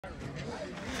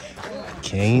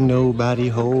Can't nobody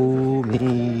hold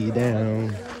me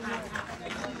down.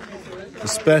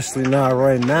 Especially not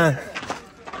right now.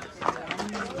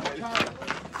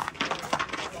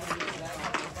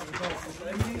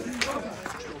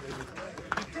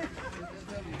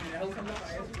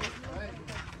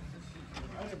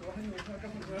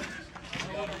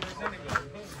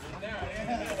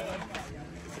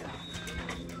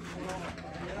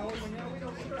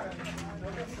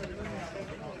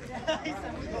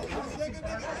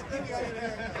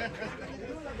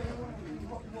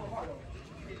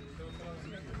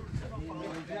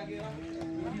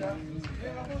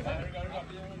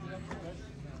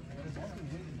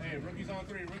 Hey, rookies on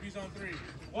three, rookies on three.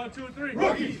 1, 2, 3,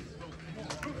 rookies!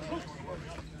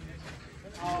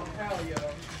 Oh, hell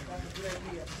yeah.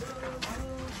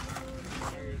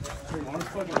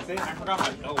 I forgot my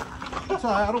note. That's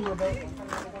all right, I don't worry about it.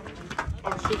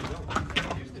 Oh, shit.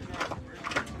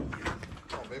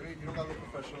 Oh, baby, you don't gotta look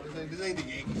professional. This ain't the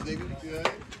Yankees, nigga. You know?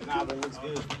 Nah, but it looks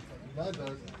good. Mine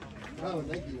does. I don't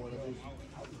think you want it.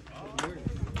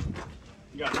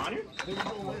 You got it on here?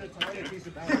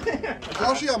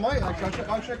 Actually, I might. I'll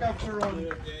check after. I'll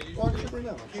check right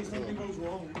now. In case something goes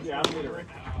wrong. Yeah, I'll get it right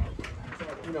now.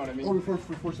 You know what I mean? Oh,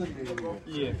 before second game.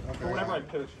 Yeah. Okay. Or whenever I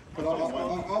pitch. But I'll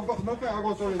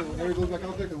go third inning. When Harry goes back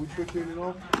out there, because we switch in, you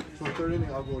know. So third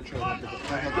inning, I'll go check. I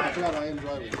forgot I am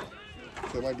driving.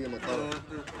 So it might be in my car.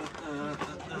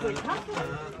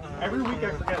 Every week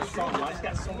I forget a song. I just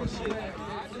got so much shit.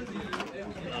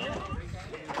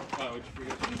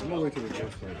 I'm gonna wait till the game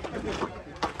starts.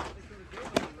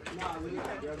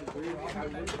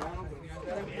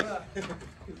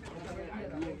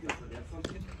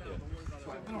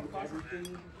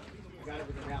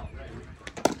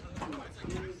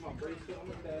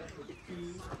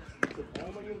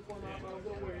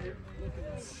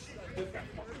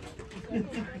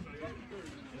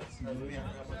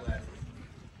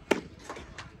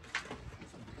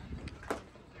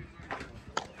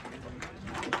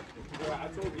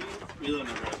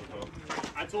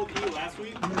 I told E last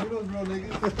week. You know those real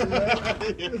niggas.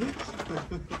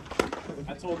 I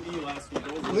told E last week.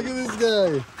 Look at this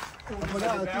guy. Oh my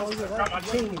God, got my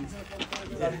chains.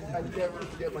 I never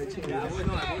forget my chains.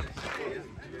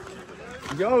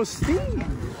 Yo, Steve.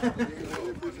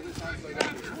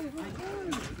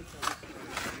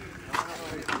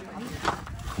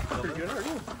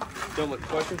 Dylan,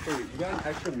 question for you. You got an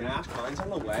extra mask? Mine's on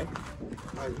the way.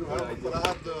 I do have, but I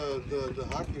have the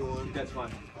hockey one. That's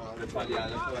fine. That's fine. Yeah,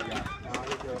 that's what I got.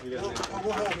 I'll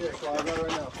go home, yeah, so I got it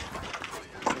right now.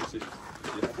 Let's see.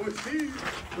 What's Steve?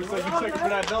 Looks like you're checking for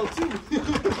that belt too.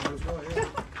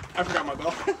 I forgot my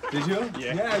belt. Did you?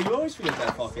 Yeah. Yeah, you always forget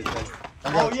that fucking thing.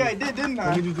 Oh yeah, I did, didn't Let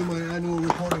I? me just do my annual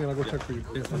recording and I'll go check for you.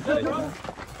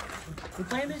 You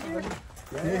playing this year?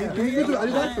 Yeah, he did. I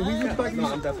didn't ask him. He's back. No,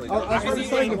 I'm definitely I not. started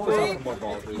signing for him. More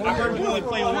balls, dude. I heard you only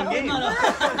playing one game.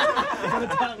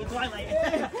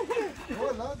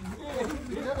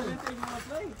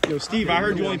 Yo, Steve, I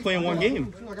heard you only playing one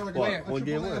game. What? One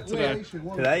game left. Today.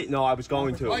 Today? No, I was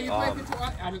going to.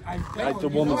 The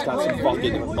woman's got some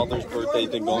fucking mother's birthday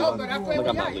thing going on. Like,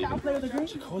 I'm not leaving.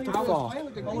 She's like, what the fuck?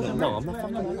 No, I'm not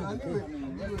fucking.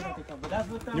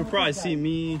 You'll probably see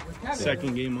me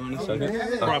second game, honestly.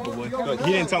 Second? Probably. But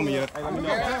he didn't tell me yet. I'll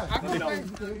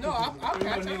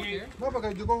catch up here. No,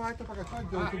 porque yo con este para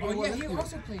que Oh yeah, he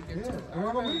also played there too.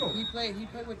 He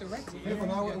played with the red team. Yeah, but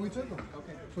now we took him.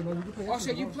 Okay. So now you can play. Oh,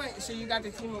 so you play? So you got the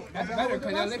team? That's better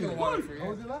because I live in Waterford. How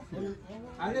was it last year?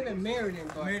 I live in Meriden,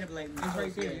 but it's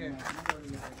right there. Yeah.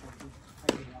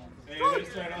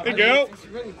 Hey, girl. It's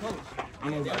really close.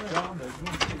 You good,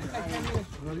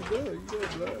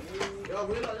 bro. Yo,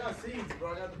 we got seeds, bro.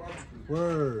 I got the barbecue.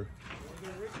 Word.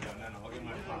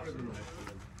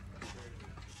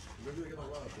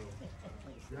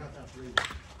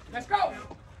 Let's go.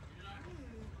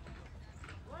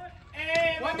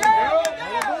 Hey, one down.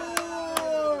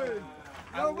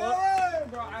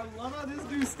 I love how this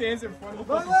dude stands in front of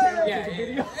the fucking camera. Yeah,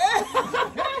 yeah.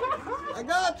 I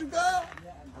got you, girl.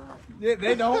 Yeah,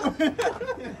 they don't.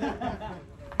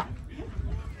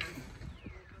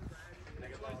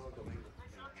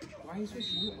 Why you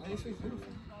switching?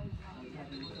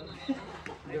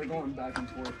 They're going back and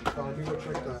forth. Let me go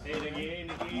check that. Hey,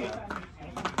 Nikki.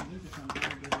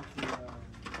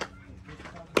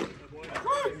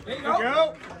 There you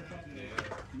go.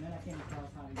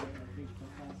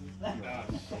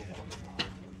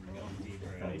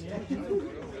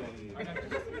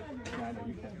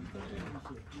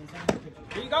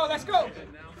 Here you go, let's go.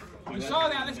 We saw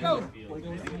that, let's go.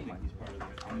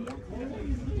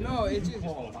 No, it's just, yeah.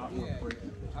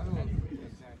 I don't know.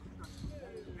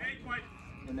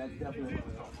 And that's definitely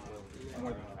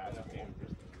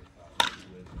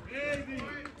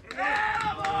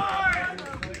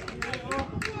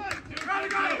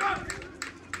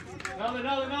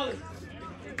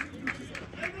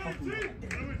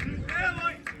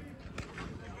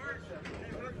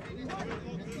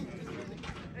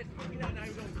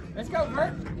Let's go,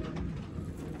 Bert.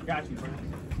 Got you, Bert.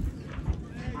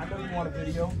 I know you want a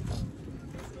video. I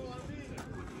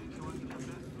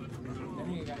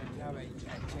think you got a job at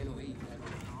Channel 8.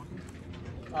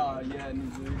 Yeah, New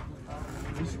Zealand.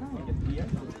 He's trying to get the end.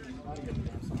 Trying to get the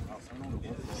something else. I don't know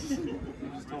what. He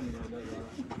just told me that.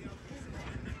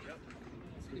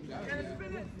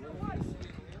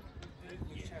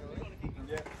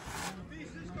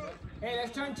 Hey,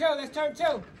 let's turn two. Let's turn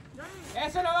two.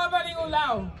 Eso no va para ningún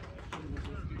lado.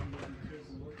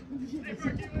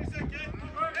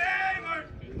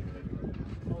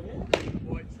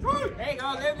 Hey, go,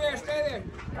 live there, stay there.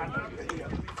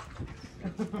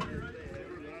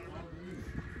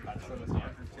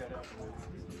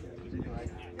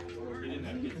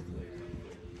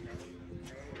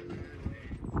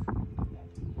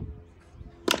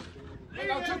 Hey,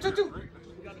 go, two.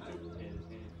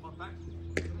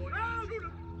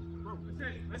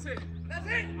 That's it.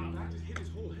 Hit his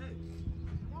whole head.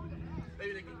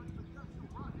 Maybe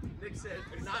Nick said,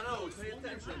 9-0, pay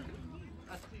attention.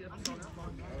 That's the episode.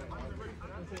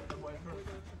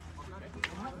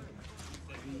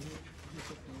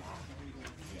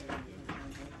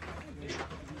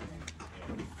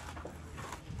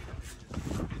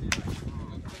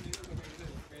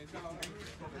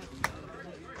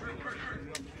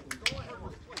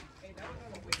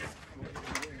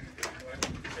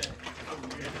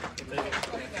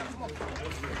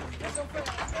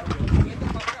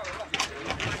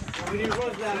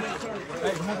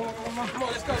 Come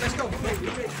on, let's go.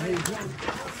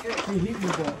 He hit me,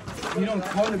 but you don't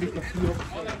call it because he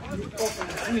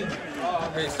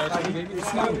okay, start taking baby.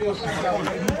 It's not real.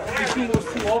 This thing was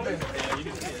too open.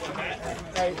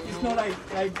 Like, it's not like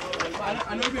I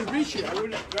don't even reach it. I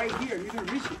would right here. You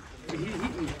didn't reach it. But he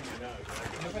hit me.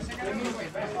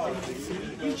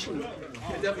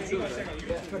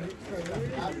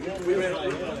 We ran off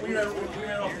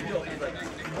the hill.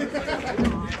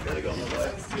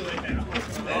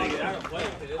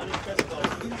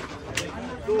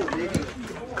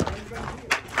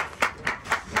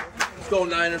 Let's go,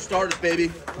 Niners. Start us,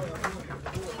 baby.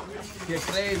 Get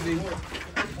crazy.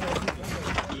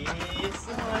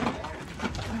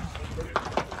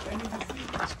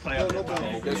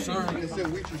 Yes, sir. It said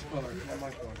Weechee's color on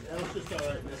my phone.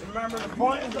 Remember the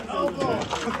point is the elbow.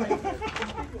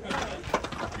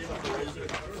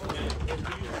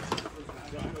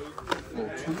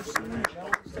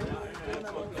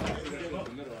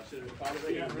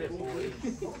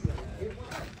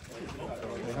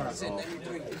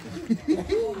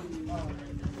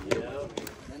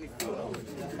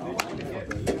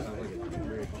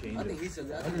 I think he's I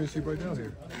can see right down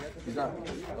here. He's not. I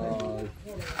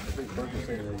think Burke was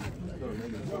saying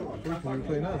that when we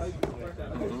play nice.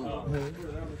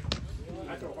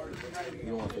 You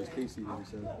don't want to face Casey, then he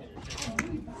said.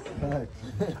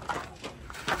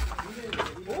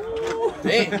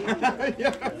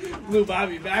 Damn. Blew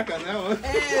Bobby back on that one.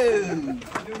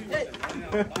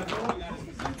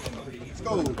 Let's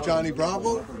go, Johnny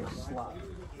Bravo.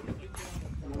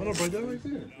 Oh no, break that right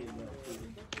there.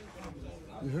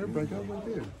 You heard break out right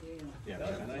there. Yeah,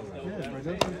 break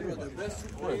out right there.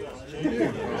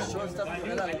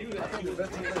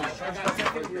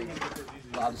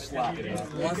 A lot of slap.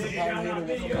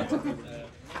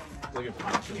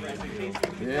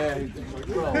 Yeah,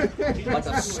 bro, like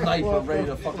a sniper ready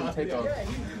to fucking take a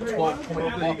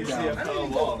 12-point buck down.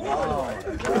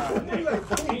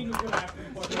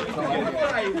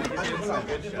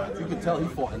 You can tell he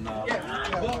fought in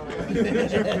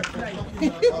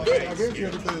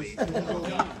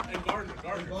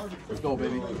Let's go,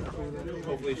 baby.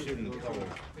 Hopefully shooting the cover.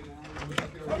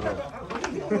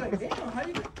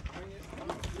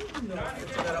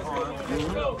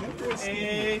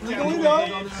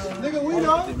 Nigga, we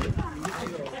know.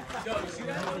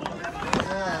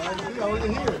 I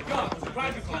wasn't here.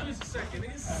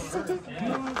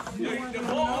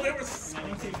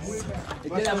 They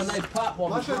did have a nice pop on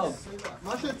the club.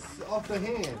 My shit's off the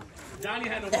hand. Johnny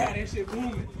had to fight that shit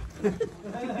booming.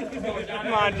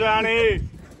 Come on, Johnny.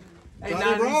 Hey, Johnny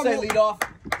Nine, you Bravo. say lead off.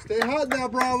 Stay hot now,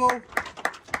 Bravo.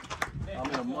 I'm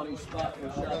in a money spot for a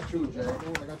shot too, Jay. I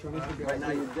got your Instagram. Right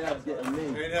now, your dad's getting me.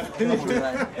 I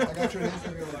got your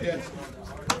Instagram. Yes.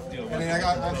 And then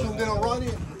I zoomed in on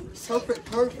Ronnie. Perfect.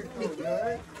 You know,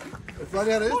 right? If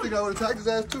Ronnie had an Instagram, I would have tagged his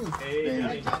ass too.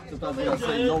 Just I was gonna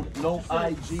say no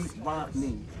IG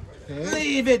Ronnie.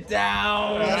 Leave it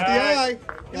down. That's the eye.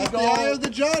 That's the eye of the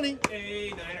Johnny.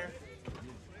 Hey, Niner.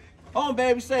 Home,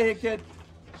 baby. Stay here, kid.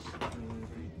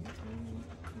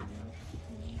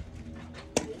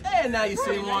 And now you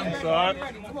see one.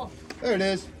 There it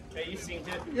is. Hey, you seen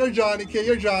it? You're Johnny, kid.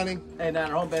 You're Johnny. Hey,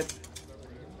 Niner. Home, babe.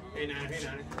 Hey, Niner. Hey,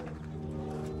 Niner.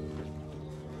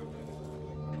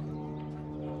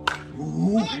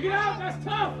 Pick it out. That's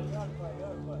tough.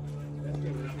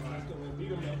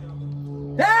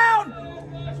 Down.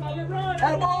 That's why we run.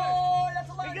 Attaboy. That's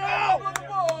a leg.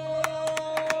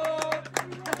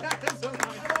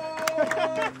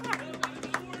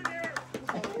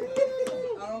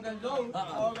 Go.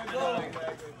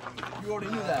 You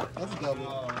already knew that. That's a double.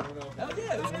 Hell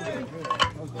yeah, it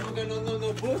was cool.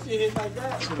 No bullshit like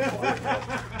that.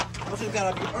 This has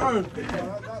gotta be earned.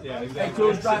 Hey,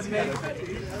 Tools, drive me.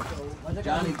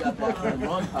 Johnny got that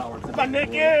run power. My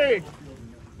Nicky!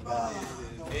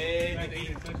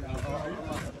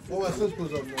 What was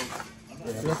Cisco's up there?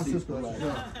 That's a Cisco right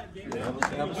now.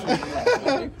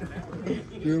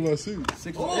 You're in my seat.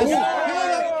 Six.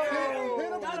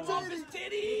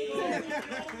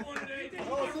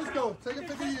 Oh, Cisco, take it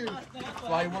 50 years. That's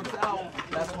why he works out.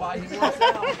 That's why he works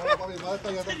out.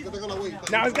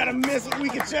 Now he's got a miss a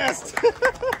weak chest.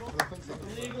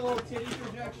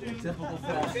 Typical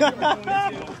fast.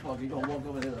 Fuck, you gonna walk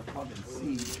over there to fucking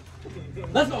see.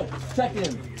 Let's go. Check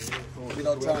in.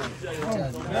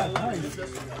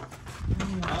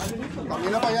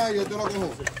 Mira para allá y yo te lo cojo.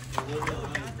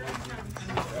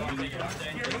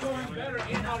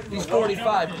 He's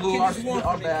 45. Blue,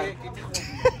 our bad.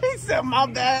 He said, my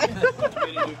bad. I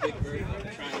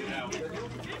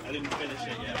didn't finish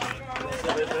it yet.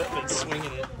 Been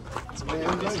swinging it.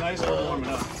 It's nice for warming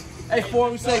up. Hey, before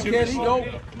we say Kenny, go.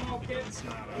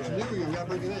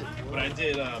 But I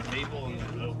did maple and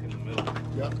then oak in the middle.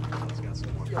 Yep.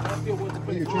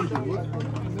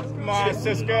 Come on,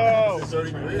 Cisco.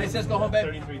 Hey, Cisco, home,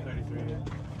 baby. 33, 33.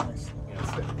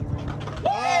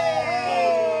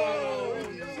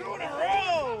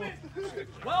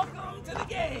 Welcome to the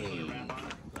game.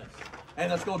 Hey,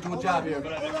 let's go do a job here. I'm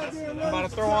about to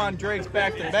throw on Drake's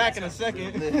back to back in a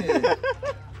second.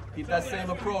 Keep that same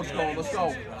approach going. Let's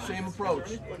go. Same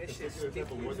approach.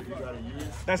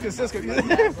 That's because Cisco.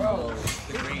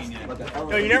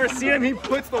 Yo, you never see him? He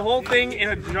puts the whole thing in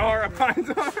a jar of pine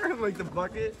tar, like the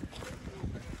bucket.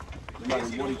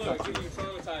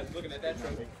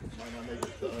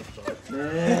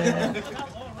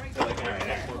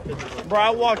 Bro, I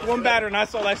walked one batter and I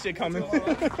saw that shit coming. I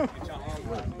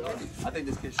think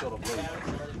this kid showed up late.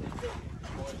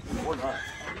 Or not.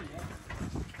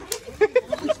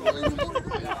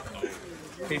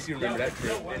 In case you remember that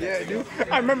trip. Yeah, dude.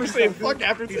 I remember saying fuck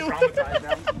after too.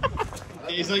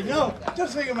 He's like, no,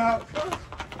 just take him out.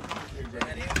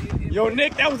 Yo,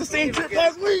 Nick, that was the same trip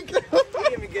last week.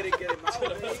 Get it out.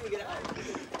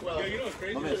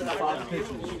 My man, 5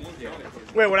 pitches.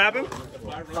 Wait, what happened?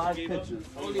 5 pitches.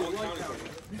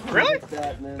 Really?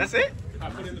 That, man. That's it? I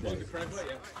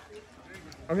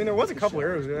mean, there was a couple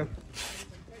arrows, yeah.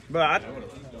 But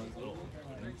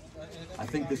I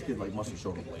think this kid like must have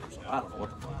showed up late or something. I don't know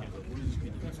what the fuck.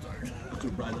 Two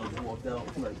Brian just walked out.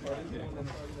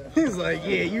 he's like,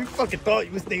 yeah, you fucking thought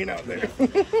you was staying out there.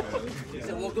 He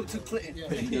said, welcome to Clinton.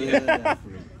 Yeah.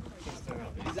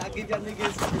 I give y'all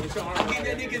niggas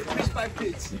pitch by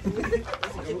pitch.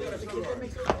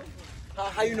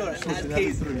 How you know that? That's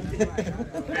crazy.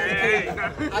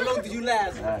 How long do you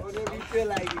last? Whenever you feel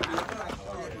like it.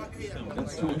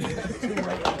 That's two right.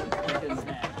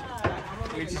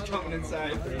 We're just coming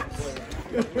inside.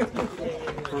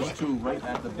 First 2 right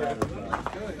at the batter.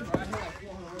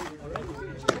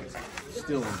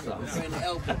 Still inside. Right in the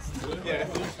elbows. Yeah.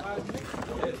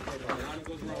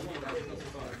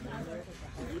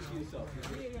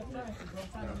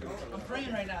 I'm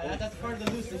praying right now. That's part of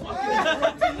the looseness.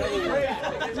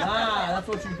 Nah, that's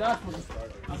what you got for just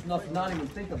not even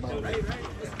think about it.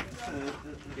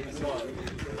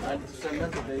 90%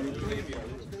 mental, baby.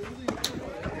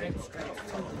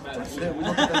 That's it. We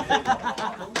look at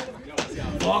that.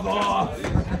 Fuck off.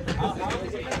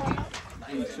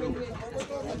 92.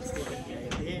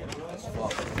 That's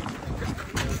fuck.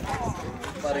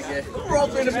 About to get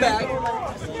rope in the back.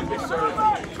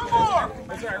 Come on!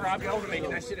 That's alright, Robbie. I was making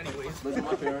that shit anyways. Listen,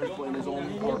 my parents put in his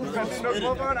own apartment. Got the snow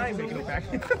glove on? I ain't making it back.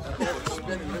 I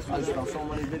just saw so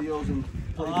many videos and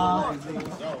Playboy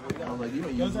magazines. I was like, you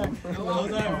ain't using them.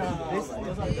 Those are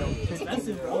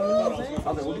expensive. I was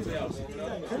like, what do you think?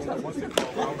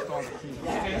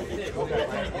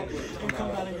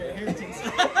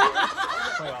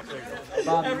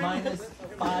 Bob, minus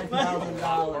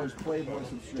 $5,000 Playboy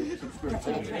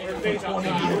subscription.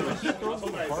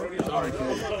 Sorry,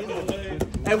 kid.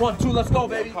 Hey, 1, 2, let's go,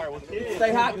 baby.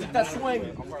 Stay hot, get that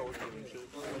swing.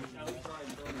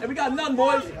 Hey, we got none,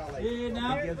 boys. Hey,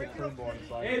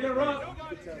 they're up.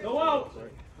 Go out.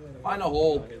 Find a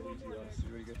hole.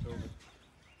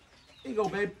 Here you go,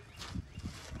 babe.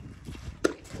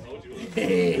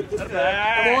 Hey, good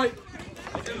boy.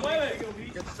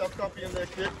 Get yourself comfy in there,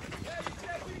 kid.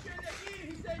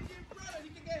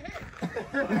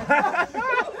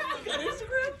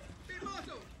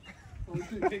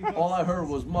 All I heard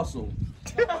was muscle.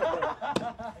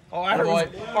 All I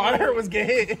heard was get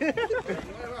hit.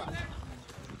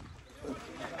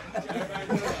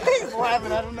 He's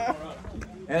laughing at him now.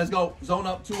 Hey, let's go. Zone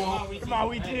up, 2-0. Come on,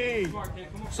 we team.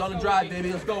 Sun and drive,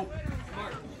 baby. Let's go.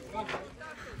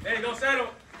 Hey, go settle.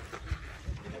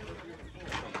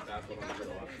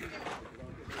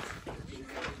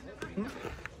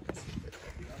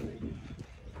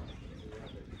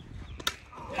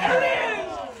 There it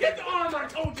is! Get the arm, I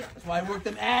told you! That's why I work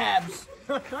them abs.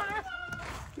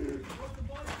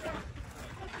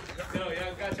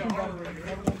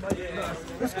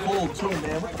 It's cold too,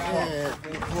 man. What the fuck?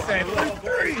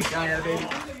 Down here, baby.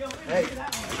 Hey.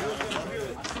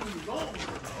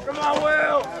 Come on,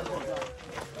 Will.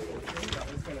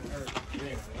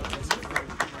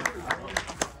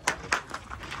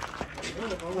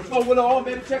 Let's go, Willow. Oh,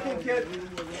 baby, check in, kid.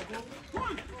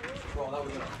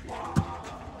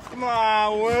 Come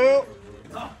on, Will.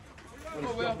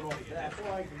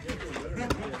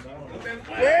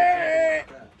 Yeah.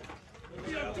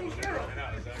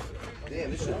 Damn,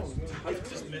 this shit.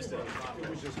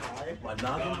 My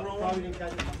noggin,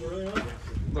 bro.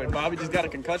 Like Bobby just got a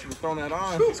concussion for throwing that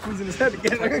on. Squeezing his head to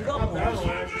get it.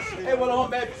 Hey, Willow,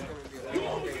 baby.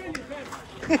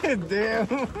 Damn.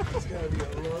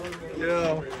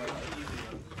 Yo.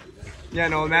 Yeah,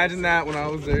 no, imagine that when I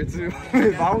was there too.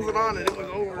 If I wasn't on it, it was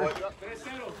over.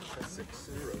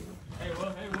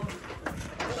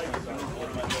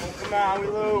 Come on, we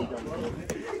Lou.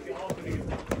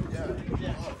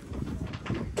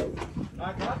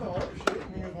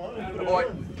 Good boy.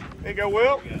 There you go,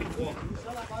 Will.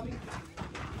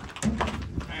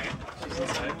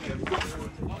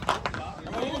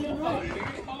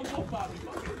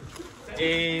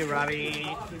 Hey,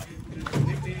 Robbie.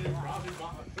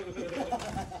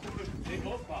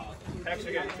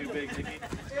 Actually, got too big, Nicky.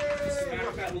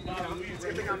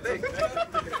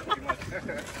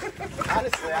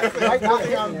 Honestly, I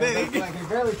think I'm big.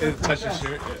 It's touch your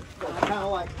shirt. Kind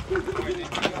of like.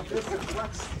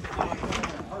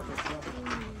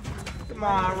 Come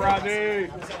on, Robbie.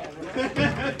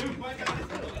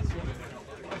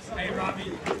 Hey,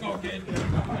 Robbie, let's go, kid.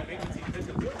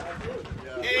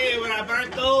 Hey, when I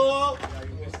burnt though.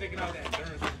 It's sticking out that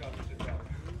endurance.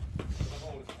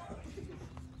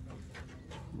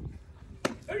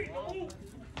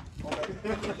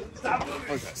 Stop moving.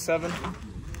 What's that, 7?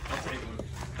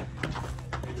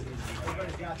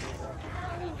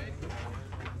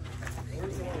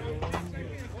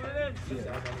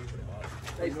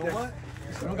 Hey, you know what?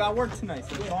 We don't got work tonight,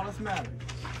 so it's all that's matters.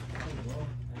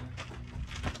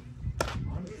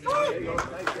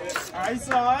 I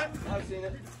saw it. I've seen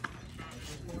it.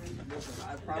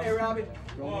 Hey, Robbie.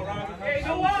 Come on, Robbie. Hey,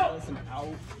 go out! Listen,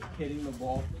 out hitting the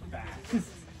ball fast.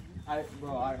 I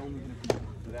only get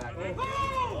for that.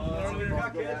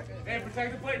 Hey,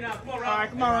 protect the plate now. Come on, Robbie. All right,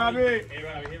 come on, Robbie. Hey,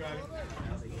 Robbie. Hey, Robbie.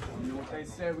 You know what they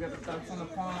say? We got the ducks on the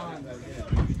pond.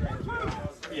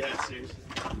 Yeah, seriously.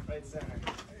 Right center.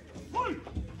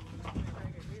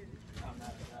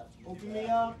 Open me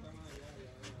up.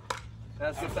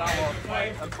 That's the foul ball.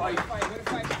 Fight.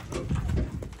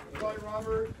 Fight,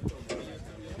 Robert.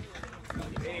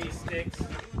 Hey, sticks.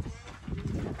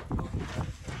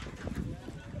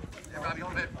 Hey, Robbie,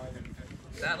 on it.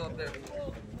 Saddle up there.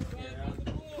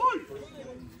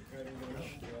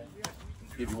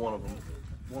 Give you one of them.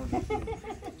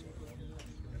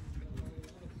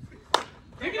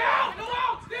 Take it out! Go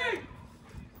out! Stick!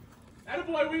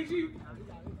 Attaboy, Ouija.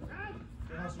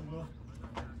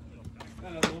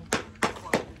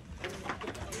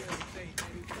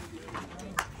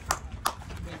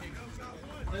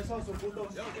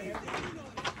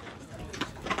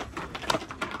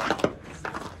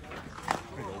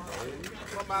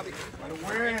 Bobby.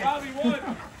 Bobby won.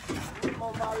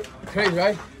 Crazy,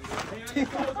 right?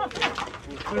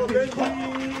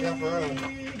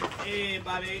 Hey,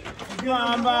 Bobby. Come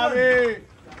on, Bobby.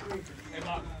 Hey,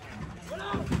 Bob.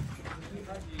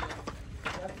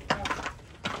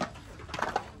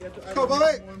 Go,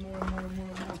 Bobby.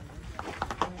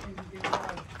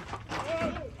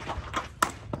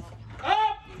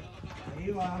 Up!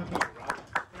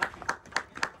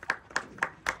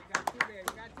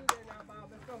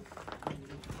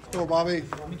 Go, Bobby.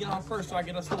 Let me get on first so I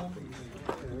get us home. All right,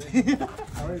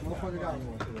 motherfucker got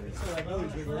one.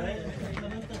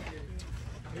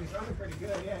 He's running pretty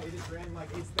good, yeah. He just ran like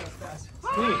 8 steps fast.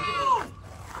 Arriba.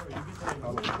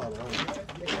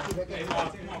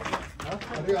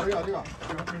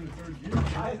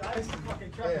 I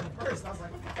fucking tried him first. I was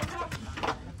like,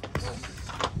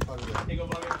 Here you go,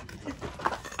 Bobby.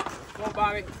 Come on,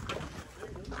 Bobby.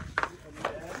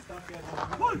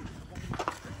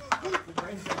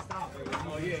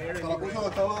 Usa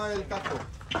estaba el casco.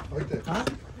 ¿Oíste?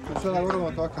 Usa la gorra cuando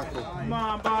estaba el casco. come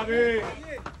on, Bobby.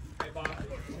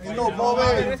 Let's go,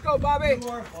 Bobby. Let's go, Bobby.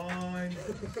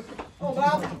 Oh,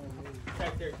 Bob.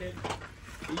 Back there, kid.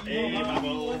 Hey,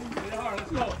 Bobby. Get it hard.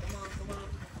 Let's go.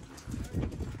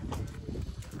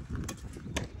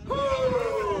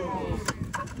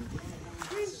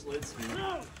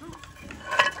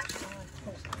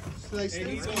 Hey,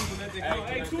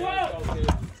 2 out.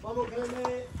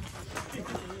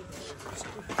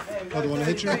 Oh, the one that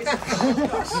hit you?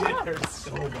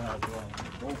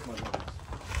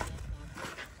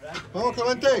 Vamos,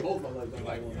 Clemente.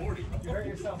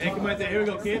 Hey, come on, here we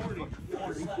go, kid.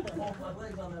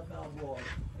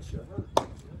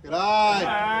 Good eye.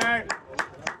 Alright.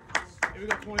 Here we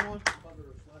go, 21.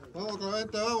 Vamos,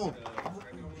 Clemente, vamos.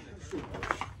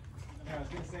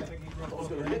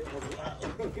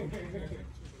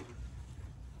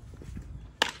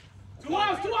 Two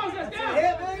outs, that's down.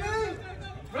 Yeah, baby.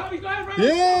 Robbie, go ahead, Robbie.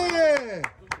 Yeah.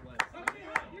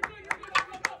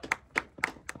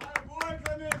 Boy,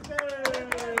 Clemente.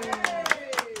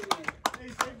 Hey,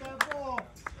 save that ball.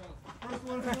 First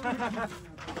one for the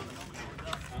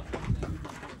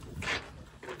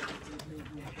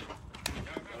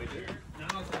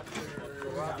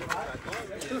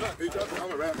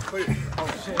I'm a rap. Oh,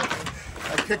 shit. I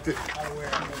kicked it.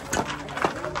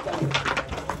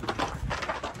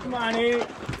 Come on, E.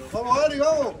 Vamos, Eddie,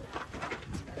 vamos.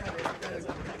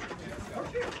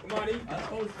 Come on, E.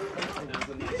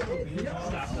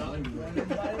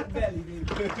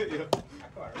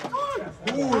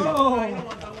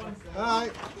 All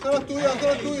right. Solo tuya,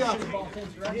 solo tuya.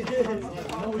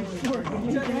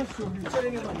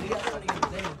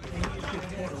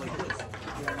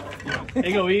 There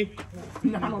you go, E.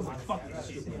 No, I was like, fuck this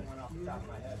shit.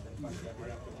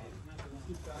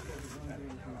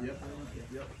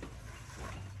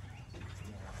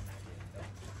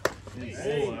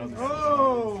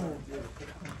 Oh!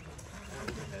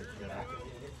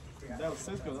 That was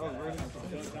Cisco. That was really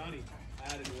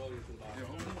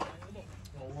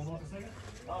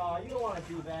You don't want to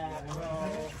do that, bro.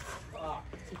 Fuck.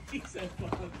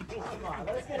 Come on,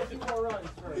 let's get a few more runs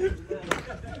first.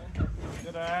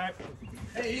 Good act.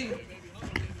 Hey!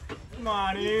 Come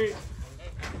on, E.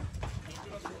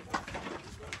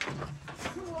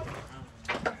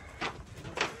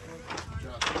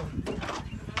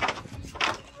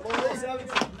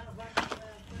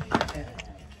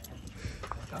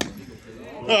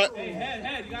 Hey,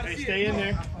 head, you gotta stay in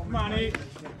there. Come on, E. Here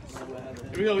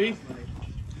we go, E.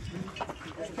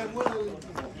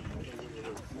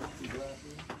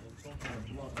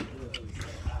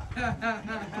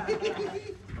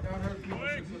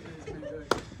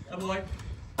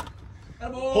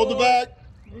 Hold the back.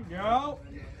 There you go.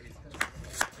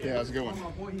 Yeah, that's a good one.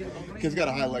 Kid's got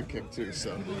a high leg kick too,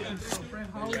 so. You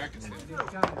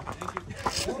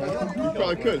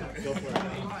probably could.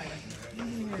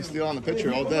 He's still on the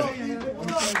picture all day. He's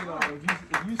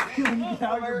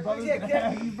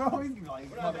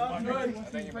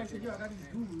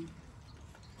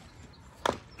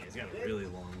got a really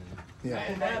long one. Yeah.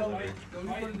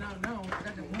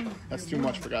 That's too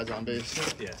much for guys on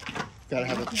base. Yeah. Gotta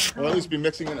have it, or at least be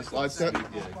mixing in a slide step,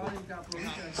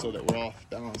 so that we're off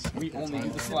balance. We only do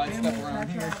the slide step around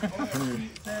here.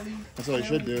 That's all you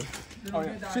should do. Oh,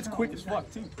 yeah. Shit's quick as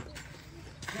fuck, too.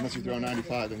 Unless you throw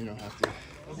 95, then you don't have to.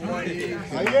 You're I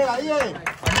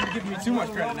giving me too much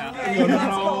credit now.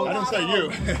 didn't say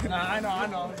you. Nah, I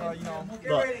know. You know,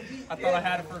 but I thought I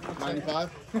had it for a quick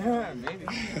 95? maybe.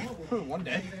 One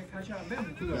day.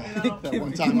 That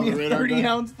one time on the radar. 30 gun.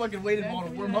 ounce fucking weighted ball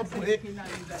to warm up with. I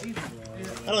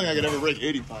don't think I could ever break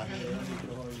 85.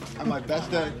 On my best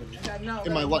day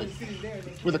in my life,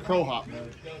 with a crow hop.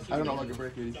 I don't know if I could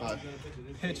break 85.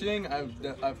 Pitching, I've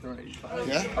thrown 85.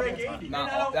 Yeah?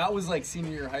 Nah, that was like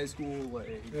senior year of high school.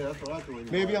 Like, Yeah, that's what I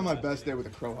thought. Maybe on my best day with a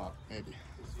crow hop, maybe.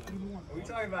 Are we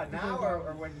talking about now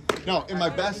or when? No, in my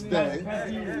best day.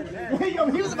 yo,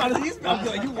 he was about to. He's about to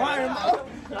be like, you wired up.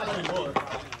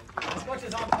 As much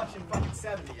as I'm touching fucking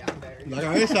 70 out there. La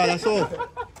cabeza, that's all.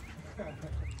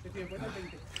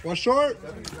 One short.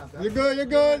 You're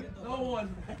good. No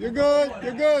one. You're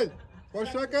good. 1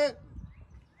 second.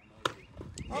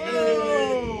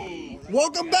 Hey.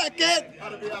 Welcome back, Ed.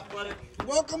 Gotta be athletic.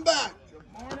 Welcome back.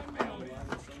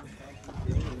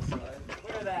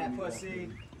 Look at that pussy.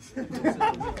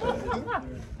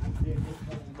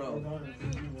 Bro.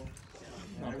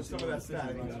 There's some of that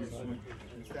static.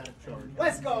 Static charge.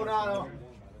 Let's go, Nano.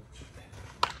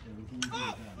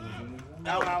 Out,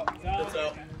 out. That's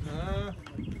out. No.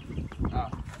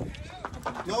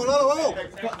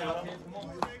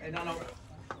 Hey, Nano.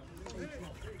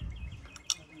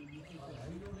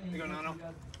 You go, Nano.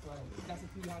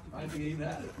 I didn't even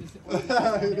have it.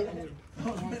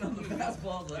 On the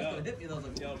fastballs, that's what hit me. I was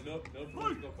like, Yo, no, go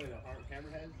play the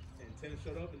Hammerhead, and tennis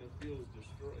showed up, and the field was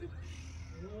destroyed.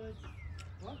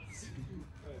 What?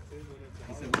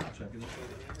 he said, we're not checking this.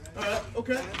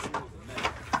 Okay.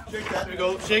 Shake that. There we go.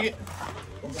 Shake it.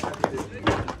 A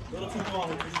little too long.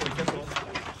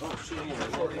 Oh, shit.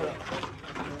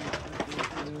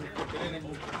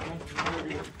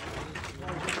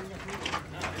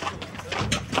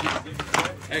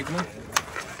 Hey, come on.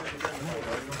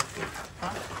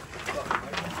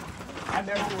 I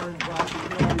never wear glasses.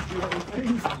 You always do other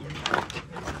things.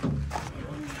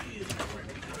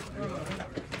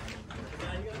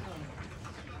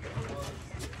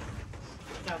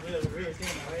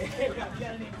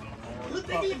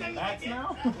 That's now?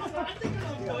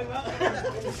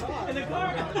 In the car.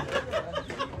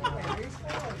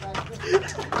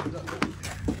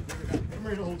 I'm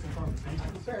ready to hold some conversation.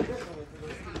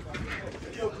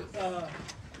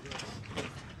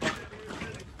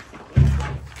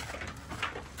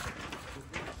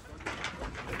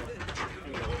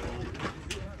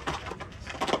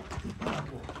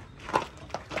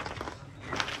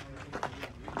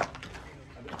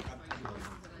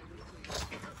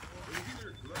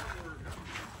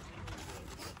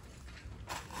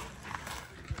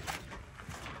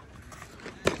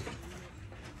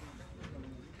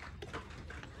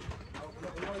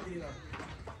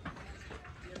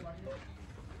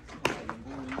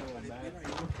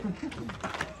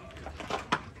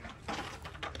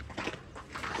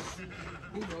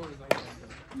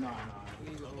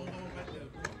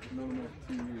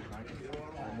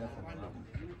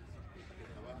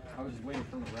 I was just waiting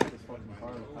for him to wrap his fucking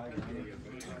car with Tiger.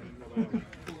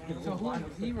 So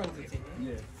he runs the team?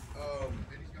 Yeah.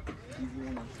 He's the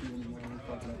one that's doing the one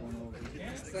fucking one over.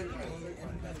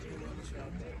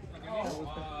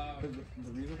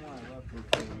 The reason why I left was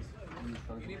because he was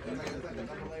charging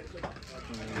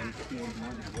and he was stealing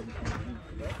money. He wasn't trying to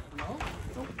do it. Nope.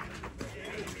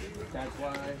 That's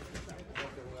why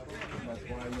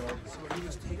y'all. So he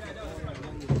was taking all the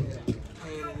money,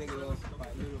 paying the nigga off by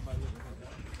little by little.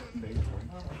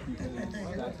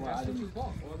 That's why I didn't.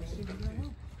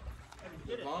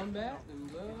 Combat and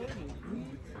love and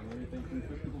everything.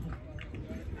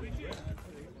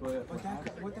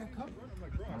 what that cover?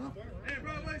 I don't know.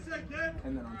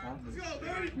 And then on top of it,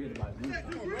 we had to buy blue.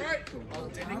 On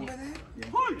top of that?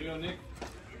 Yeah. You go, Nick.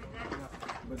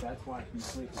 But that's why he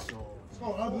played so.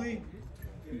 Oh, ugly.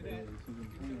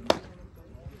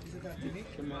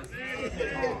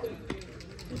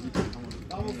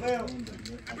 Double fail.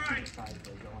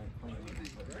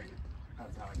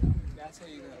 That's how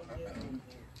you go.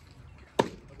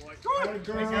 Let's go. Let's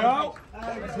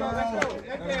go. Let's go.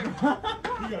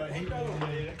 You gotta hate me.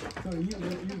 So you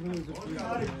lose the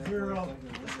Girl.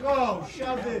 Let's go.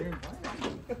 Shove it.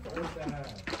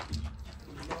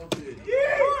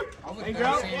 I was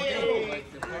gonna say like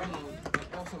the problem,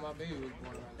 like also my baby was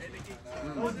born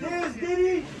around. What's this,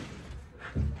 Diddy?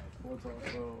 What's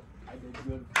also, I did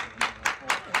good.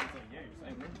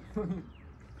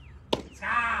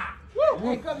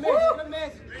 Hey, good miss, good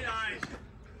miss.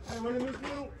 Hey, wait a minute,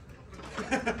 Will.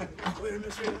 Wait a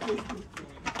minute.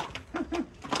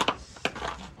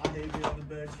 I hate being the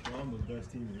best. Well, I'm the best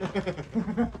team.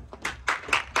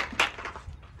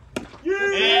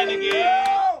 And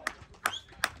again.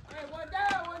 Hey, one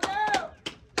down, one down.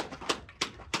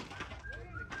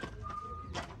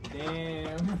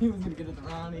 Damn, he was gonna get it to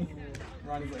Ronnie.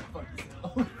 Ronnie's like, fuck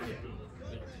yourself.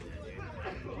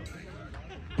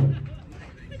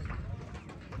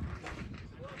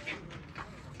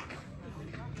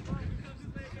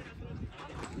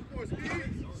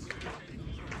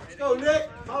 Let's go, Nick.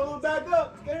 Follow him back up.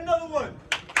 Get another one.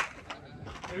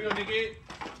 Here we go, Nicky.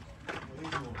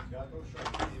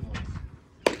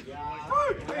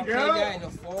 I played that in the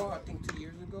fall, I think 2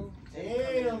 years ago.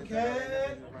 Damn,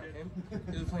 okay.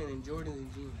 He was playing in Jordans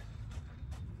and jeans.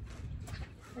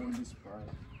 I wouldn't be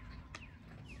surprised.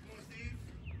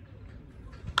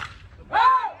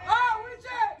 Oh, reach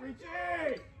it! Reach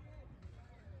it.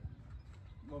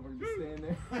 Motherfucker just stand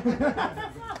there.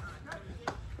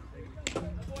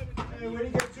 Hey, when you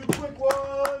get too quick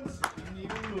ones.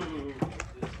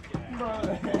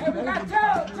 Hey, we got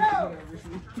two.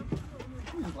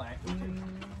 He's like,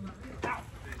 ow.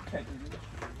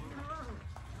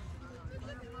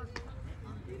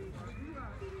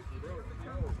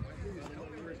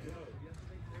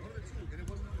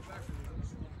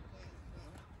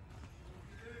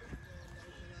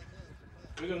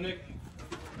 Here we go, Nick.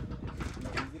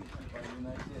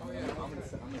 I'm gonna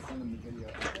send him the video.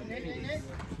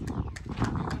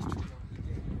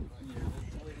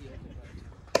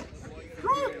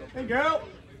 Hey, girl.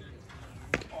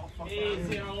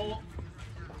 Easy, old.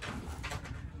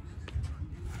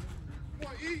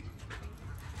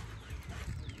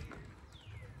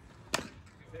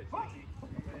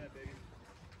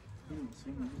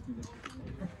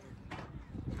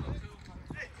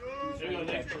 Here we go,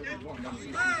 Nick.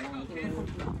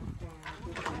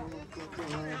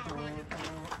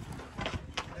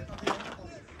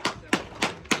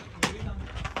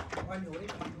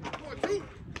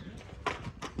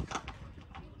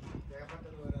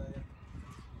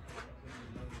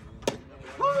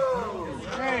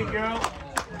 Hey, girl.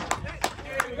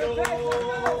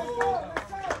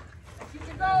 Keep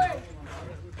it going.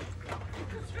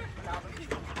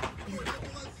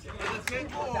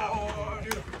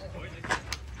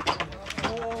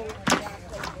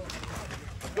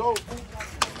 Go.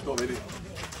 Go, baby.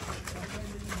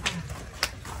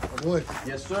 Oh, boy.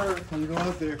 Yes, sir. Time to go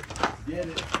out there. Get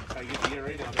it. I get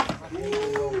ready down there.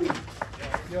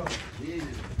 Yo.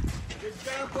 Good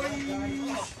job, boys.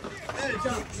 Hey,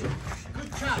 John.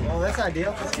 Good job. Oh, that's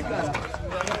ideal. Let's keep that up.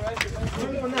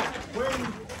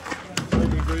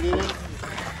 Great inning.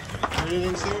 Great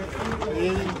inning, sir. Great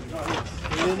inning.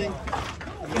 Great inning.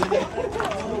 Great inning.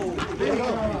 There you go.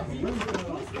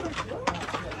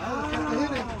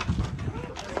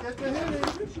 Get the hitting.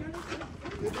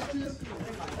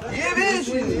 Yeah,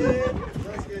 vision.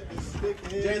 Let's get the stick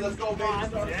in. Jay, let's go,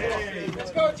 baby.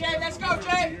 Let's go, Jay. Let's go,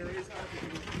 Jay.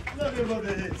 Nothing but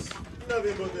the hits.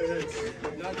 Nothing but the hits.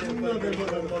 Nothing but the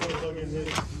motherfucking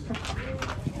hits.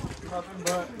 Nothing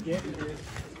but get it.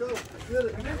 Go. Get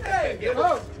it. Hey, get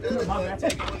up. Get it.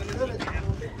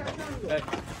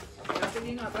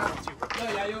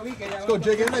 Let's go,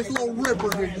 Jay. Get a nice little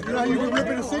ripper here. You know how you be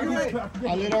ripping a cigarette?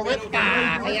 A little ripper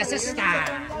for your sister.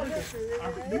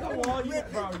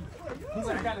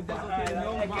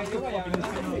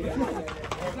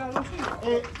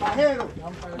 Pajero.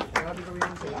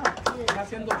 Está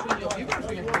haciendo sueño. Yo no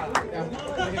soy escala.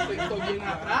 Estoy bien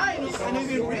atrás.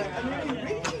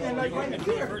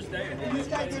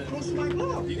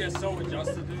 You get so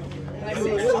adjusted, dude.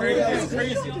 It's crazy. It's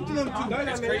crazy.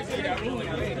 It's crazy.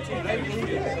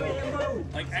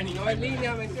 Like any. No es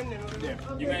línea, ¿me entiendes?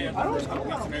 You may have to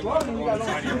maybe one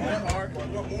side of your head hard.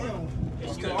 You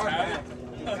still have it.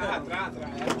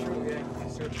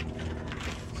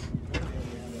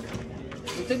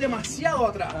 Estoy demasiado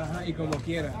atrás. Ajá, y como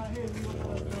quiera.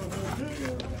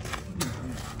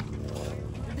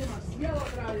 Demasiado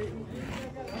atrás.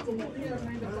 Como quiera,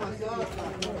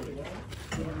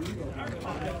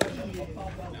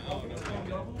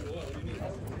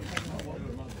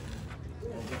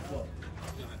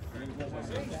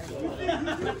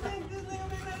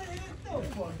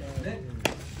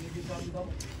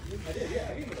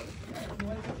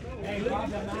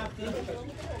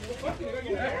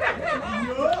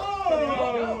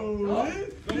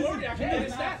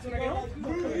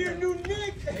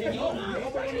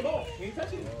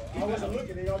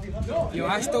 Yo,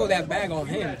 I stole that bag on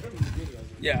him.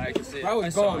 Yeah, I can see it. I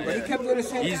was gone, but he kept doing the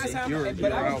same Easy. pass. You're I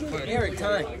was giving Eric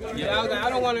time. Yeah. I was like, I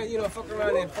don't want to, fuck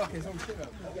around and fucking some shit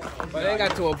up. But then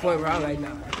got to a point where I was like,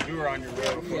 nah. You were on your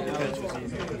road. Yeah,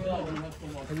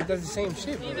 because he does the same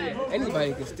shit, bro.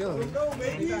 Anybody can steal him. Go,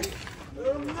 baby.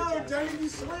 Let him know, Johnny, you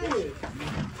swing.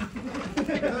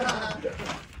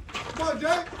 Come on,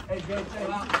 Jay. Hey, Jay,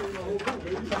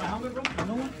 helmet, bro?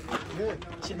 No one?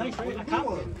 Shit, nice, right? I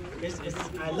copped it.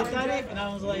 I looked at it and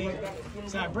I was like,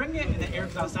 should I bring it? And then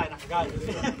Eric's outside and I forgot it.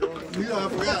 You know, I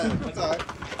forgot it. It's all right.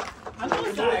 I know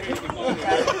it's all right.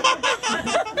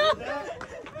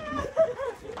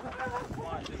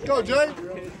 Go, Jay.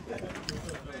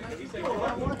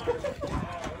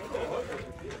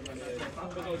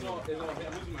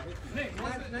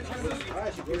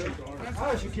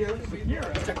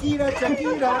 Shakira.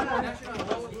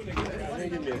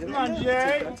 Come on,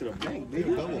 Jay. Need a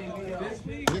double.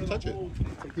 He didn't touch it.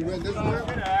 He read this one.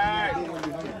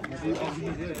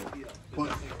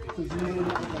 But since you know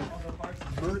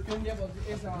Birkin. Yeah, but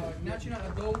it's National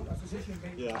Adult Association.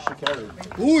 Yeah, she carried.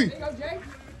 Ooh. There you go, Jay.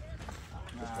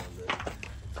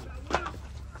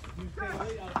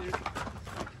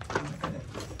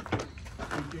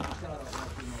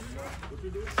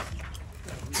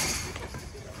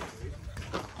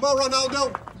 Come on, Ronaldo.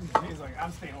 He's like,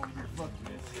 I'm staying over here. Fuck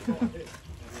this.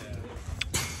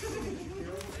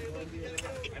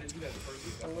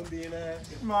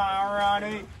 Come on,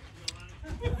 Ronnie.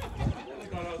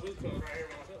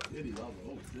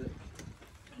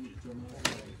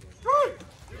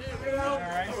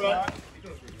 Alright, stop.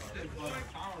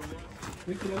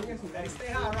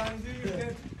 Stay high, Ronnie. Do your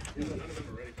thing.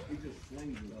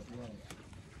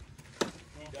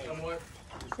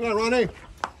 Come on, Ronnie.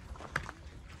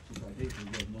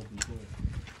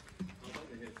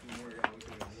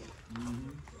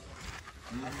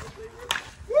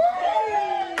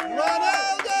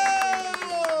 Ronaldo!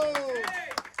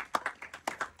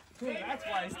 That's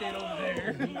why I stayed over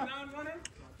there.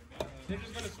 They're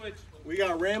just gonna switch. We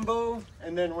got Rambo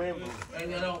and then Rambo.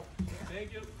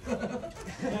 Thank you.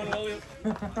 Come on, William.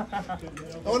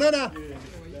 Oh, Nana.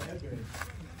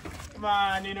 Come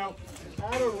on, Nino.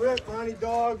 Out of rip, Ronnie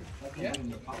dog. Yeah.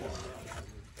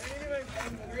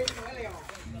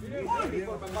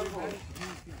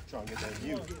 Trying to get that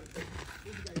view.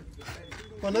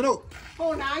 Come on, Nano.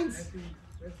 Oh, nines.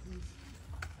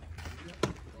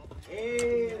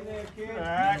 Hey, there, kid.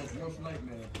 Back.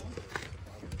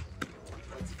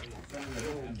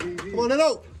 Come on, Nano.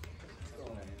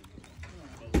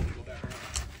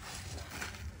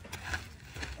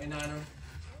 Hey, Niner.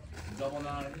 Double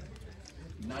 9.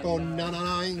 Oh,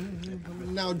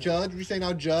 99. Now, Judge. We say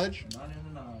now, Judge. 9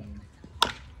 and a 9.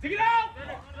 Take it out!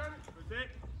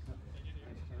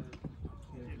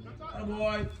 Atta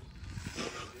boy.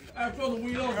 Hey, throw the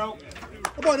wheel.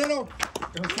 Come on, Nano.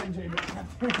 Don't send Jay back.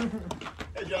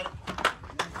 Hey, Johnny.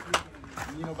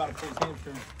 You know about to pull his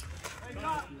hamstring.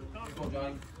 Go,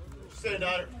 Johnny. Sit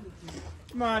down.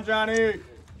 Come on, Johnny.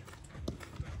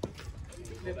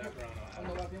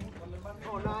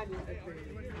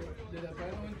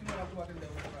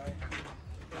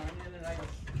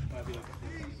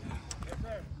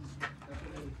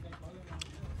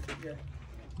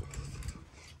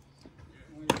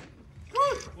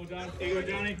 Well done. There you go,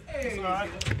 Johnny. That's all right.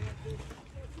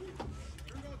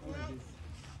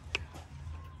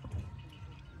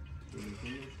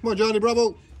 Come on, Johnny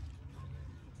Bravo.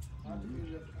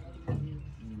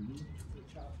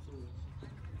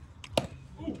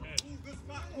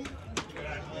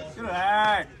 Good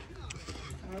attack.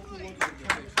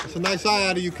 It's a nice eye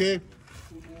out of you, kid.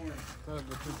 There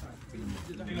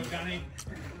you go, Johnny.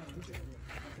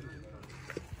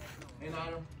 Hey,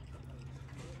 Niner.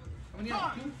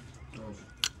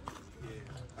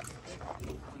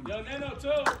 Yo, Nano,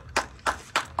 too.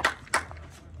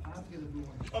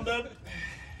 I'm done.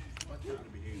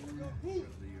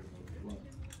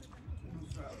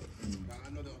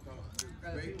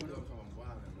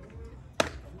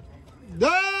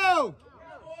 No!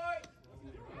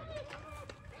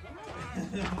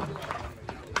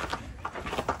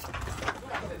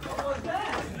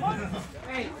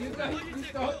 Hey, you got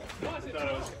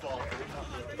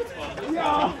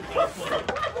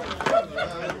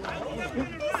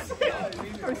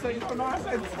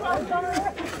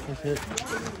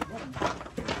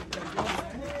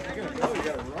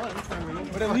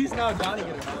But at least now Johnny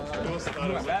gets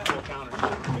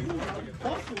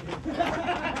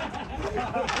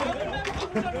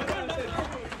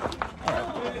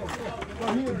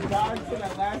Well, he was dodged to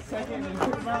that last second and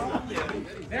took him out.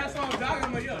 That's why I'm dogging.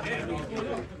 I'm like, yo, damn, what's going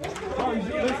on? Oh,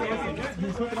 listen,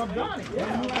 he's hooking up Johnny.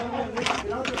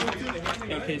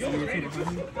 Okay, so you're too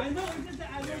funny. I know, it's just that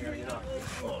I know you're not.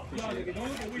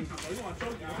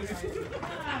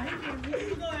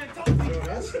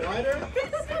 That slider?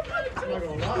 I'm not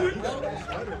gonna lie. That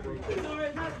slider broke. No,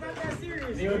 it's not that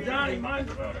serious. Yo, Johnny,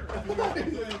 mine's better.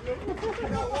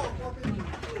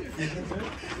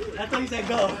 That's how you said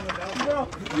go. Bro,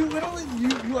 you literally, you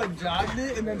like jogged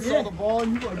it and then saw the ball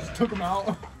and you like just took him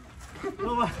out.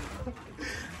 No,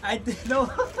 I did no.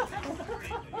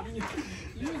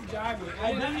 You was jogging. I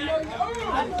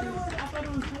thought it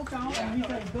was full count and he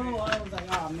said go. I was like,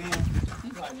 oh man.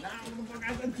 He's like, nah, motherfucker,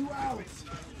 I said 2 outs.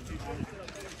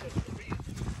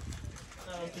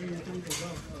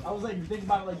 I was like, you think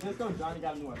about it like this though, Johnny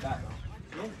got a new at bat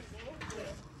though. Yeah.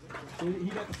 He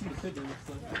got to see the pitcher.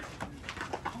 So.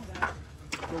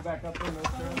 Go back up there, no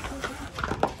stress.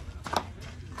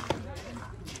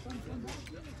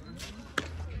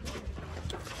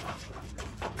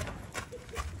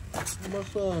 My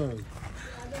son.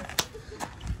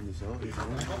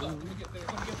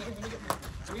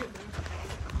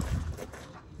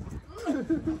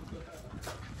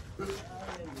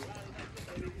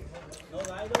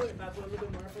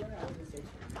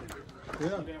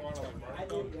 Yeah.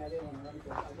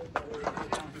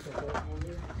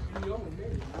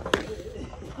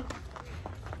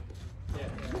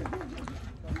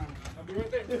 Yo,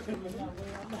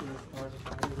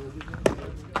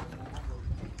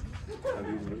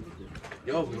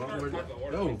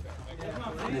 yo.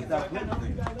 It's that flip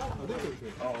thing.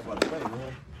 Oh, about to say,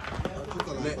 man.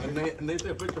 And they took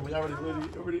a picture of me. I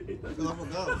already ate that. I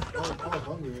forgot. I was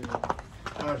hungry.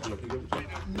 All right, look, you give it to me.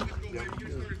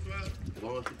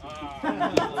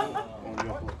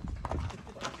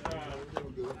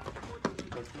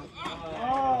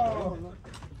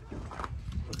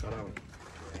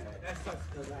 That sucks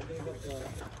because I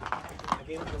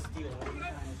gave up the steal.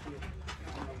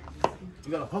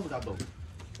 You gotta hustle that though. You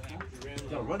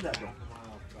gotta run that though.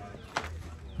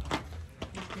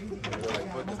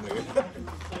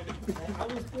 I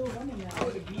was still running it. I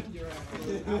would have beaten your ass.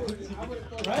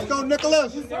 Let's go,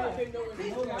 Nicholas. I thought he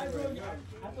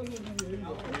was going to lose.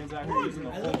 He's out here using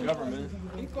the whole government.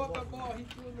 He caught the ball. He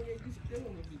threw him again. You still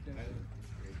him if he does.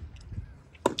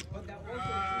 But that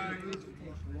also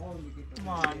takes long to get the Come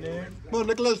on, man. Come on,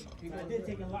 Nicholas. I did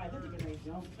take a lot. I did take a nice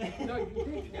jump. No, you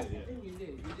did. That's the thing you did.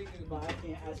 You did get But I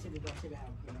can't. I should have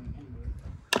anyway.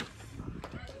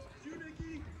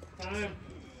 Time.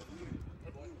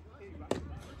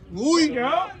 Louis.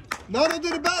 Nano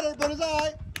did it better, but it's all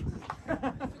right.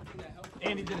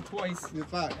 Andy did it twice. You're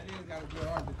fine. That nigga got a good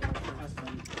arm. That's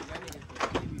funny.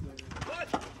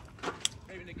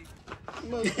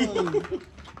 Come on,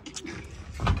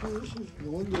 son. No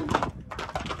wonder.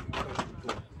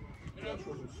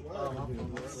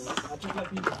 I just like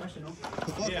being professional.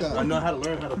 Fuck that. I know how to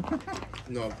learn how to.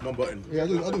 No, one button. Yeah, I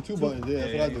do 2 buttons. Yeah,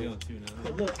 that's what I do.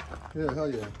 Look. Yeah, hell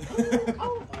yeah.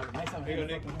 Nice time. Here you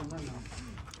go, Nick. Home run now.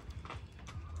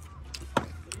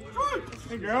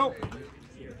 Hey, girl.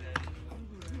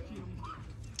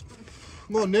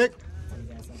 Come on, Nick.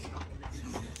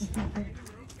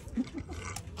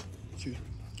 Shoot.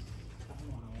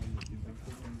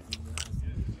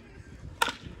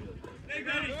 Hey,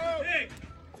 buddy. Hey.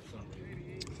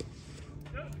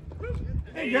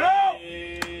 Hey, go.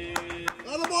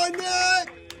 Other boy, Nick.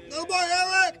 Other boy,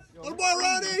 Eric. Other boy,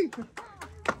 Ronnie.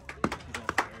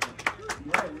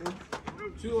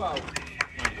 2 out.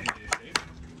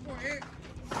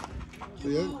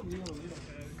 Yeah.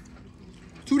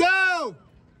 2 down.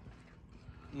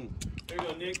 There you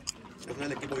go, Nick. Este es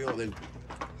el equipo viejo de él.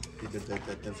 Y del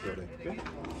Fiore.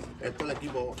 Este es el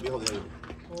equipo viejo de él.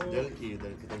 De él y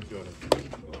del que está Fiore.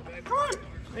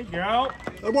 Hey, girl.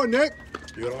 Other boy, Nick.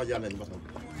 Llegaron allá el año pasado.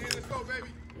 Let's go, baby.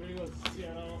 There you go,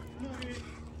 Seattle.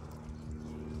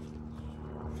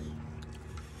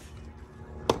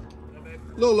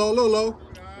 Low, low, low, low.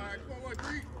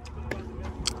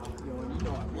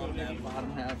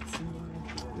 Bottom half.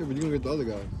 Yeah, but you're gonna get the other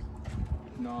guy.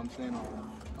 No, I'm saying all that.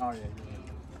 Oh, yeah.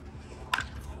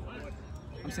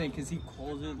 I'm saying because he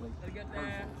calls it like.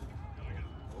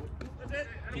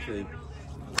 He said,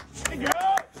 Hey,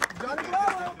 girl. Johnny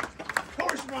Glover. Of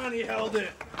course, Ronnie held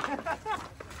it.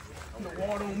 The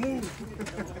wall don't move.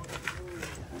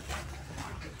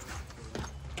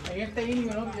 En este inning,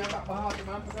 ¿no? Ya está bajado, que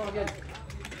me han pasado bien.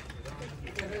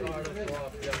 I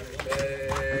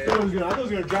thought he was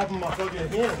gonna drop him my fucking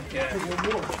hand. You're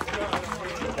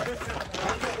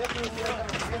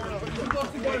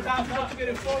supposed to go down, to get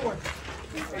it forward.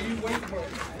 And you wait for it.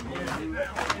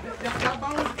 That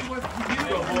bounce was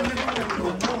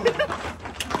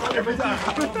Every time.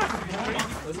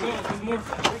 Let's go. Let's move.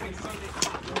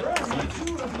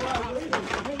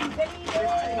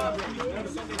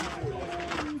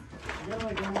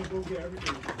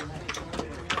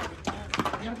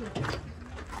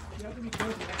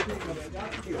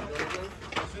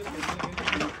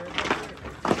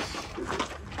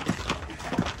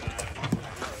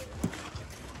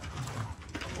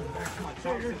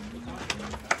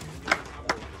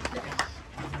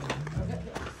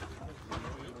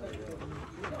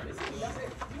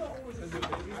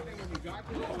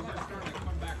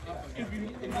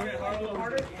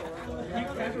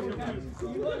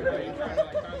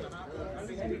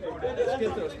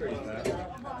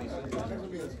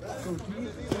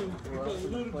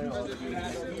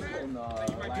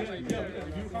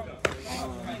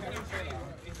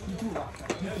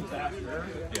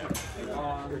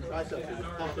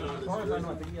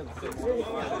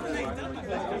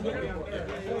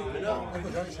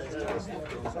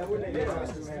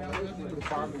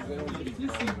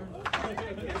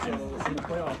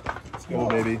 Go,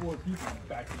 baby.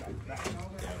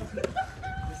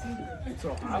 So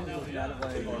I was looking at it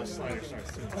like,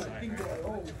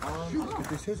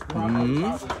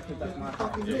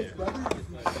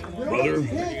 Brother, you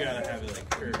gotta have it like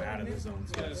curve out of the zone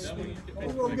too.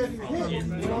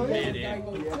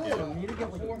 for me to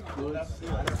get like good, I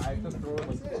have to throw it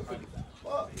like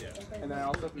And then I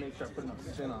also have to make sure I put enough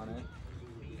spin on it.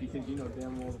 Because you know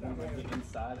damn well the ones I get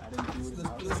inside, I didn't do it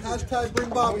enough. Let's hashtag bring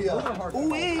Bobby up.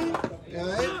 Ooh, yeah.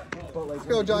 Alright? Let's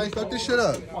go, Johnny. Start this shit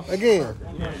up. Again.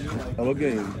 How about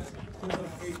game?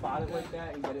 Spot it like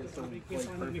that and get it so like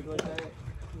perfect like that.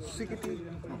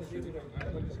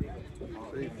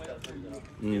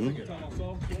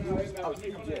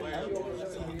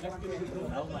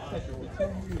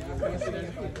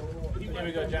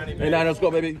 Hey, Nine, let's go,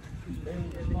 baby.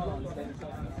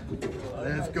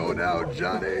 Let's go now,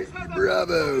 Johnny.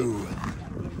 Bravo.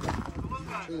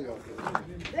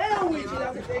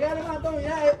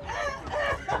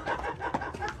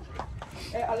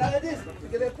 Hey, a lot of this.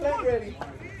 Get that plant ready.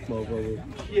 Yeah,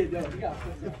 yo, you got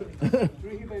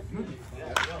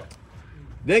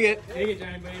Dig it. Dig it,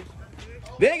 Johnny, babe.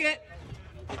 Dig it.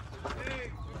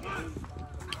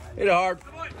 Hit it hard.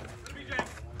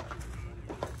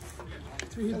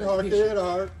 Hit it hard, hit it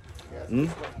hard. Mm?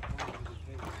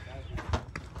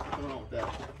 What's wrong with that?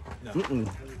 Mm-mm.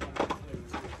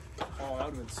 Oh, that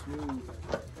would have been smooth.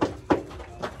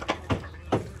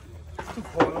 It's too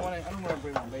cold. I don't want to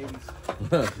bring my babies.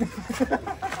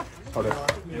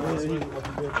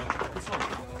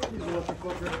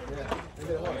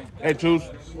 Hey, Choose.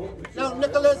 No,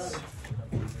 Nicholas.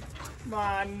 Come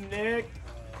on, Nick.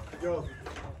 Yo,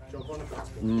 jump on the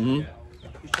basket. Mm-hmm.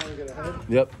 He's trying to get ahead.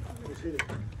 Yep. Let's hit it.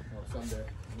 Someday.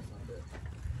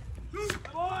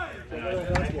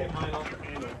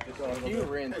 He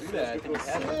ran through that. I think he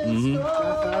had it. Mm-hmm.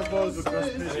 Fastball is the best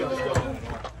pitch.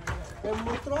 That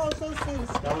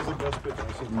was the best pitch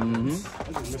I've seen. Mm-hmm.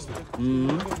 I just missed it.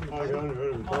 Mm-hmm. I got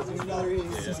unheard of it.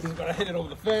 He's gonna hit it over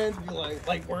the fence, be like,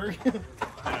 light work.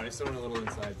 I know, he's throwing a little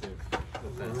inside too. The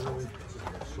fence.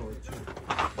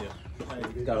 Yeah.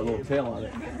 Got a little tail on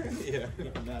it. Yeah.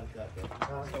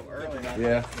 So early.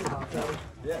 Yeah.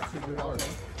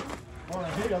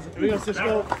 We got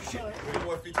Cisco. 3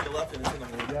 more feet to the left and it's in the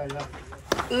hole.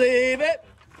 Yeah. Leave it.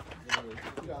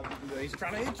 He's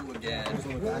trying to hit you again.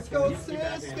 Let's go,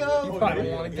 Cisco. Probably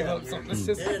don't want to give up something to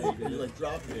Cisco. You like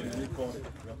dropped it and recalled it.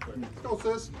 Let's go,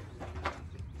 sis.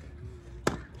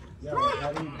 Yeah,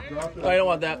 how do you drop it? I don't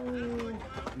want that.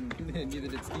 Neither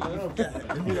did Steve. You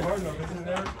hit it hard enough, isn't it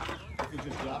there? You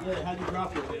just drop it. Yeah, how'd you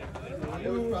drop it? It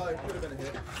was probably could have been a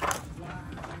hit.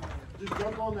 Just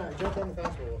jump on that. Jump on the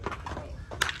fastball.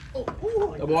 Oh,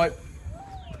 boy.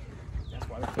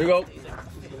 Here you go.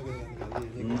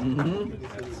 Mm-hmm.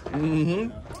 Mm-hmm.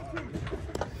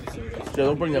 Yeah,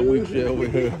 don't bring that weak shit over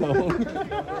here.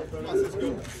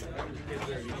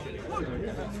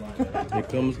 Here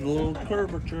comes the little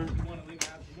curvature.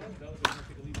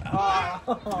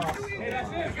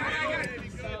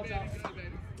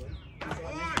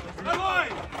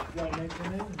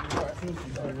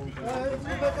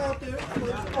 Back out there.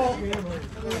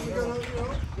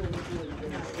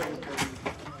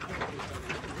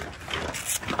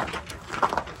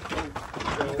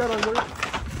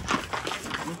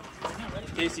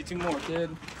 Casey, 2 more, kid.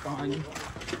 Behind you.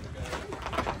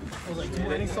 I was like, 2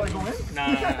 innings till I go in? Nah.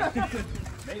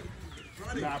 Maybe.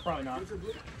 Nah, probably not.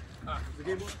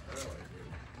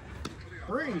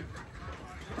 3.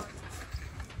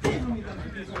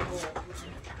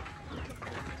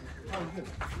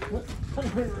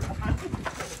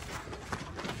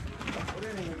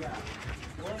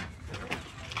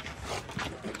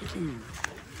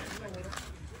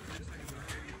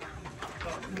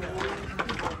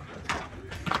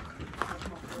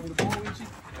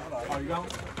 Oh, you go?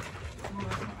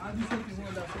 I'll be taking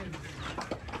one up in.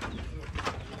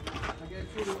 I get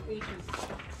 2 inches.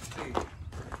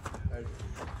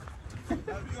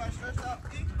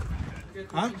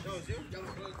 Huh?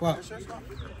 What?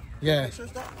 Yeah.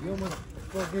 You almost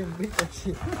fucking beat that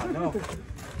shit. I know.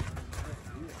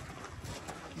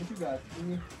 What you got?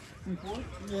 3-4?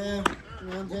 Yeah.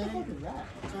 Man, Jenny.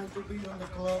 Trying to beat on the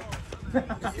club.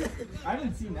 I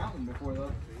haven't seen that one before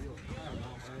though.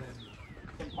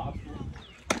 Some popsicle.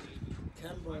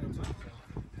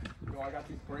 Yo, I got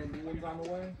these brand new ones on the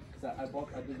way. Cause I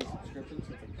did the subscription,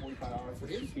 so it's like $45 for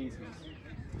 2 cases.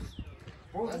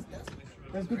 Bro, that's good.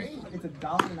 It's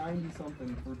 $1.90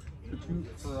 something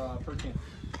per can.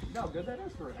 You know how good that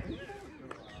is for a thing?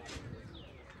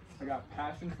 I got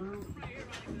passion fruit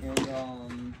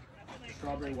and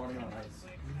strawberry watermelon ice.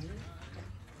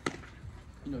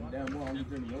 You know damn well I'm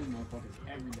drinking those motherfuckers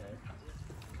every day.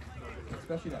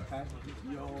 Especially that passion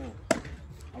fruit. Yo,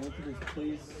 I went to this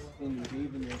place in New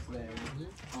Haven yesterday.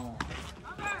 What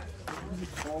was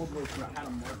it called? Where I had a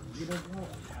margarita, bro? A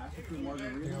passion fruit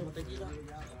margarita.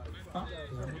 Huh?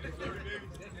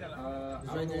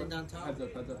 Right there in downtown. Heads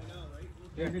up.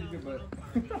 Yeah, good, but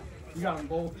You got them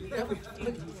both.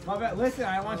 My bad. Listen,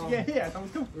 I want you to get hit. I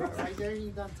thought too. Right there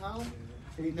in downtown.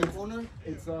 It's The corner.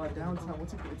 It's downtown.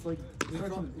 What's it? It's like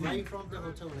Right from the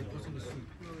hotel, like crossing the street.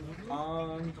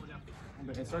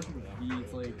 But it starts with a V.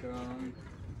 It's like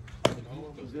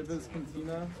Viva's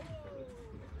Cantina.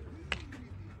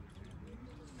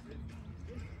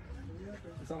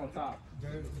 It's on the top.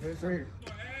 It's right here.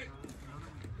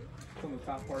 It's on the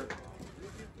top part.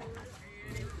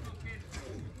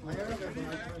 I heard of it, but I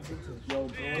can't drink it. Yo,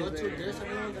 Go to there's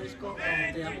another one that is called Te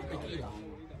Amo Tequila.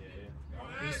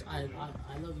 I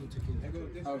love you tequila.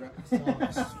 Okay. So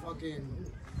it's fucking.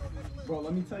 Bro,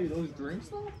 let me tell you, those drinks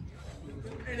though. Go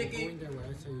in there where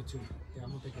I tell you too. Te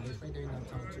Amo Tequila. It's right there in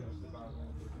downtown too.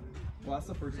 Well, that's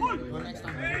the first thing I really Go want. next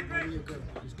time. Maybe you're good.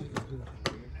 It's good. It's good.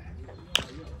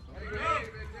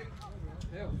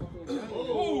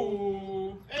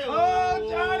 Oh,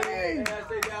 Johnny!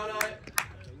 Stay down on it.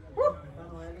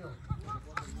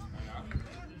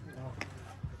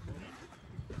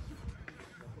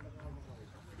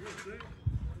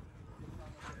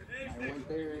 I went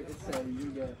there, it said you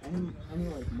get any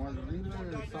like margarita or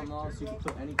something else, you can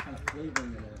put any kind of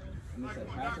flavoring in it. And it said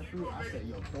passion fruit. I said,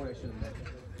 yo, throw that shit in there.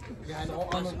 Yeah, I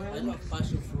Salt on the love rim.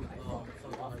 passion fruit. Oh,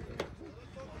 fuck.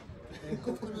 And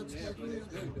coconuts like this.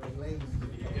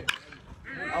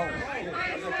 Oh,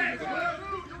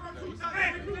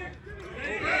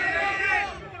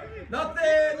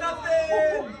 Nothing,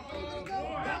 nothing.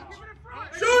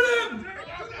 Shoot him!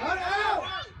 Run out!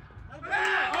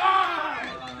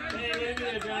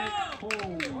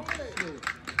 holy shit.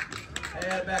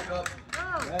 And back up.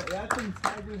 That's some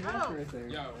Tiger Woods right there.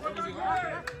 Yo, what was he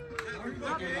laughing at?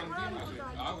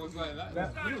 I was like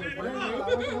that.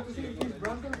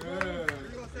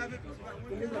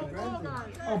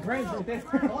 Oh, Brand's right there.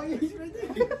 Oh, yeah, he's right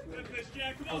there.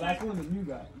 Oh, that's one of the new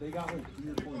guys. They got like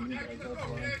 3 or 4 new guys. That's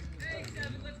why.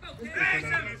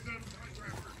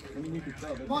 I mean, you could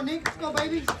tell. Come on, Nick. Let's go,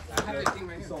 baby. You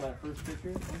saw that first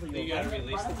picture? You gotta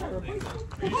release the whole thing.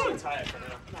 You should tie it for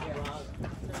now.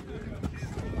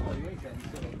 Oh, you ain't getting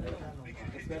shit up there.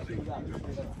 Especially with that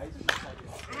high school type.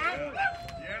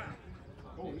 Yeah.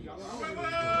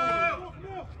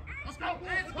 Let's go!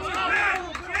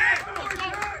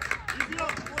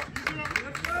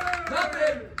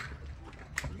 Nothing.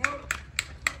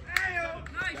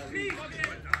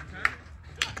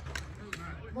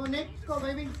 Come on, Nick. Let's go,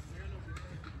 baby.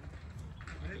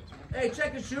 Hey,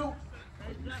 check and shoot.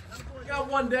 Got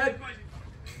one dead.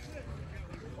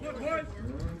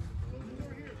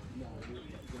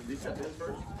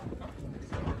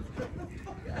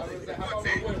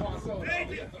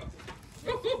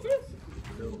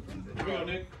 Go,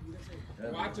 Nick.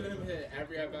 Watching him hit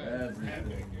every at bat.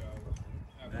 Epic, yo.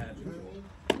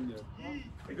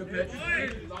 Good pitch.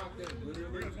 Locked in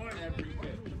literally every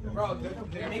pitch. Bro, the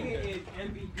nigga is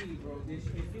MVP, bro. If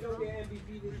you don't get MVP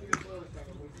this year, bro, it's like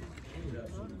a waste of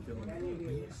time. That nigga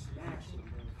is smashing.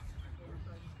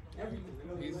 Everything.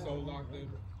 He's so locked in.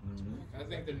 I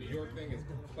think the New York thing is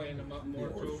playing him up more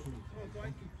too.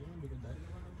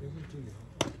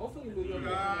 Hopefully, New York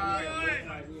I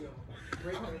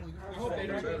hope they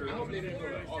didn't go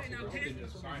to auction. I hope they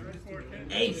just sign him.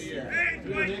 Ace. Yeah.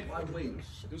 Wait.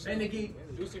 Do Hey, Nicky.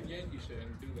 some Yankee shit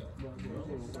and do that.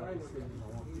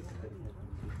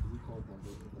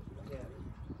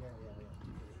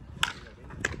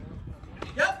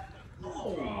 Yep.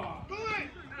 Oh.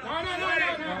 No.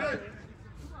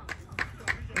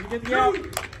 You get the out.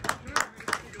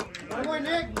 One more,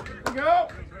 Nick. Go.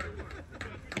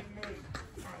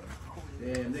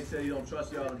 Damn, Nick said he don't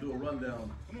trust y'all to do a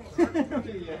rundown. I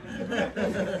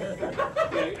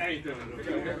ain't doing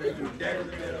it. Dead in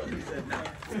the middle. He said, no.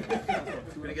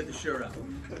 We're gonna get the shirt out.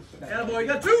 Yeah, boy, you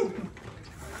got 2.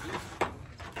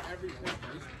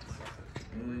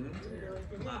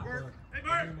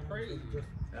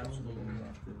 Absolutely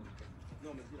locked in.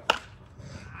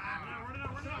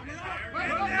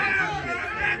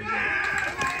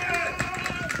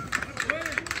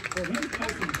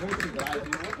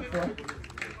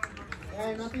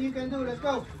 Hey, nothing you can do. Let's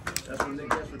go. That's what Nick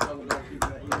gets for talking about keeping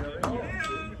that ERA.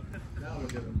 Now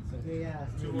look at him. Yeah.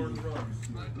 2 earned runs.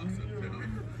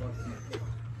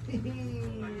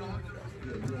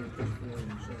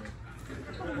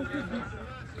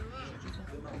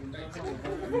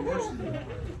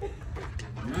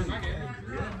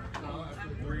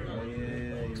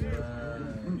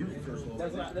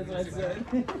 That's what I said.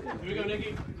 Here we go,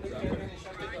 Nicky.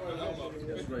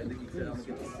 That's right, Nicky said I'm gonna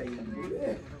get the same.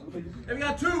 And we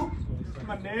got 2. Come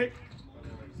on, Nick.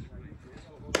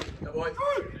 Yeah, boy.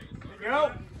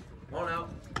 Go. On out.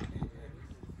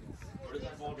 Where does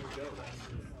that ball just go?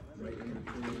 Right in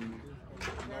between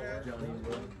Johnny and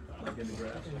Will. Like in the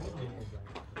grass.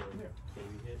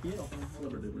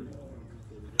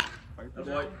 Oh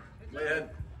boy, lay ahead.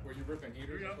 Were you ripping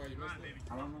heaters? That's why you missed it.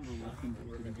 I don't remember looking for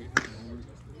Ripping it. heaters.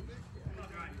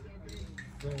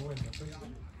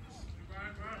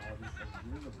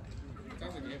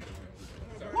 Sounds like Yankee.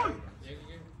 Sorry. Yankee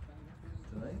game?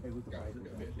 Hey, with the Got fight, a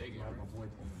bit big. my boy told me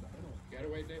about it. Got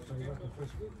away, Dave? Yeah,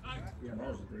 that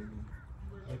was a big one.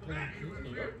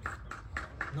 New York?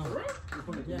 No. For real?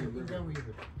 Yeah, we're down with you.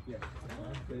 Yeah.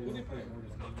 Who they play?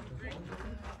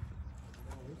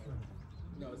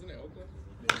 No, isn't it Oakland?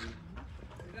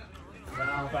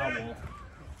 Foul ball.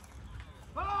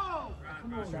 Oh!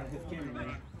 I was trying to hit the camera,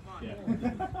 man. Yeah.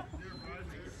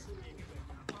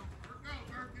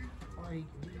 Sorry.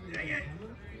 Yeah, he's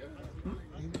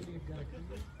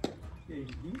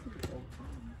all the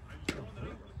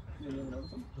time.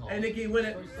 Hey, Nikki, win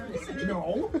it.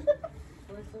 No.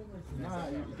 Nah,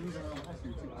 he was around last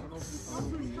year too. I don't know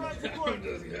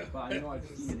if he but I know I've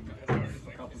seen him a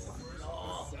couple times.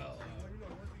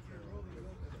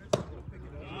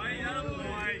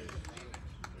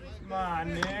 Come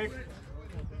on, Nick.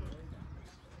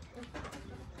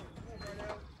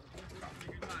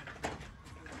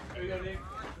 There we go, Nick.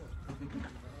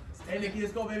 Hey, Nikki,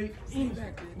 let's go, baby.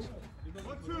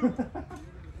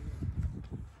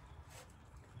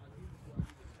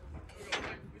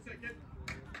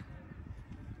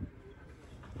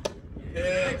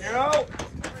 There you go.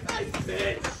 Nice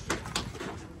pitch.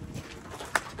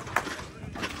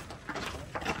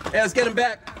 Hey, let's get him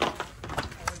back.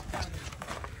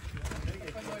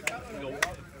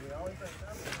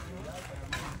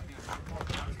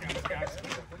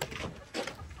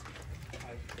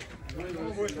 Come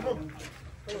on, boys, come on.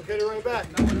 Come on, get it right back.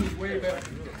 Way better.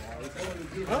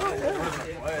 Oh, yeah.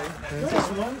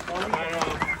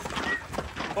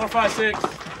 4, 5, 6.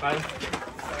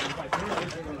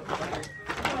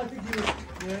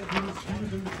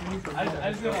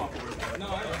 I just didn't want to. No,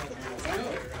 I don't.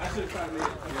 I should have tried to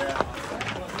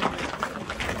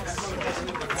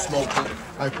Smoked it.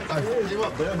 I gave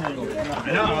up there. I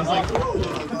know, I was like,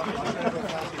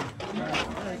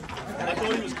 I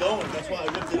thought he was going. That's why I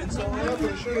whipped it in so hard.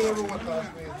 Should have never went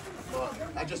past me. But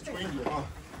I just twinged it. Well,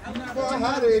 I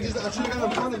had it. I should have got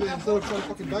in front of it instead of trying to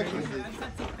fucking backhand it.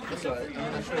 That's all right. I mean,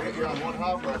 I should have hit you on one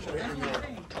hop, or I should have hit you more.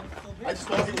 I just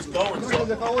thought he was going, so Because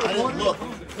if I would I have didn't look.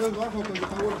 it was my fault, because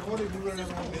if I would have caught it, you would have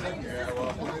never won the Yeah,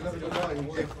 well, game.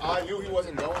 if I knew he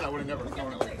wasn't going, I would have never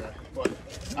thrown it like that. But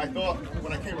I thought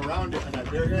when I came around it and I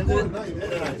barehanded it, and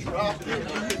then I dropped it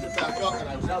and I picked it back up and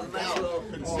I was out,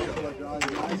 couldn't see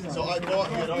it. So I thought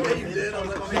he had already hit it. I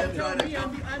was coming in trying to, but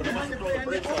he must have thrown the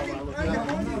brakes on when I looked down.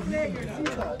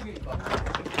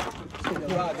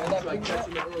 God, I let my catch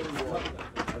in the early one,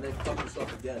 and then fuck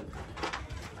yourself again.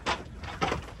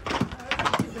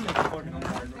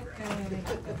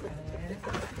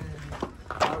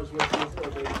 I was with you for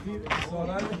baby. I thought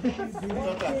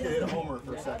that kid hit a homer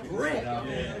for a second.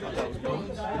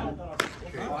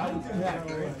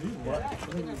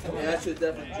 Yeah, that should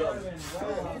definitely jump.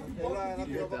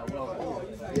 He hit that well.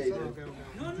 Yeah, he did.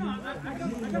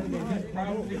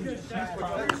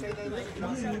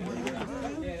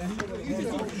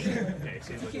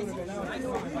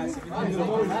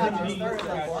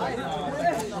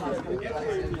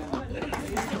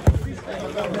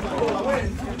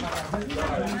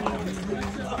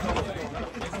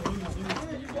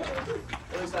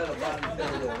 At least I had a bottom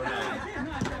to go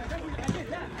around.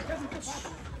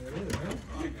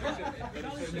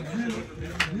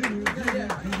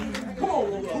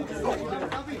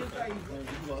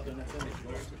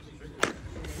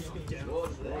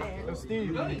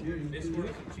 Steve. yeah,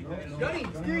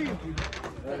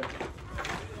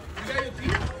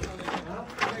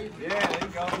 there you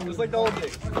go. Just like the old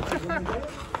days.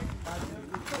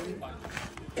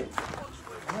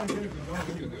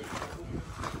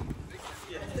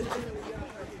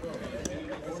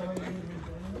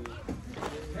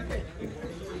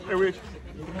 Hey, Rich.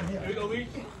 There you go, Lee.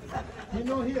 You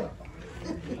know here.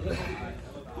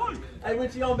 Hey,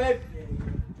 what you on, babe?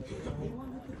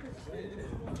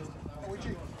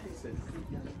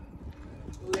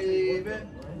 Leave it.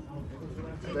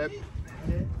 Babe.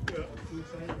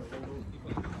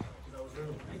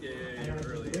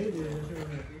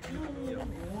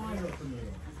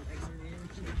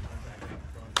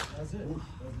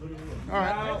 All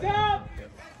right.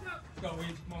 Go,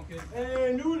 Weege. Come on, kid.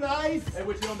 Hey, new life. Hey,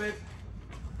 what you on, babe?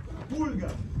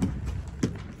 Pulga.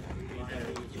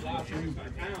 You lost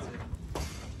 35 pounds.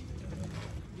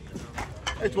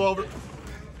 Hey, 12. I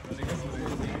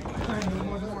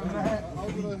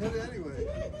was going to hit it anyway.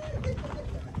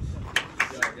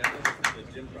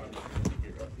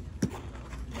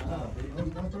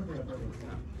 My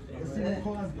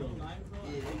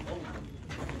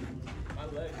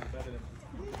leg is better than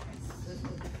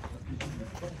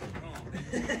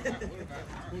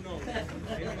who knows? They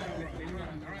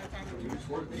don't have time to do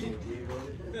short video.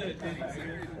 That's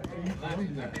how I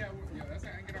can get out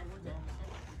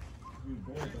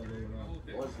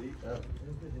work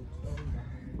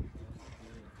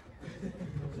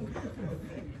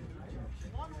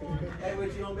Hey,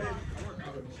 what you on, baby?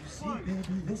 See, baby,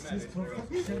 this is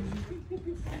perfection.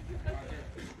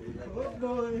 Good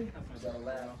boy.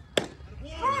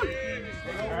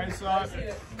 Alright, sauce.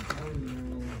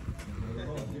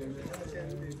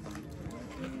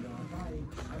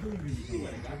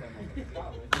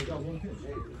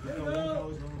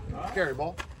 Scary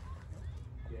ball.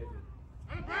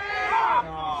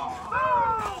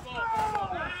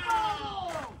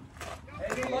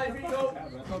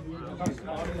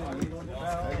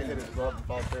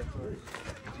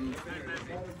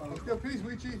 Let's go, peace,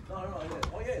 Weechi.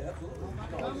 Oh, yeah, absolutely.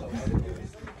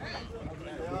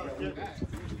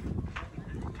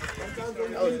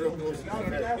 That was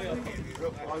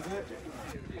real close.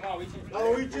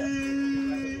 Oh,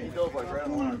 Weechi! He dove like right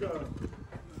on the line.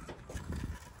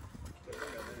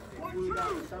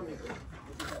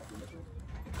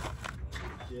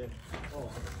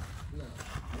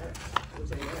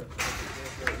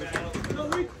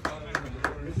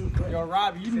 Yo,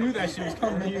 Rob, you knew that shit was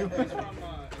coming to you.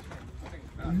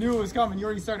 You knew it was coming. You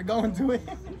already started going to it.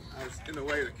 I was in the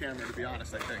way of the camera, to be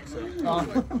honest, I think. So.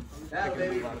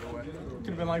 Could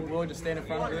have been like Will, just stand in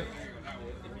front of it.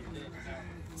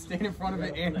 Stand in front of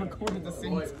it and record at the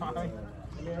same time.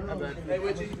 Hey,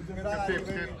 Witchy.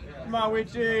 Come on,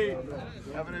 Witchy.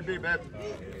 Have an AB, babe.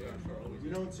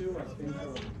 You know, too, I think.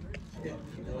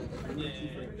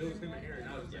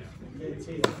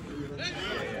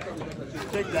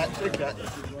 Take that, take that.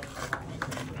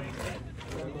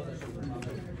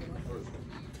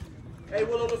 Hey,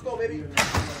 Willow, let's go, baby.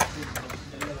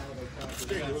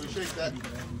 Shake it, shake that.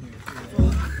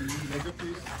 Make a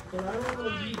piece.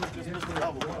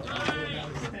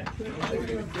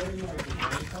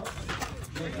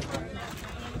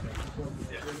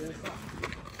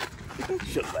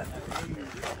 Should have left.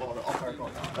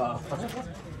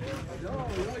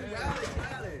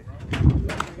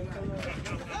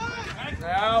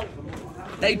 Now.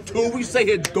 Hey, two, we say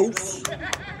it, dose. Come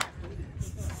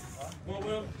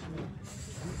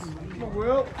on,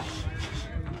 Will.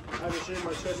 I haven't shaved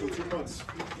my chest in 2 months.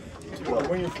 That's what I'm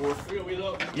waiting for.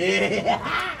 Yeah.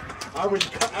 I already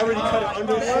cut it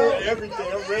under and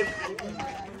everything.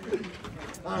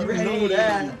 I'm ready. You know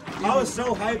that. I was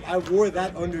so hyped, I wore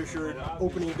that undershirt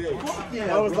opening day.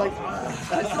 Yeah, I was like, I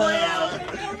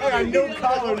got no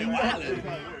collar.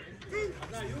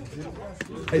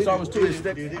 Hey, so I was too his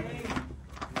stick.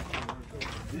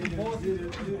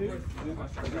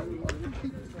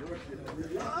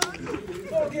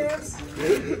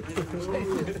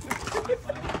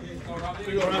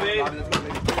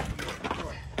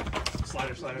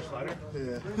 Slider.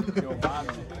 Yeah.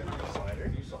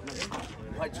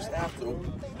 Might just have to.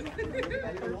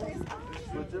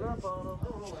 Switch it up on him.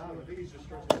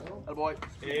 That boy.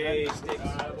 Hey, sticks.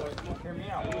 Hear me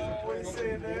out. What are you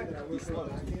saying there?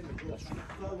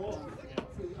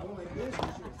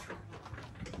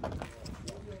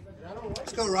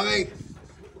 Let's go, Robbie.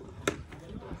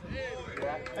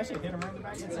 That shit hit him right in the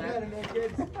back of the head.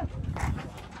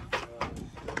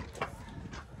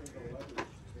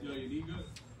 Yo, you need good?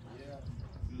 Yeah.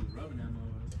 You was rubbing that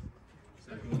motherfucker.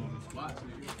 Started going on the squats,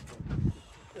 nigga.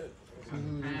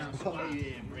 Come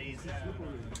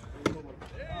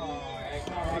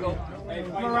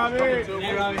on, Robbie.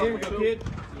 Hey, Robbie, here we go, kid.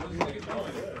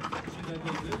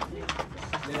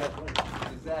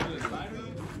 Exactly.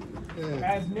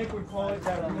 As Nick would call it,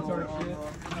 that retard shit.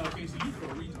 No, okay, so you throw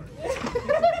a retard.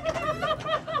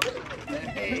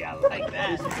 Hey, I like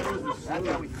that. That's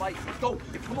how we fight. Let's go.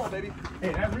 Come on, baby.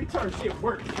 Hey, that retard shit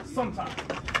works sometimes.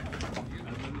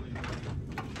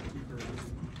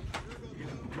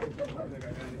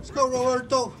 Let's go,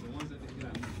 Roberto.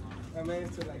 I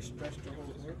managed to like stretch the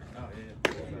whole work.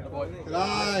 Good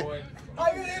eye.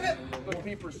 How you leave it? Good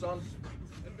peeper, son.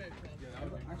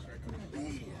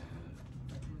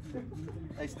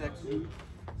 Hey, Sticks.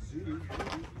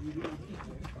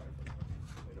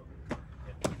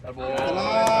 That boy. Good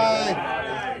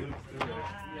eye.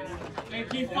 Hey,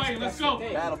 keep fighting. Let's go.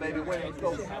 Battle, baby. Win. Let's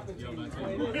go. That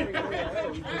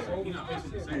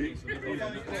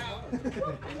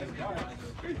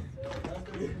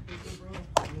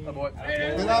boy.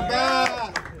 Good eye,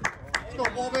 back. Let's go,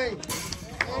 Bobby.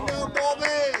 Go,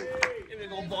 Bobby. Here we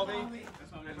go, Bobby.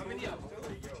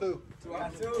 Two.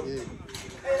 Got two. Yeah.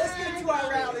 Hey, let's get to our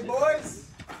rally, boys.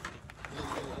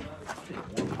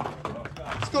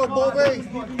 Let's go, Bobby.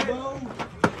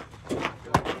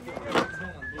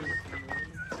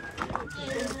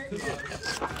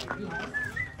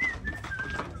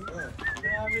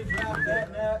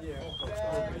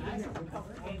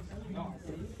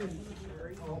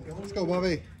 Let's go,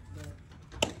 Bobby.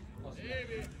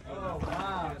 Oh,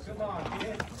 wow. Come on,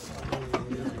 kid.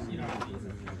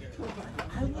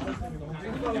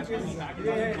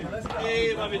 Yeah, let's go.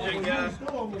 Hey, Bobby Jenga.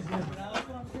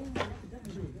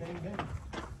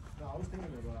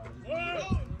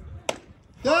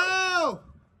 Go!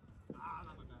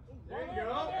 There you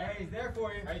go. Hey, he's there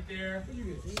for you. Right there.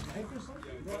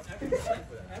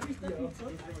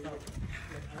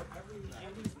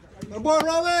 My boy,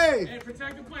 Robbie! Hey,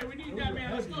 protect the play. We need that,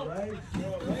 man. Let's go.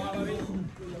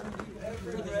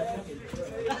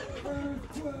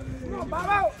 Come on, Bob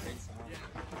out.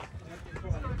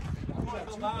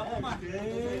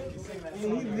 He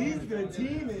leads the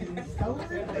team in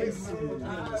celebration.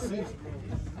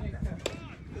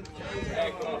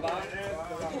 Hey, come on, Bob.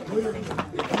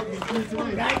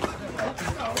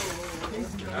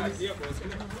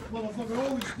 Motherfucker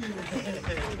always stealing.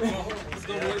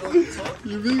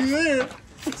 You beat me there.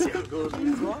 See how it goes when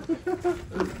you talk?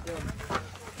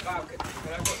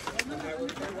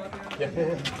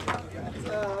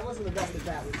 It wasn't the best of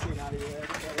that we've seen out of here.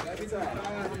 That's all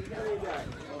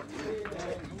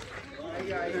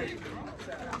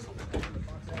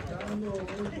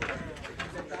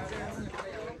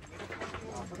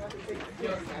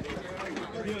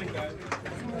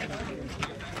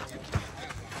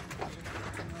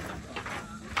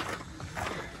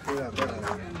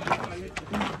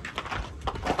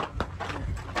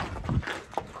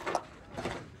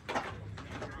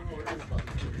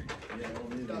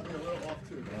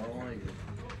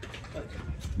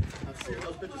I've seen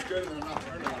those bitches good and they're not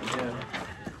turning on.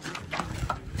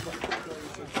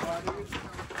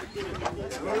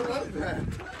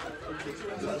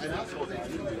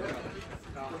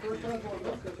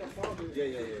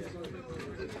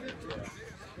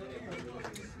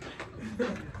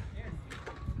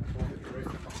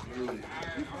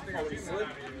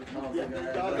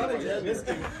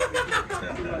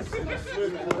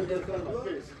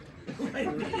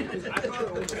 I thought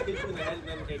it was hit you in the head and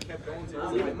then it kept going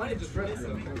to it might have just ripped it.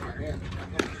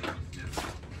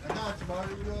 I got you,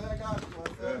 buddy. I got you.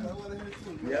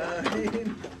 Yeah, I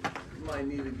mean, you might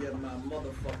need to get my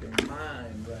motherfucking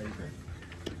mind right.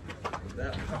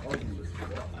 That was ugly as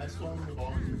fuck. I swung the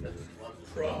ball into the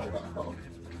Bro.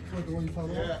 What, the one you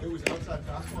found? Yeah, it was outside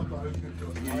fastball. I thought it was going to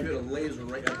go. You hit a laser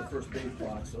right at the first base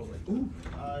box, so I was like, ooh.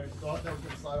 I thought that was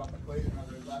going to slide off the plate, and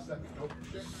then last second, nope,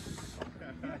 shit.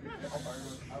 I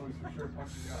was for sure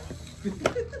punching out.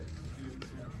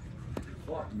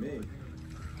 Fuck me.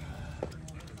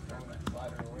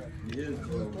 He is,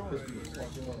 bro. Pissed me the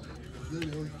fuck off.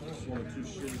 Just one or two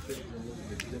shitty pitches and look at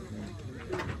the difference.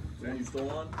 The one you stole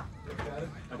on?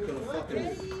 I could have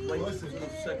fucking played to the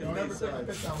second base side.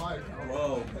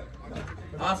 Bro.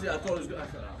 Honestly, I thought he was good.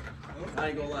 I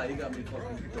ain't gonna lie, he got me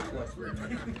fucking perplexed right now.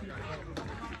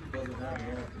 Doesn't happen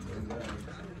often.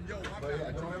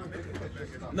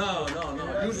 No.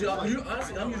 Usually,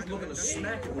 honestly, I'm usually looking to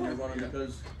smack it when you're running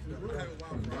because.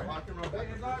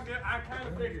 I kind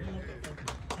of figured.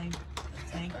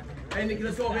 Hey, Nicky,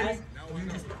 let's go, baby.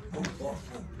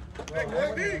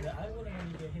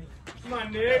 Come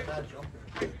on, Nick.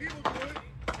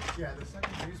 Yeah, the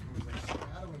second baseman was like,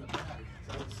 had him in the back.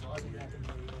 So I was sliding. And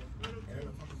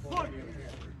the fucking ball in the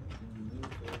hand.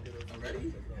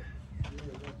 Ready?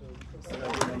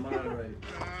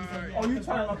 Oh, you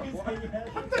trying like a boy? I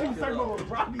thought you were talking about what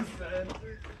Robbie said.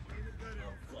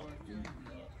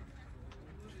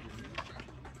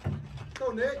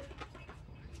 Go, Nick.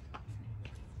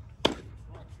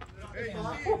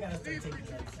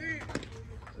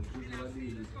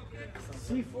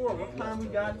 C4, what time we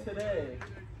got today?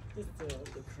 Just the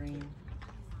cream.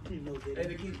 Hey,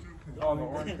 Nicky. Oh, the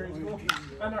orange cream.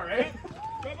 I know, right?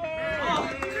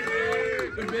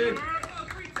 Good bid.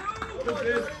 Good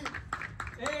bid.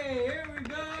 Hey, here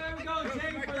we go,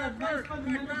 Jay, for that nice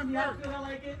fundamental in the outfield. I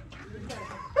like it.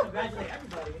 Congratulate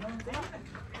everybody, you know what I'm saying?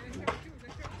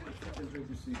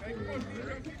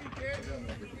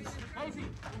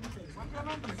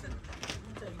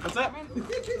 What's up?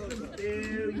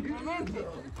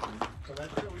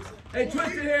 Hey,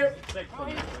 Twisted here.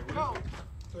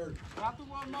 Third.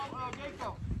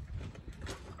 Jacob.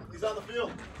 He's on the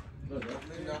field.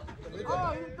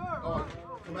 Oh, you're third. Oh,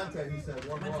 Clemente, he said.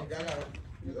 One more.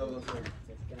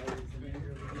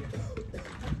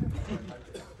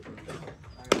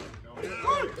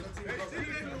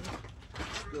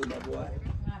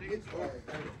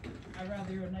 I'd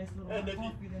rather hear a nice little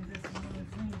coffee than just another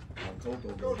thing.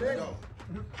 Go, Nick.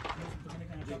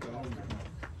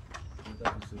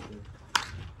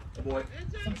 Oh boy.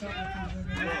 Some sort of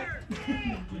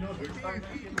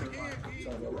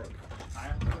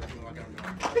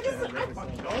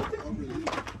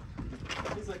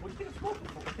He's like, what you gonna smoke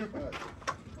for?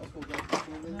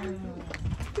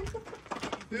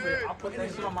 I'll put that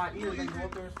shit on my ears and go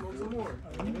up there and smoke some more.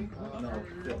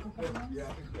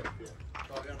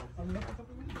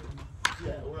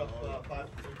 Yeah, we're up 5.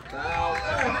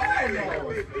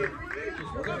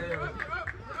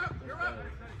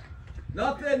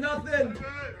 Nothing.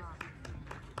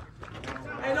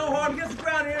 Ain't no harm. Get the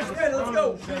ground here. Straight. Let's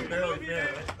go. I'm down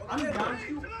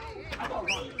to. I thought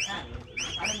Ron was at it.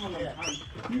 I don't know how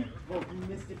you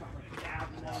missed it by like half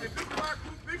an hour.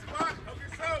 Big spot. Help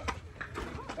yourself.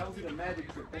 That was like a magic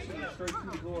trick. That shit went straight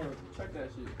through the door. Check that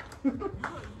shit.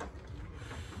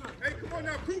 Hey, come on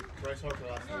now, Coop. Bryce Harper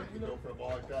last night, you go for a ball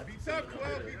like that. Be tough,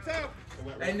 12. Be tough.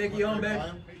 Hey, Nicky, on, baby.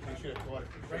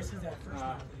 Bryce is that first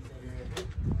one.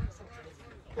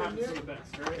 Happens to the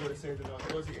best, right?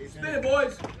 Spin it,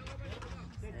 boys.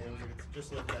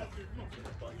 Just like that.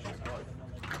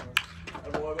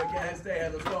 That boy, we can't stay here.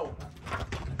 Let's go.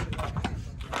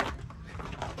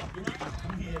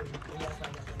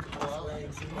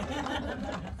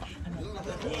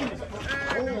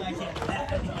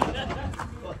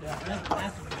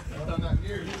 I've done that in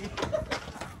years.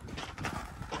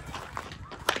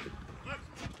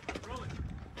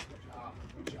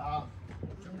 Good job.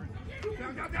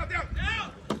 Down.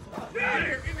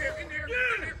 In there.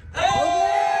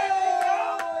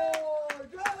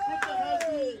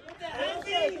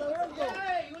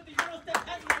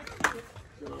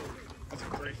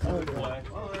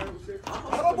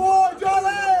 Oh boy,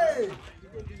 Johnny!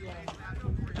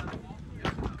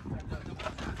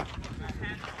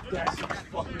 That's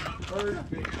fucking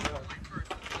perfect.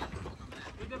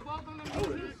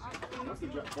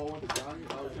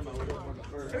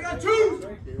 We got 2.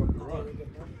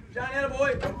 Johnny, had a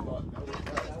boy.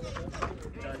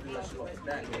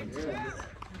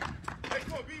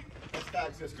 Let's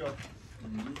back, Cisco.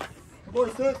 Come on,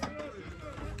 sis.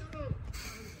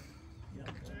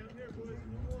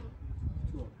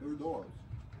 Through doors.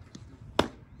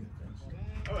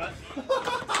 All right.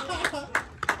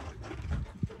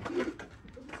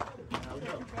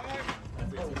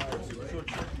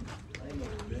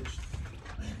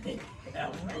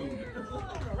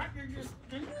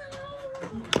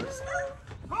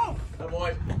 Good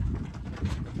boy.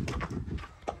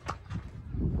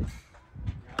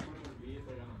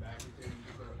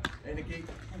 Hey, Nicky.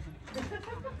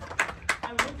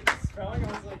 I looked at the spelling, I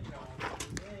was like, no.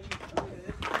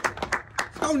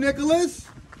 Go, Nicholas.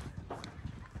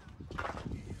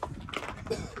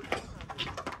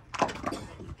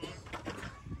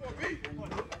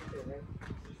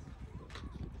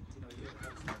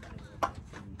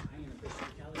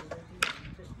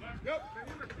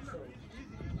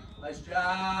 Nice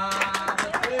job.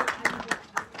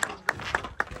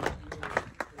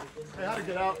 Hey, how'd it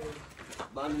get out?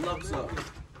 My luck's up.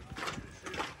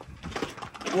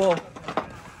 Well,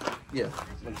 yeah.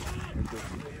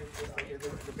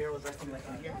 The bear was resting like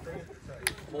in here.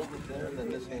 Hold it there, and then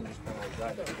this hand just kind of like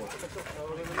died.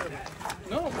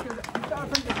 No,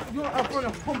 because you're up on a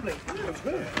home plate.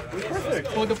 Perfect.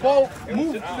 So the ball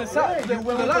moved to the side, to the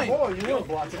line. You will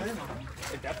block it in.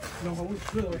 You have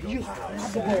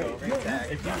the ball.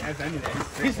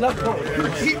 He's left ball.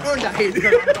 He earned that hit.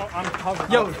 I'm covered.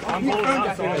 Yo, I'm holding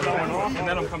on, so I'm going off, and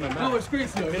then I'm coming back. No, it's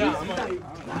crazy. I'm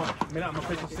going to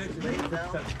pitch a 6.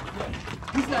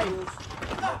 He's like,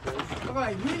 all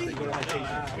right, really?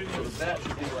 That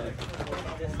should be like.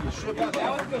 That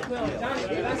was a good play, Johnny.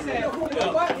 I said,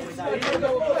 what? It's a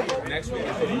good play. Next week.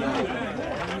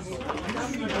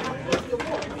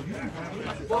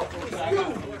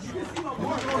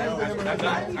 I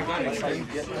got excited. I got to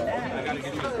get you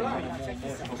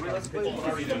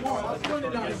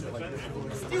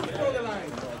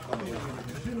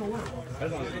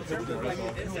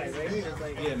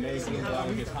yeah, amazing.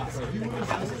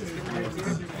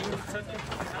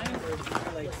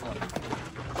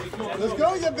 Let's go,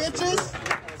 you bitches.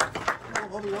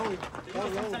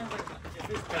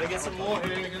 Gotta get some more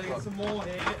here,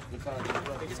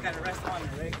 We just gotta rest on it,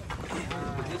 right?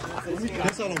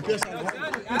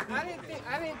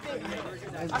 I didn't think.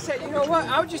 I said, you know what?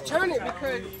 I would just turn it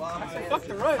because I said, fuck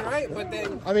the run, right? But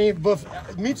then. I mean, but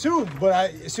me too.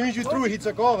 But as soon as you threw it, he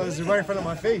took off. It was right in front of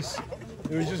my face.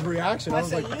 It was just reaction. I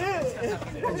was like, yeah.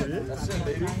 That's it,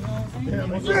 baby.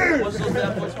 What's those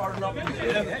bad boys hard enough? I'm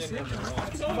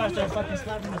about to start fucking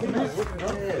slapping the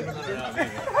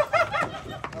face.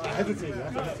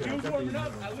 Jim's warming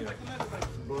up. I look like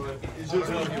It's just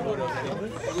right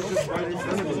in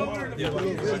front of me.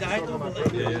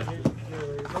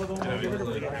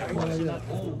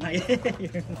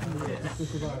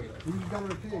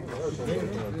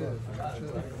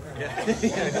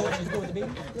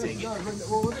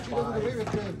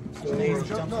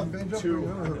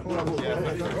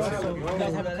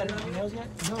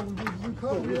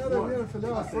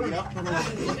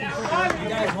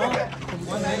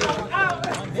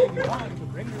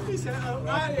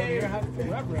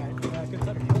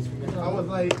 I was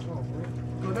like,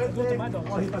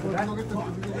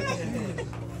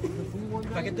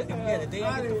 if I get the, yeah, the day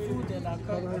I get the food, then I'll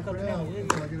cut it down.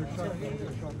 It's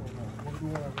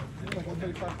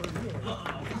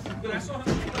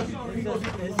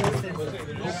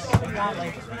not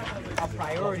like a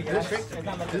priority. It's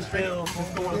not like a bill.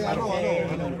 Yeah,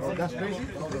 I know. That's crazy.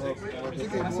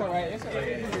 That's alright. It's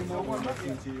alright. You know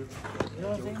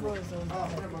what I'm saying, bro? It's not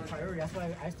like a priority. That's why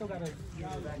I still gotta use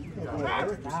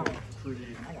that now.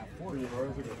 I got 40.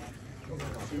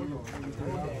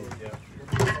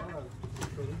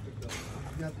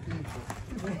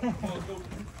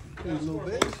 Hey, little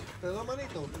bitch. Te da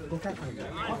manito.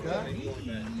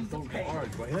 Don't go hard,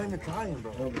 bro. It ain't Italian,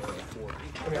 bro.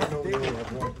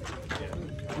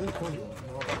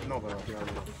 No, but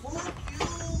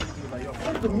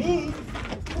to me,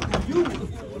 you.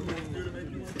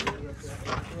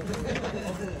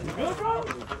 Good, bro?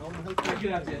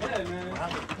 Get out your head, man.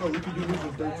 Oh, we could do this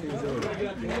with 13-0.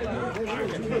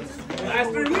 Last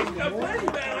 3 weeks, got plenty,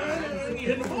 man. You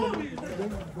hit the ball.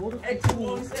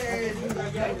 X1 says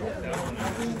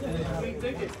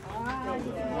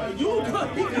You got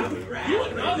me right. You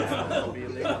another.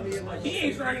 He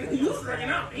ain't striking out. You striking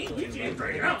out. He ain't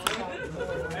striking out.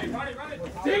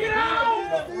 Take it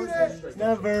out.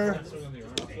 Never.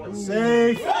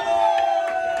 Safe.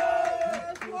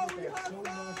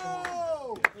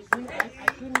 I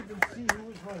couldn't even see who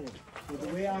was running. The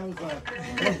way I was like,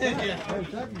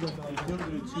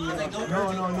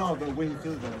 no, the way he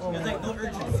feels that. It's like no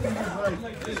urgency.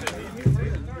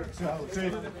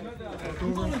 You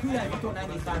only do that if you throw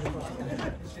 95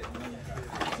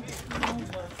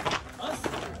 Us,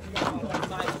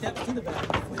 5 steps to the back.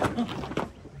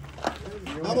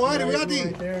 Vamos, Eddie, we got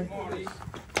these.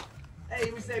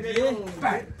 hey, we say baby.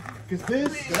 Cause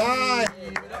this guy.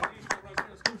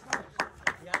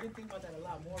 I didn't think about that a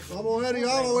lot more. Vamos, Eddie,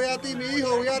 vamos, voy a ti, mi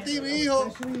hijo, voy a ti, mi hijo.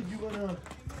 Especially if you're gonna.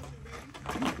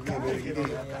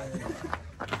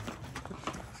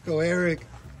 Let's go, Eric.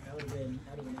 That would have been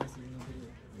nasty.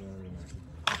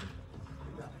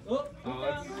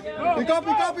 Pick up,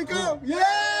 pick up, pick up.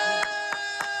 Yeah!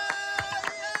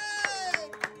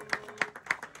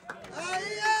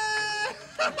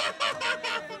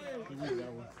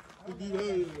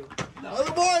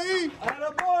 Other boy, E.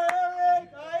 Other boy, Eric.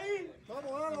 Ahí.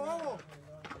 Vamos, vamos, vamos.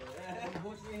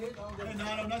 Hey,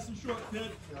 Nano, nice and short,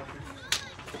 kid.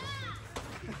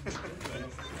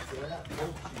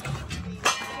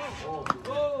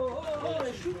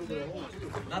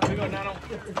 Nothing go, Nano.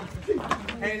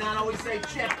 Hey, Nano, we say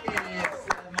check in.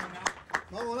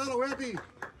 Vamos, Nano, voy a ti.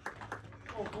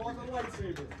 Oh, call the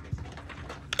lightsaber.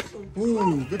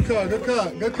 Ooh, good cut, good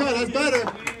cut, good cut. That's better.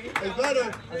 It's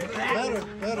better. Better,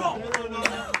 better.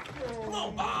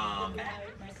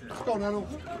 Let's go, Nano.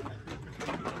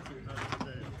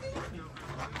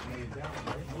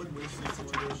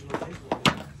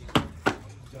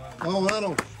 Vamos,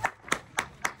 Nano.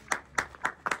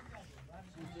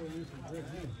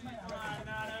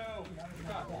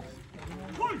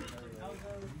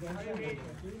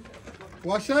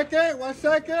 One second, 1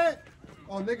 second.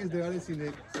 Oh, Nick is there. I didn't see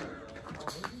Nick.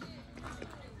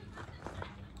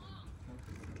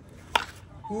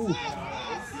 Ooh.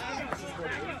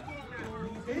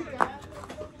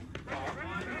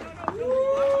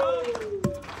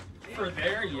 For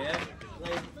there, yeah.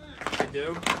 I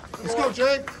do. Let's go,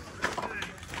 Jake.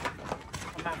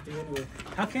 I'm happy anyway.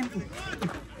 How can...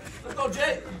 Let's go,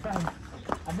 Jay.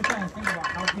 I've been trying to think about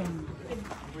how can...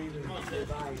 Dude,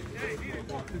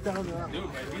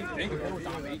 man, we think about it.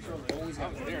 Dominatrix always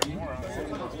have it there more.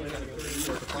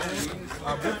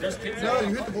 No,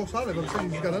 you hit the ball solid, but I'm saying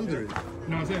you just got under it.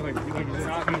 No, I'm saying, like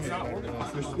It's not working.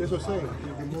 That's what I'm saying.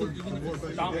 You get more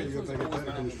back there, you got back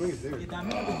there, and the swing is there.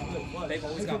 They've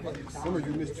always got buckets. Remember,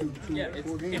 you missed two, Yeah,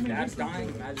 4 if games. that's dying,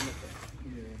 imagine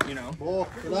if, you know. Ball,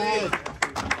 loud.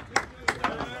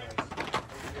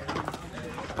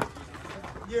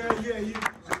 Yeah, you.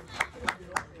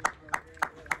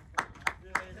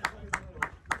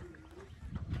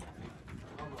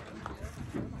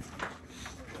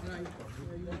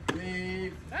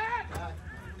 Leave.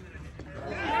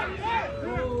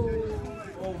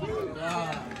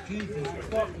 Jesus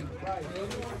fucking Christ.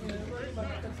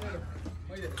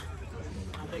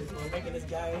 I'm making this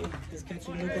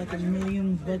catcher look like $1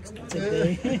 million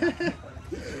today.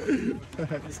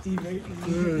 Steve Murphy.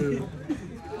 You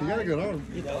got a good arm.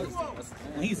 He does.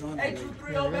 When he's on there, he's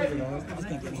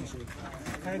gonna get me shit.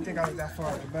 I didn't think I was that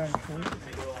far at the back.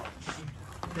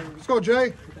 Let's go,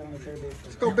 Jay.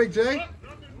 Let's go, Big J.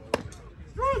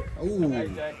 Ooh. All right.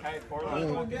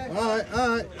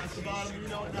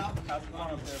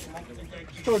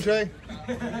 Let's go, Jay.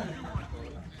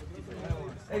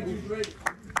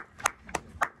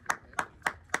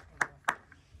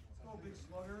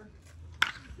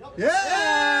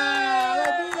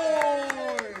 Yeah!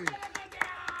 Boy!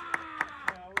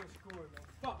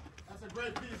 That's a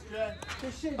great piece, Jay.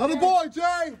 Other boy,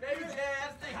 Jay! Baby Jay,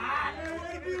 that's the hot.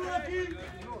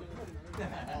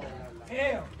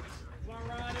 Hell.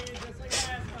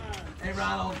 Hey,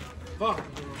 Ronald. Fuck.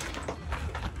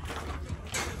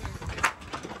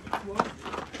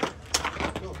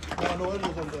 No,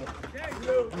 Elio's on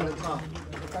the top.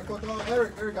 Está contra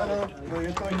Eric ganó. Yo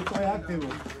estoy activo.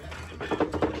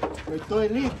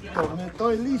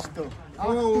 Estoy listo.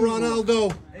 Oh,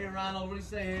 Ronaldo. Hey, Ronald, what do you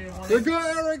say here? You're good,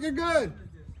 Eric. You're good.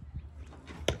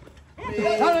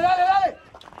 Dale.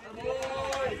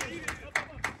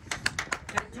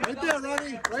 Right there,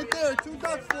 Ronnie. Right there. 2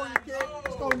 ducks for you, kid.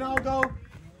 Let's go, Naldo.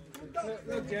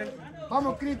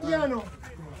 Vamos, Cristiano.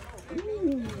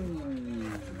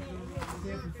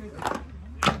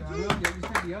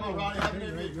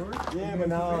 Yeah, but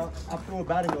now I threw a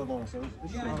batting glove on, so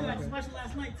it's I smashed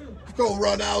last night too. Let's go,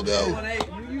 Ronaldo.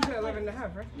 You usually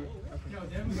 11.5, right?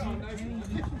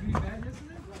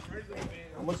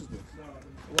 How much is this?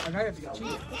 I got it to get cheap.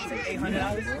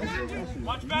 $800.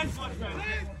 Watch back.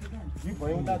 You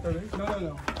playing with that 30?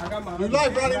 No. I got my. New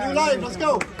life, Ronnie. New life. Let's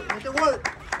go. Make it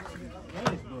work.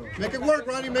 Make it work,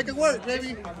 Ronnie. Make it work,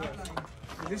 baby.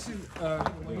 This is What,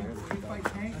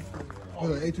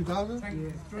 an A2000?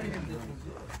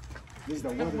 This is the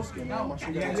weather skin. Now.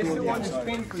 yeah, this is the one that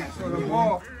spins for you, so the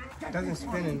ball doesn't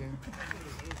spin in there.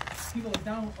 He goes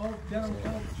down, up, down,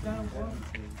 up, down, up.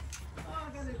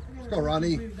 Let's go,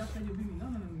 Ronnie. That's how you beat me. No.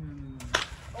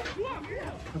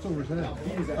 That's over his head.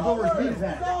 That's over his feet.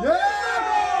 Yeah!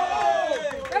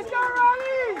 Let's go,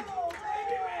 Ronnie!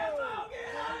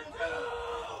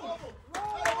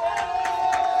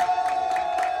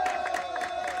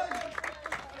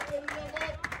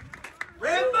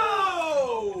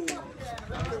 Rambo!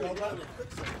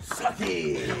 Sucky!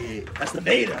 That's the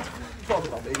beta.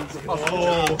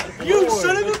 Oh, you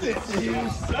son of a bitch! You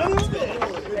son of a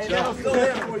bitch!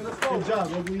 Good job,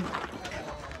 Ugly.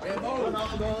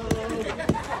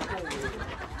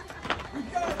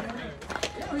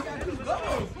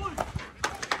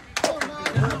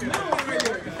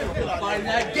 Find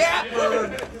that gap,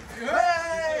 bird!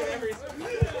 Hey!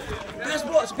 Pass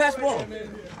ball, it's a pass ball.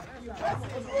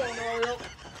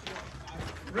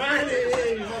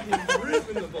 Riley! Fucking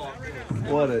ripping the ball.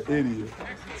 What an idiot.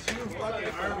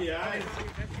 RBI.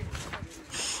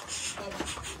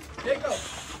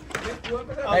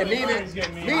 Hey, leave it.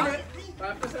 Leave it.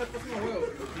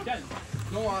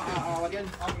 No, again.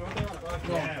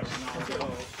 No.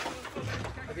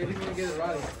 Okay, he's gonna get it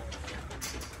right.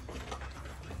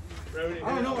 I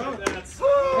don't know.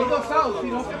 He goes south. Si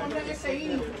no se mandan ese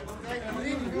inning.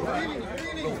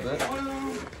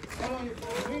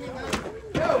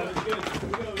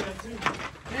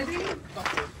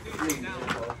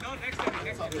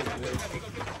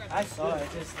 I saw it,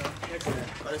 just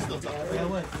But it's still tough. yeah,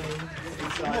 what?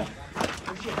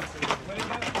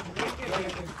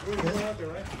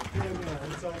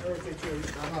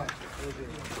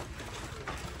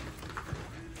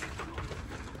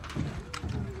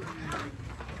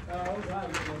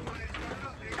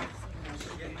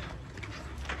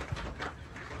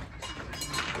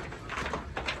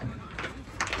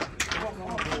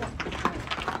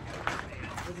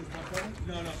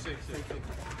 No, 6.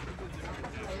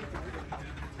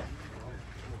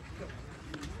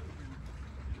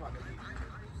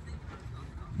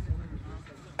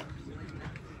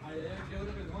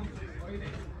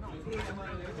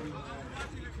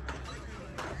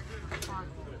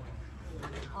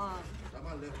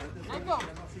 Neto,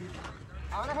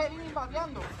 ahora es el inning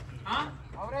bateando.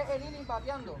 Ahora es el inning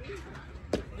bateando.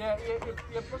 Y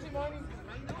el próximo inning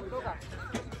toca.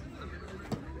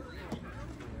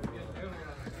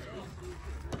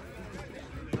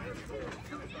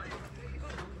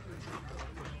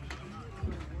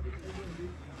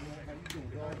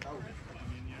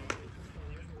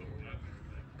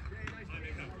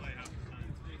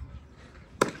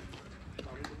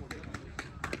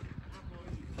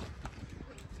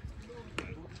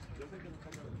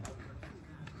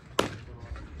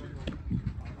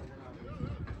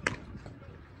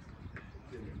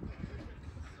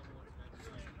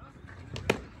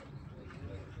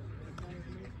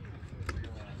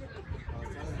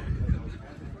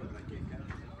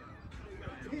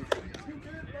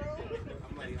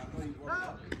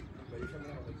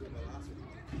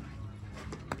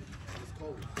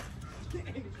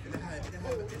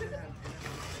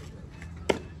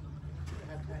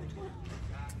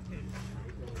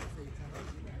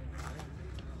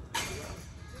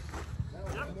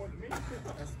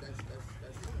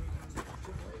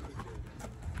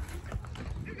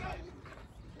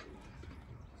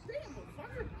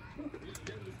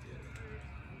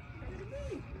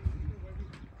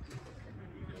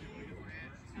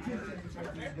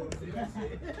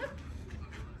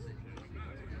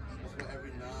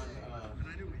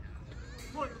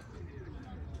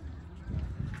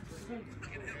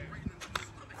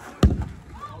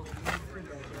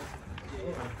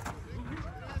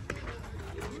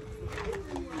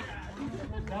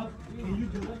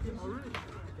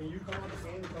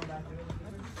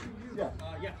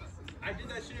 Yeah. I did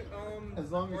that shit.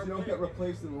 As long as you don't get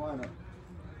replaced in the lineup.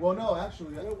 Well, no,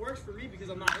 actually. Well, it works for me because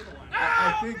I'm not in the lineup.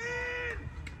 I think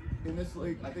in this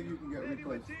league, I think you can get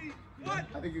replaced. I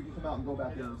think you can come out and go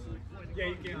back in this league. Yeah,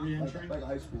 you can. Like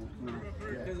high school.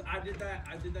 Because I did that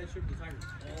shit with the Tigers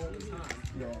all the time.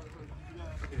 Yeah.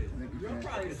 You'll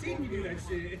probably see me do that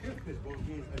shit.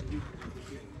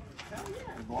 Hell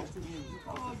yeah. You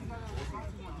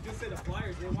just say the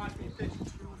Flyers, they watch me pitch 2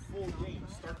 full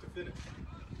games, start to finish.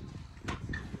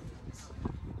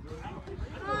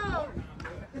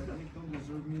 Don't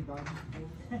deserve me back.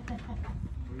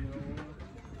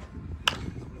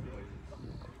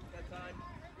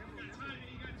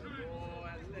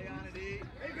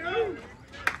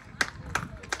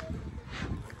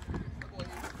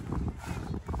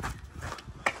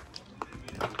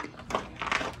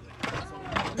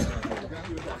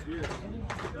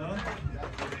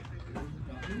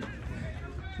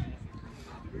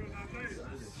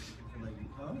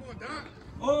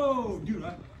 Oh, dude, I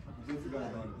forgot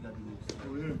about that dude.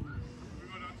 Oh, yeah.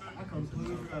 I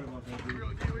completely forgot about that dude.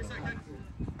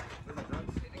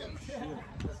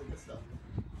 That's some good stuff.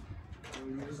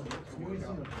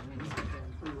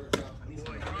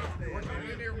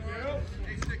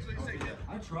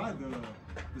 I tried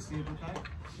the sample pack.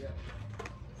 Yeah.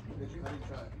 How do you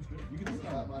try it? You can just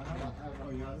have it.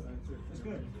 Oh, yeah, that's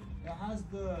good. It has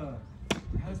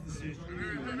the seeds on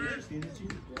it, the standard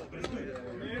cheese, but it's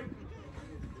good.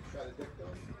 Try to dip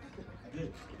those? I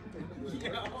did.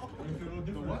 Yeah. Want to feel a little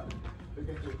different? What?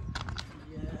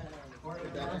 Yeah.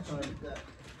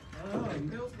 I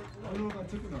don't know if I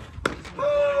took enough.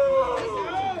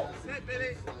 Oh! Set,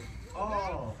 Billy.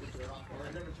 Oh.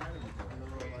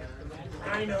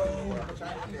 I know.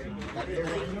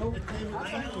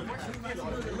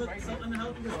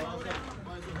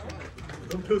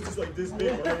 Them pills is like this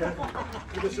big, right?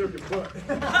 You can show your butt.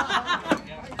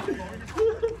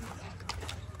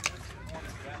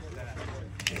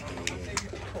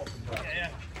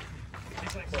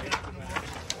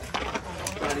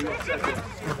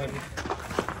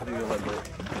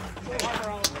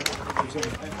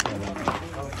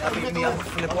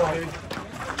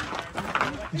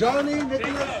 Johnny,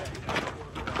 Nicholas.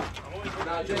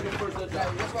 Nah, Jacob first.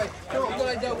 That's why. You go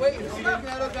like that waiting. See that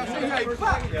guy look outside. He's like,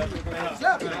 fuck.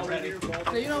 Slap.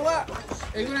 So you know what?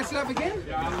 Are you gonna slap again?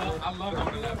 Yeah, I love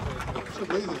on the left foot.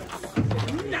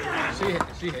 She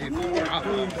hates it.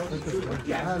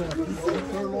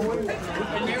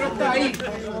 El negro está ahí.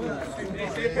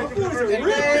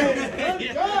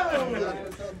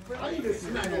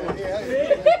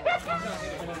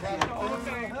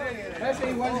 Ese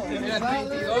igual.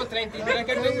 32, 33,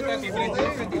 ¿qué te gusta? 33,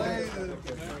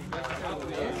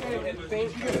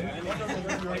 33.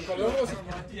 El color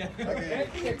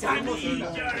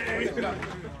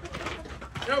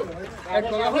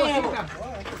Josita.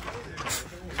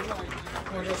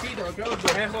 Josito, creo que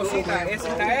es Josita.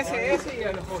 Está ese y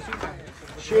el Josita.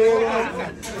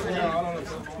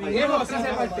 Miguel José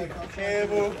se parte.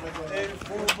 El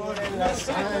fútbol en la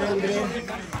sangre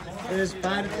es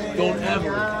parte. Don't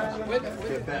ever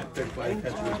get back picked by a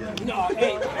catcher again. No,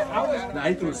 hey,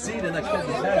 I threw a seed and I kept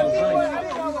the tag.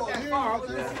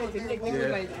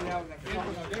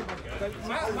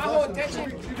 My whole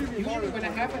attention, usually when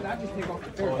it happens, I just take off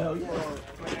the third. Oh, hell yeah.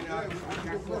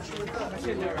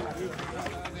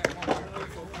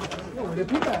 No, the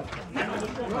people.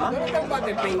 Don't talk about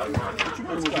the paint.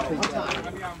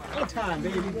 No time,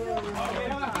 baby.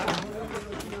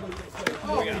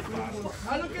 Oh,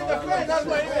 I look at the friend, that's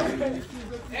what it is.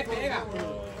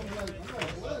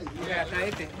 Mira, está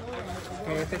este.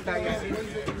 Que este está ahí así.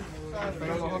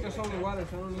 Pero los otros son iguales,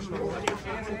 son los mismos.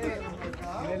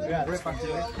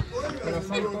 Pero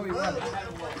son todos iguales.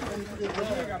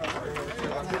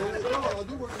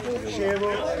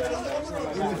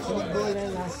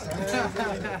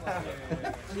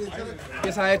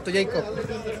 Empieza esto, Jacob.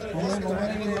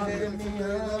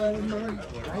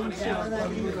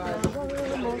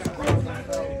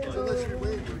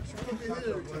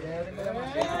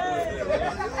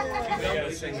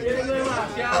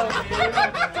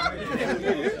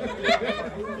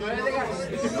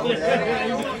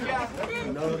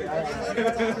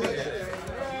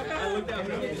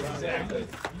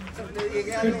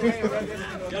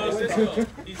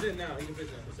 He's in now. He can pitch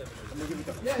now for 7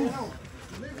 minutes. Yeah, no.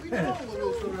 We know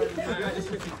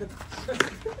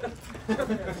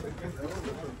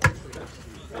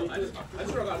I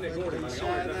just wrote about Nick Gordon.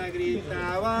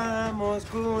 Gritábamos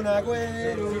con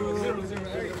Agüero.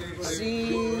 Sí.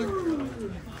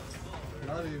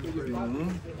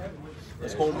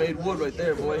 That's homemade wood right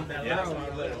there, boy. Yeah.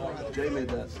 Jay made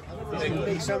that.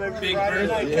 Make some Big everybody bird.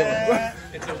 like Yeah. that.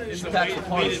 It's a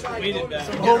weighted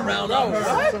bag. Get around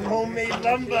us. Some homemade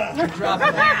lumber. Drop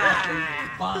a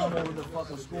bomb over the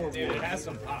fucking scoreboard. Dude, it has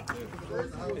some pop, dude.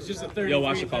 It's just a 30. Yo,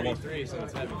 watch the foul ball. So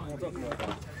it's heavy.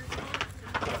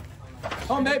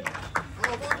 Come, babe.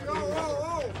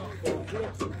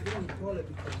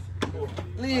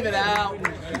 Leave it out. He's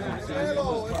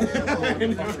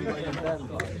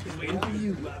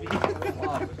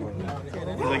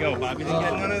like, oh, Bobby didn't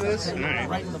get none of this? All right.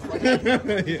 Right in the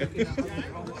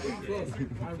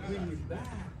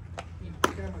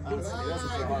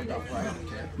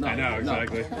I know,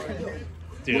 exactly.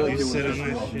 Dude, you sit on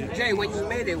that shit. Jay, when you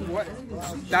made it, what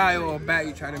style or bat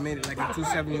you tried to make it? Like a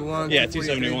 271? Yeah,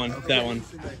 271, that one.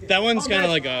 That one's kind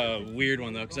of like a weird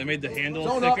one, though, because I made the handle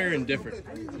thicker and different.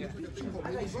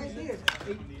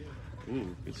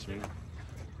 Ooh, good swing.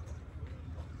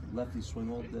 Lefty swing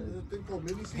all day.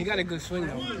 He got a good swing,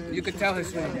 though. You could tell his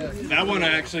swing. That one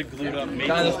I actually glued up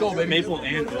maple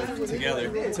and oak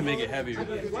together to make it heavier,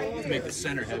 to make the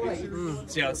center heavy.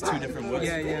 See how it's two different woods?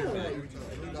 Yeah, yeah.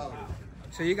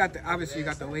 So you got the, obviously you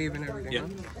got the wave and everything. Yep.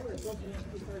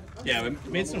 Yeah, we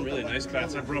made some really nice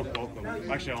bats. I broke both of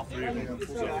them. Actually, all three of them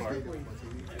so far.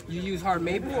 You use hard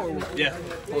maple or? Yeah.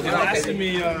 Well, they lasted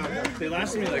me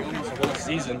like almost a whole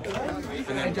season.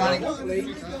 And then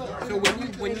So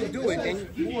when you do it, then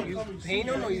you paint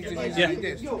them or you just use like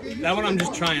this? That one I'm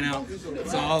just trying out.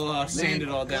 So I'll sand it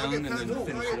all down and then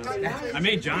finish it up. I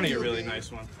made Johnny a really nice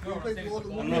one. I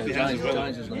don't know if he has it with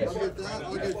Johnny's is nice.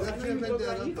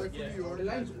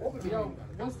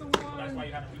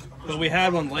 But we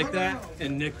had one like that,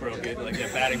 and Nick broke it, like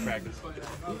at batting practice.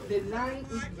 This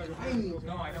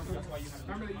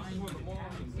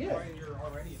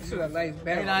is a nice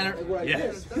barrel. Yeah.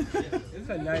 This is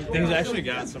a nice Things barrel. actually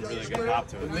got some really good pop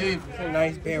to it. It's a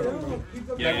nice barrel.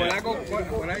 Yeah, Like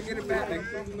when I get it back, like,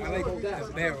 I like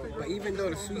the barrel. But even though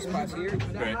the sweet spot's here,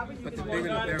 Right. but the bigger the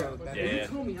barrel, the better.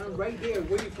 Yeah. I'm right there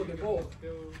waiting for the ball.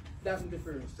 That's the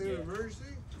difference.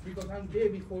 Because I'm there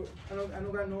before. I don't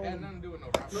got no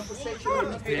protection.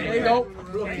 There you go.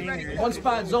 One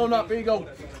spot, zone up. Here you go.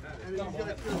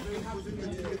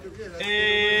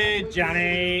 Hey,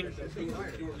 Johnny.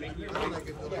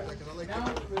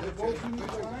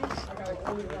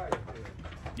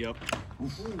 Yep.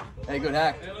 Hey, good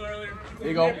hack. Here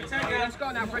you go. Let's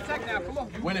go now. Protect now. Come on.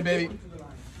 Win it, baby.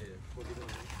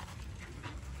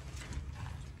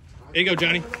 Here you go,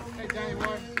 Johnny.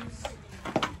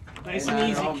 Nice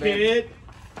and easy, kid.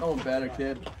 No one better,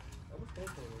 kid.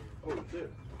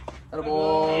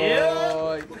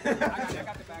 Attaboy.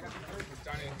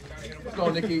 Let's go,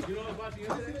 Nicky.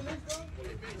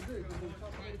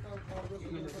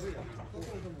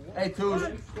 Hey, Tooth.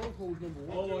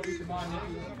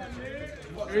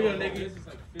 Here you go, Nicky.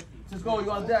 Let's go.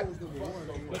 You on deck.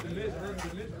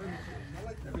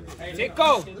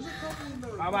 Chico,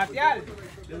 a batear.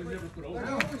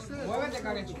 Muévete,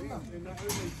 Carecho.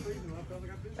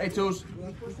 Hey, Tooth.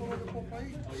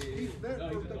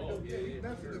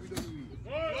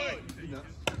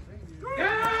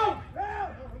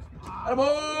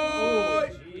 Attaboy.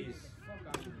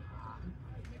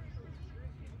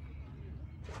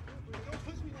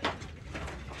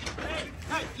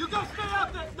 Hey, you go stay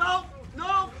out there. No,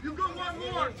 no, you go one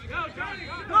more. Go, Johnny,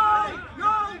 go.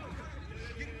 No.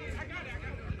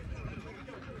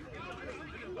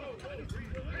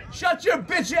 Shut your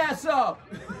bitch ass up.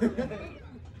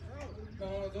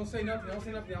 No, don't say nothing. Don't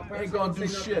say nothing. Ain't gonna do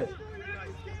shit.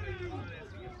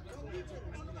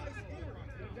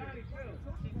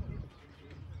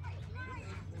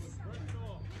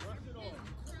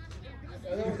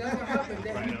 That's what happened.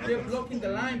 They're blocking the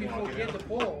line before they get the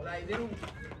ball. Like they don't.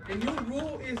 The new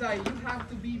rule is like you have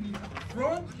to be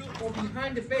front or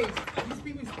behind the base. These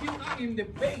people still in the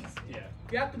base. Yeah.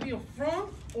 You have to be in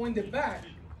front or in the back.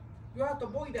 You have to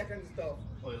avoid that kind of stuff.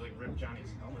 Well, they like ripped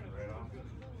Johnny's helmet right off.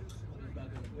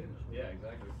 Yeah,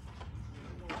 exactly.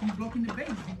 He's blocking the base.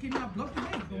 You cannot block the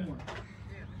base no more.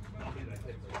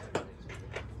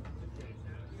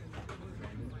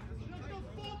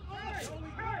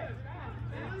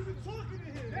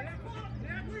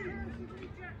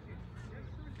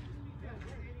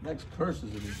 Next curse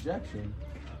is an ejection.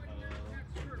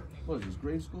 What is this,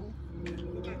 grade school? He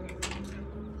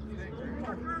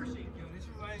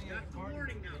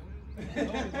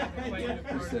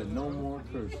said no more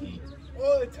cursing.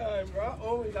 All the time, bro.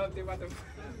 Always out there about the.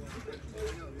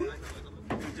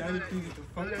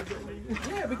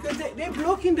 Yeah, because they're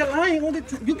blocking the line all the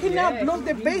time. You cannot block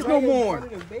the base no more.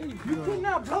 You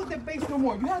cannot block the base no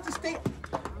more. You have to stay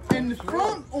in the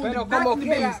front or the back of the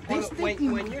base.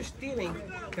 When you're stealing,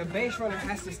 the base runner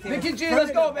has to stay Nicky G,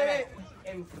 let's go, baby.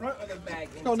 in front of the bag.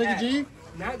 Go, Nicky G.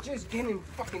 Not just getting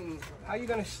fucking. How you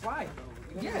gonna slide?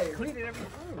 Yeah, clean it every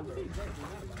time.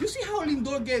 You see how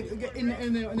Lindor get in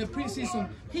the preseason?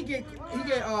 He get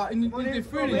in the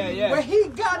freedom where he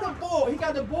got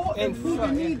the ball and put the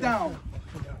knee down.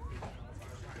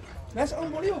 That's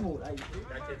unbelievable. Like,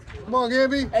 come on,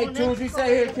 Gamby. Hey, Tunes, we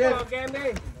say here, kid. Come on,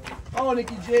 Gamby. Oh,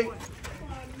 Nicky G.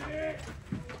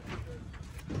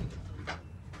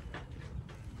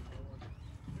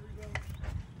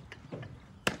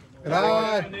 Good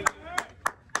eye.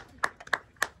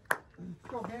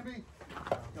 go, Gamby.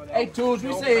 Hey, Tunes,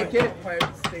 we say here, kid.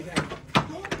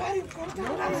 Nobody calls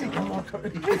that line. Come on,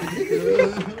 Curry.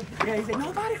 Yeah, he said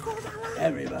nobody calls that line.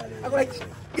 Everybody. I'm like.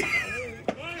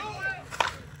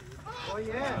 Oh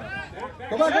yeah.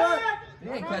 Go back, go back. He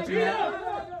ain't catching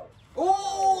that.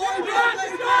 Oh,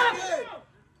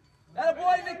 That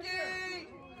boy, Nicky.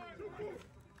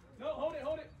 No, hold it,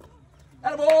 hold it.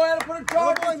 That boy, had to put a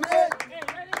charge on Nick.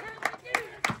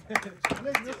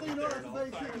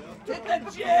 Get the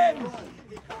gym.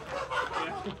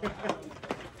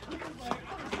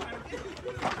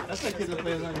 That's that kid that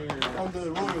plays on here. On the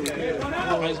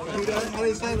Royals. I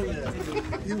didn't sign him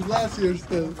yet. He was last year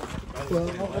still. Well,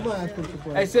 I'm gonna ask him to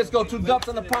play. Hey, Cisco, 2 ducks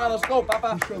on the pile. Let's go,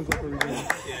 Papa. He shows up every game.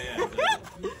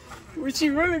 Which he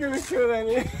really gonna kill that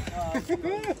man?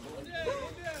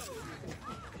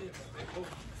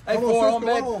 Hey, Come 4 on, Cisco,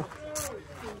 back. come on.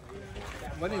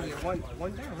 What is it? One down,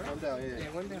 right? One down, yeah.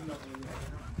 Yeah, one down.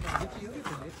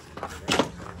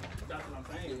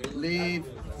 Leave.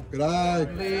 Good eye.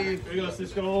 Leave. Here you go,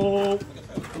 Cisco. You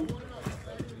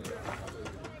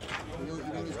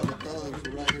know this other thugs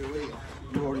are right here waiting.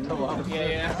 You already know.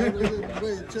 Yeah.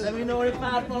 Wait, check. Let me know what it's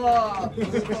out for.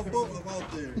 There's my boat out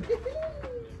there.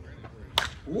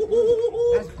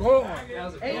 That's gold.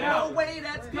 Ain't no way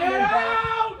that's coming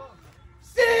back.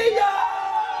 See ya!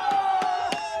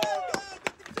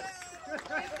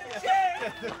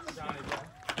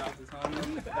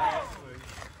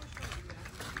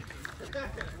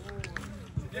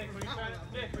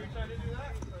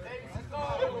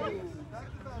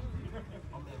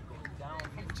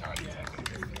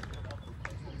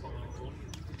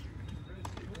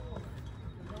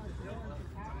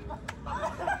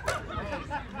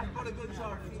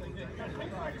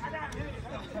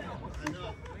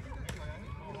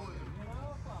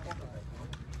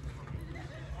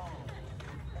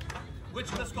 Which,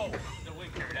 let's go. The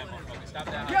wing carry that motherfucker. Stop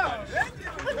that. Yo,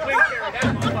 Wing carry that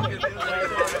motherfucker.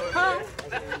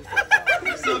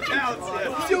 Still counts.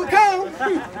 Still counts. I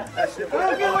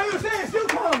don't get what you were saying. Still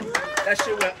counts. That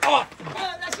shit went off.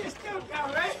 that shit still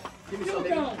count, right? Still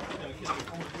counts.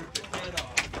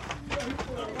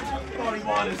 All he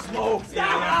wanted is smoke.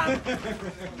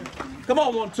 Come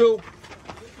on, 1, 2.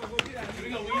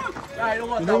 Alright, don't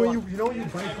want You that know one. when you know when you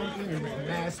bite something and it's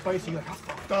mad spicy, you're like, I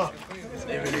fucked up.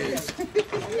 There it is.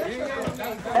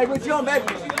 Hey, what you on, baby?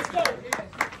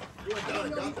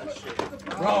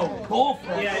 Bro, both.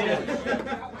 Yeah.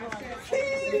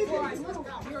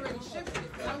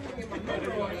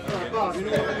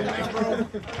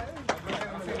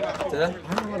 I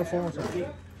don't know how to fall on something.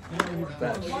 I'm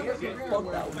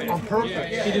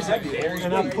perfect. He just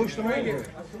and I pushed him over.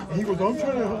 And he goes, I'm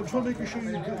trying to make sure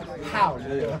you're good. How?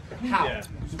 How?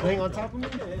 Just laying on top of me?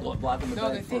 Blocking the No,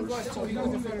 the thing was, so he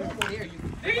was in front of the air.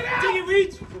 Dig it out. Dig it,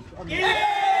 reach. Yeah.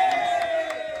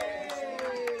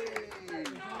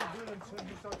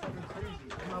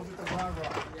 Not with the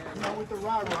rah-rah. Not with the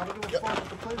rah-rah. I don't give a fuck with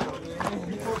the playbook.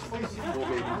 You first place.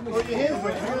 Throw your hands,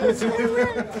 but I'm missing weight.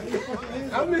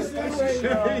 I'm missing weight.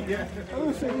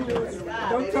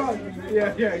 Don't talk.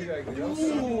 Yeah, exactly.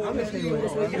 I'm missing weight.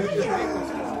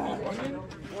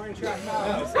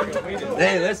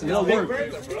 Hey, listen, it'll work.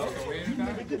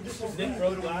 Nick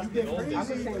Road last the old days.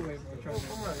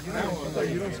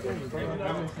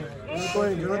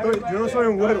 Yo no soy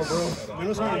un güero, bro. Yo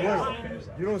no soy un güero.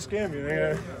 You don't scam me,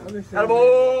 man.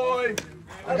 Attaboy!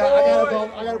 I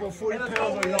got about 40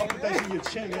 pounds on y'all. Put that shit in your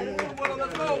chin, man.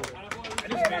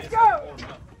 Let's go!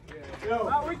 Yo,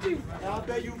 I'll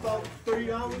bet you about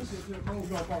 $30.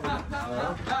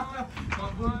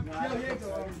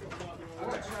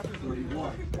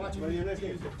 Watch it, your next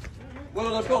game.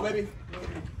 Well, let's go, baby.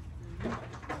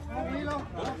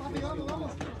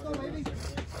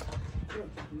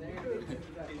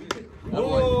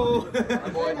 Oh!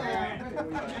 Boy.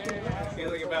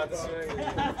 Feeling about to say.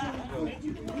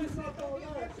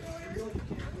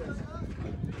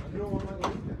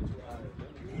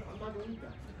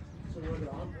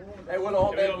 Hey, what the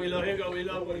whole Here we go, we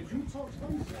love.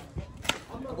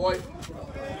 Boy.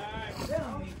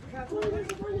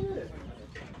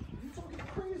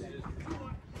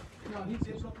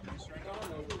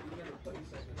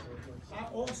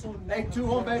 Hey, 2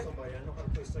 home, babe.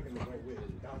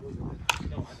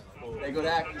 Hey, good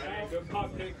act. Good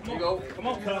pop, Pick. Here you go. Come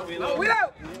on, cut. We love.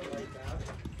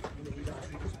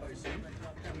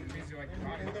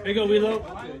 Big O, we love.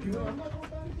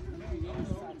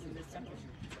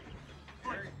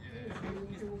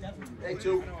 Hey,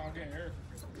 2.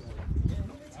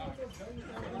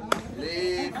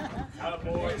 Lead.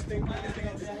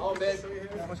 Oh, man.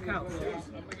 What's count?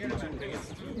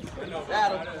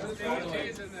 Battle.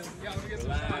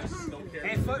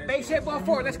 And base hit ball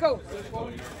forward. Let's go.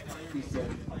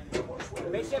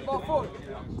 Base hit ball forward.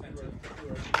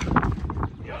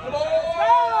 Come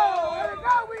on! There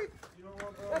we go.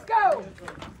 Let's go.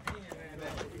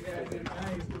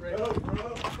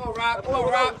 Come on, Rob. Come on,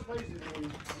 Rob.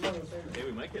 Hey,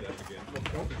 we might get up again.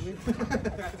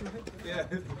 Yeah.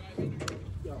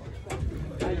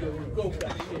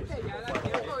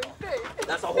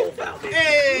 That's a whole foul.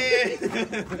 Hey!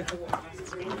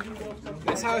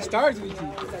 That's how it starts with you.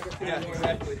 Yeah,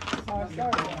 exactly.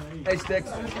 Hey,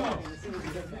 Sticks.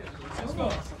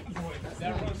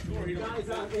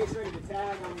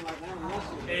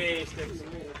 Hey, Sticks.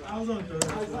 I was on third.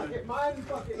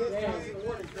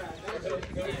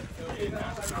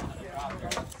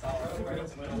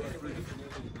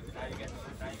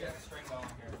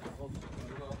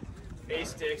 Hey,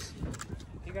 Sticks.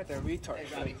 You got that retard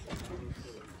shit.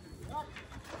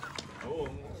 Oh.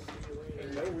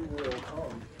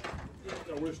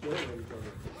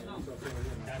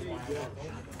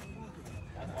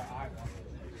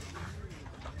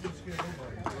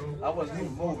 I wasn't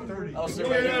even moving. I was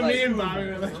sitting Yeah, right me here and like,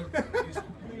 Bobby.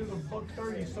 He was a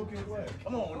 $130 soaking wet.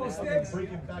 come on, I'm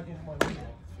breaking back into my knee.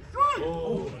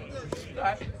 Oh.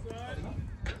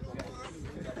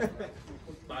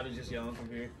 Bobby's just yelling from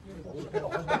here.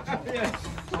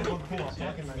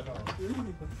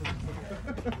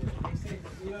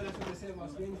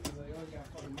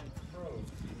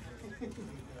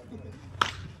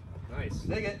 Nice.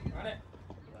 dig it.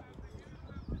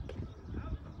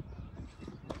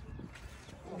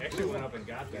 Actually went up and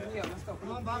got that. Let's go.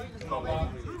 Come on, Bobby. Let's Come on,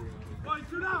 Bobby. Boy,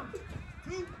 2 down.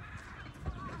 2.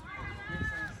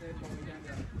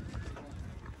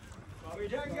 Bobby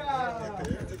Jenga.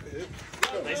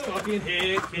 Nice fucking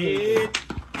hit.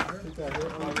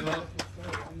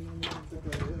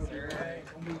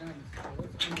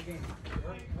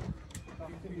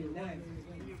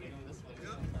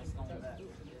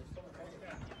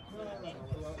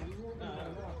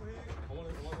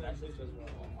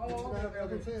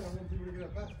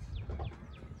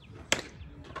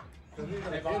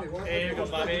 Hey, here goes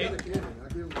Bobby.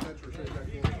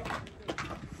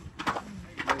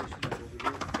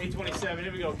 827,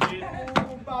 here we go, kid.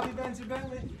 Oh, Bobby Benson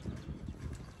Bentley.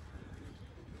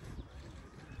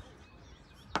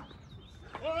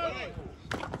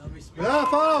 Yeah,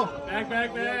 follow.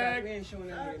 Back. We ain't showing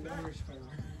that nigga no respect.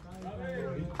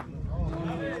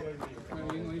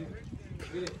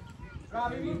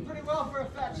 Robbie, you moved pretty well for a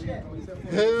fat shit.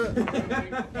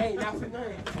 Hey, not for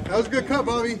nothing. That was a good cut,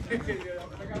 Bobby.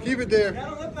 Keep it there.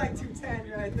 That'll look like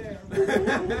 210 right there.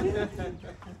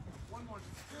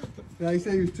 Yeah, he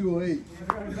said he was 208.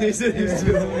 He said he was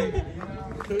 208.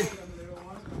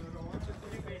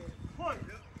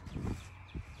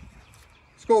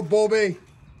 Let's go, Bobby.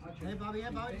 Hey, Bobby,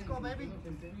 let's go, baby.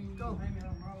 Go.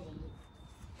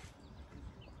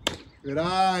 Good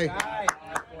eye.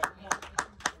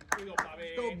 Here we go, Bobby.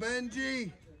 Let's go,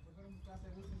 Benji.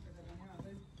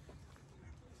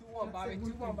 2-1, Bobby.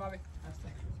 2-1, Bobby.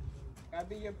 Gotta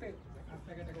be your pick.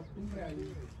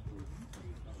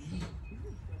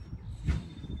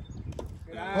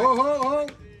 Ho, ho, ho.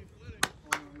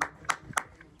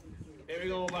 Here we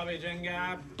go, Bobby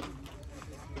Jengab.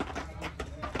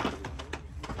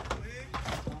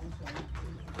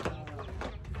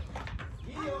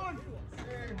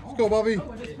 Let's go, Bobby.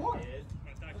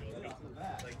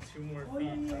 Like 2 more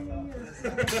feet.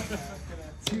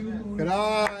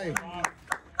 Caray.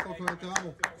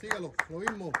 Vamos, sígalo, lo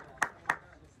mismo.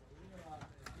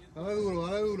 Dale duro,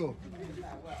 dale duro.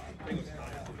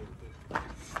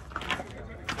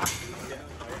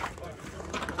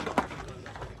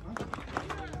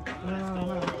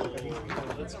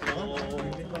 Let's go.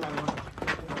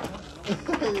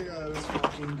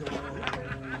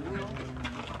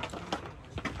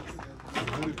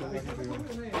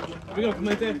 Here we go, come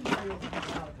right there. Oh,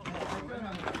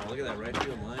 look at that right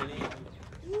field lining.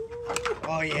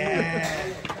 Oh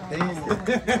yeah.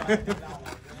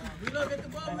 Reload, get the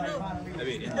ball, reload. I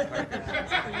mean, in the park.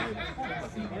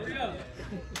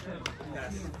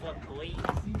 That's what, boy.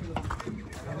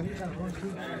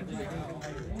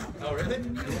 Oh, really?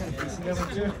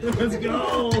 Let's go.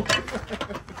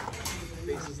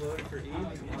 Bases loaded for E.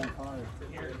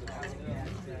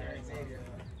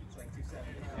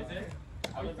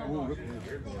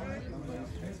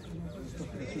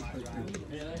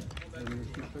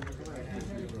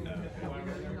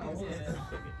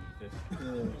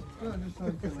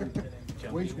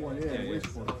 Waste one, yeah,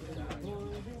 waste one.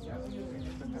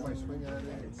 Might swing at it.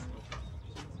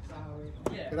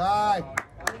 Good eye.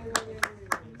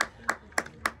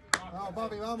 Vamos,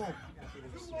 papi, vamos.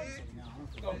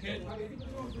 Yeah,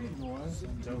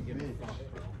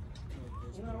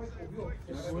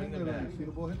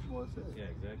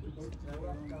 exactly.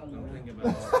 Don't think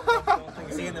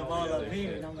about Seeing the ball up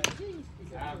here.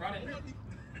 Run it.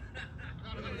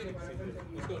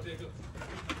 Let's go, Jacob.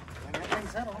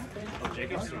 Oh,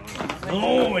 Jacob's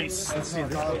throwing. Nice. Let's see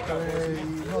this.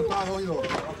 No, está jodido.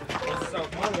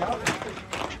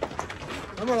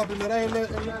 Vamos, la primera es el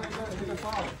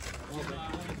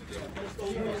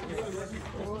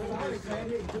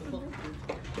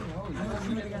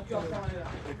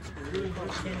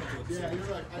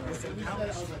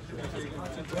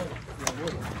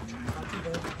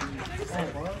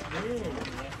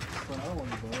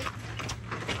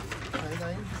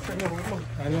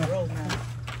I know.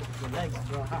 Legs,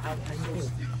 bro. How you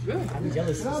feel? Good. I'm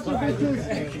jealous.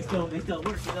 They still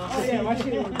work, you know. Oh yeah, my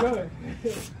shit was good.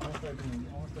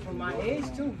 For my age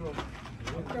too, bro.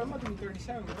 I'm about to be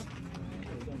 37, bro.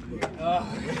 I'm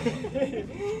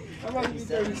about to be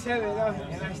 37,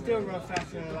 and I still run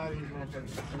faster than a lot of these motherfuckers.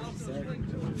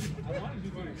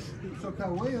 So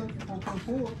Cat Williams,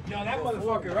 4.4. No, that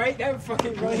motherfucker, right? That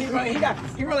fucking bro, he run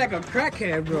like a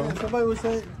crackhead, bro. Yeah, somebody was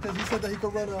saying, because he said that he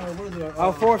could run, what is it?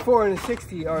 4.4 and a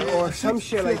 60, or some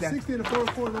shit like that. 60 and a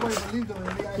 4.4, nobody believed him.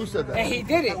 Who said that? And he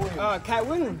did it. Cat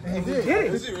Williams. And he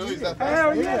did. Is he really that fast?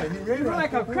 Hell yeah. He run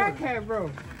like a crackhead, bro.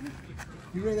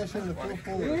 He ran that shit in the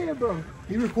 4.4. Yeah, bro.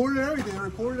 He recorded everything. He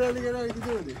recorded everything and everything to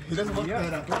do with it. He doesn't look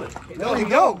that athletic. No, he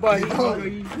don't, but he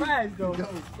he's fast, though.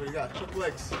 But he got triple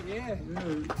legs. Yeah.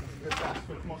 You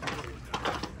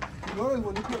notice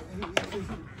when he came,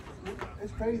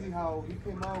 it's crazy how he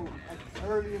came out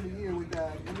early in the year with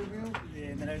that interview.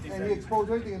 Yeah, and then everything and he exposed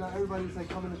everything, and now everybody's like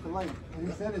coming into light. And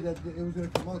he said it that it was going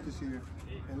to come out this year.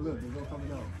 And look, it's all coming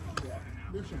out. Yeah.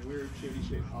 There's some weird, shitty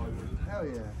shit in Hollywood. Hell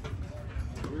yeah.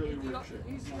 Really weird shit.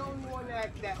 He's the only one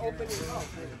that opened it up.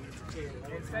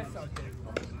 It said something.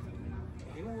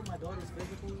 Even with my daughter's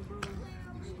physical, bro, I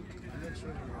make sure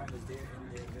her mom is there and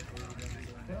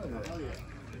there. Hell yeah.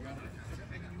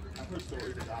 I've heard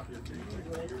stories of doctors being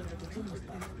like,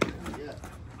 yeah.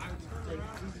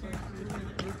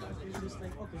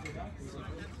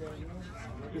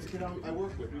 This kid I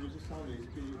work with, he was just telling me his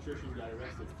pediatrician got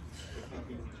arrested for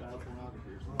fucking child pornography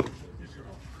or something.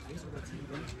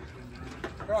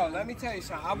 Bro, let me tell you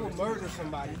something. I will murder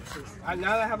somebody. Now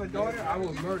that I have a daughter, I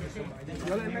will murder somebody. You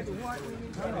know what?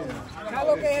 Now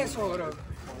look at eso, bro.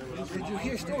 You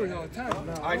hear stories all the time.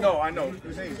 I know.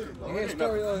 You hear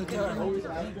stories all the time.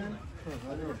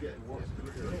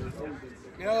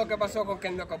 You know lo que pasó con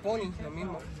Kendo Caponi? Lo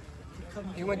mismo.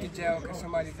 He went to jail because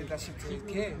somebody did that shit to his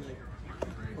kid.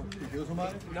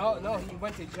 No, he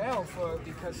went to jail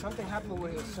because something happened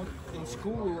with in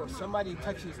school, or somebody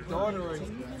touched his daughter or his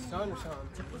son or something.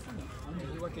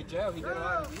 He went to jail. He got a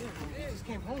lot of years. He just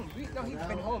came home. He's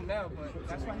been home now, but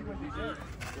that's why he went to jail.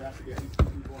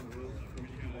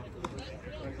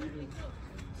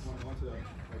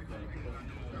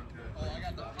 I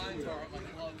got the pine tar on my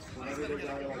gloves.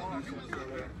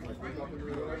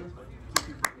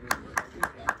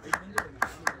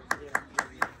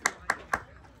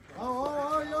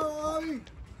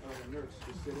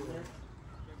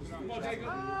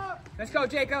 Let's go,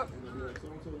 Jacob.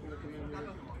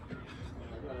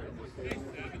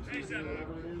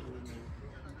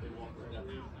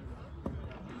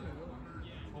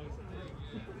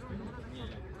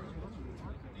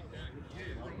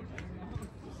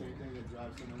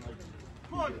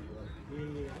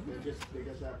 They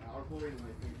get that powerful and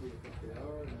they think who the fuck they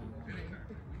are.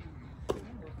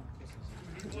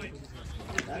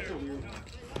 And that's a weird one.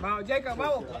 Vamos, Jacob,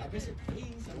 vamos. One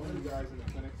of the guys in the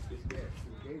clinic is gay.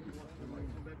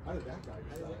 How did that guy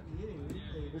get that?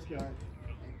 This guy.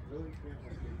 Really?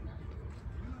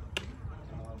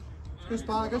 Good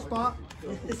spot, good spot.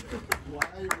 Why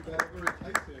would that ever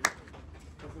entice him?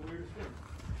 That's the weirdest thing.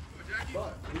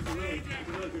 But he's a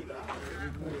really good doctor.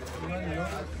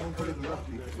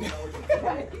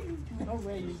 No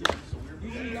way you did. You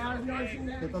see now, you never seen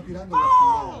that? Está tirando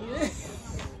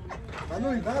I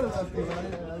know he got it lefty, but I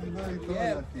didn't know he threw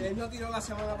it lefty. Él no tiró la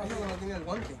semana pasada, no tiene el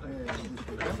guante.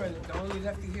 Remember, the only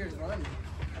lefty here is Ronnie.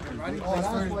 Ronnie plays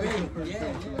first base.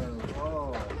 Yeah.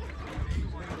 Oh.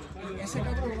 Ese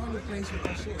cabrón Ronnie plays with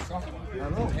that shit, softball. I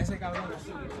know. Ese cabrón. That's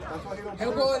why he don't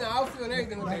He'll play. go in the outfield and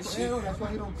everything with that shit. That's why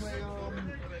he don't play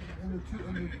in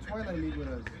the Twilight League with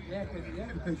us. Yeah, because He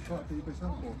plays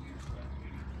softball.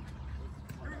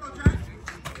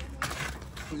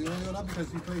 So you don't know that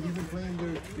because he's been playing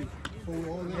there for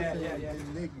all this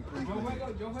and Nick.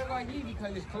 Yo juego allí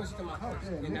because it's closer to my house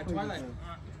in that Twilight.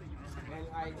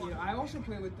 And I also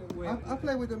play with I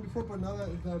played with them before, but now that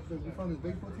we found this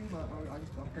baseball team, I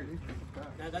play baseball.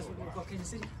 That's what we call Kansas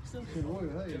City. Still. Hey,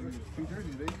 New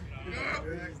Jersey, baby.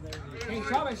 Hey,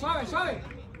 suave.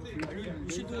 You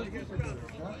should do it.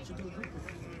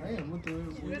 I am. I'm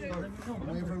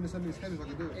waiting for him to send me his schedule so I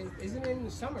can do it. Isn't it in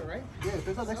the summer, right? Yeah,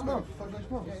 it's not next month. It's next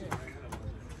month. Yeah.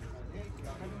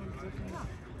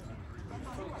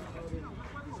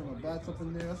 Some bats up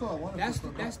in there. That's all I wanted. That's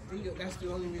the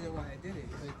only reason why I did it.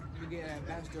 Like, you get at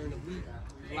bats during the week,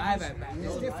 live at bats.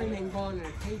 It's different than going in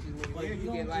the cages when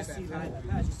you get live at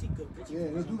bats. You see good pitching.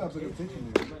 Yeah, they do got better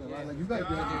pitching. Like you got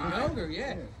They're younger,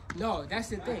 yeah. No, that's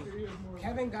the thing.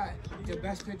 Kevin got the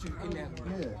best pitcher in that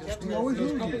league. Yeah.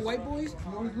 Those couple white boys.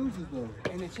 He always loses though.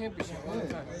 In the championship all the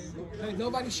time. Like,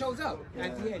 nobody shows up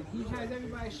at the end. He has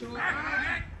everybody show up.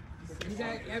 He's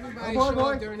had everybody show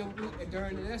up during the week,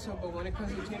 during the lesson, but when it comes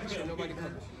to the championship, nobody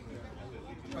comes.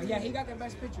 But yeah, he got the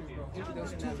best pitchers, bro.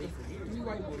 Those three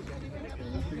white boys that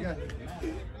he had.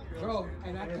 Bro,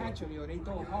 and I catch them, yo. They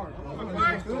throw hard, bro.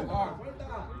 They throw hard.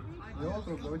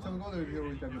 Every time we go there, we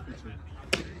always got the pitcher.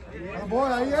 Oh boy,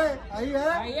 ahí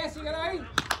es. Síguelo ahí.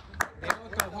 They all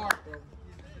throw hard, bro.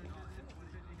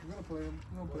 We're gonna play him.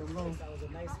 That was a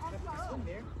nice swing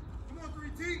there.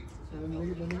 And then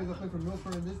the niggas that play for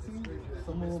Milford in this team,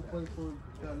 some will play for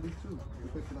that league too. They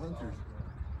play for the Hunters.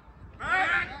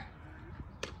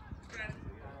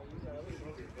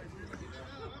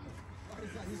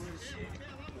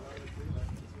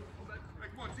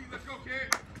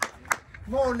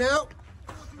 Come on now.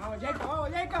 Vamos,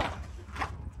 Jacob.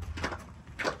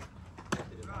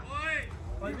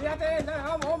 Olvídate de él, dale,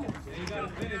 vamos.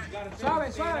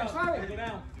 Suave.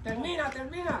 Termina.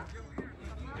 Termina.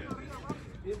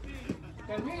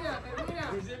 Termina,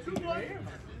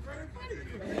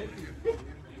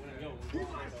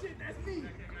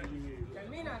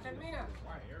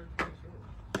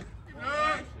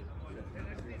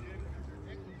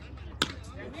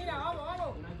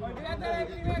 vamos. Olvídate de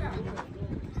primera.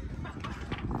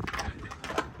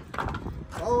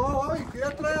 Oh, cuida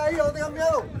atrás ahí, no tengas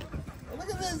miedo. Look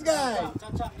at this guy.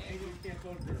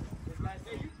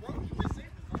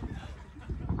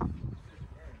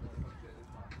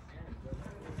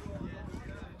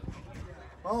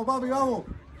 Vamos, papi, vamos.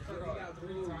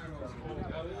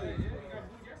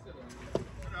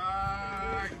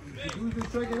 He's been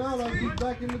striking out like he's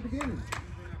back in the beginning.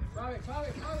 Suave.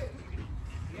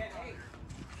 Yeah, hey.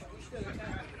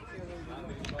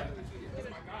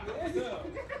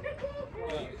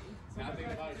 Now think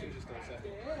about it, you just don't say.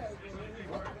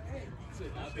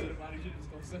 Now think about it, you just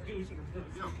don't say.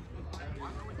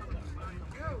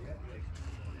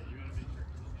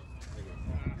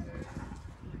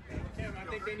 Cam, I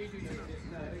think they need you too.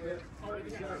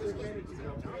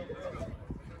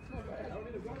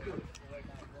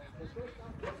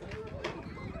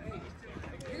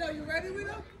 You ready,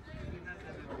 Rito?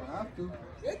 I have to.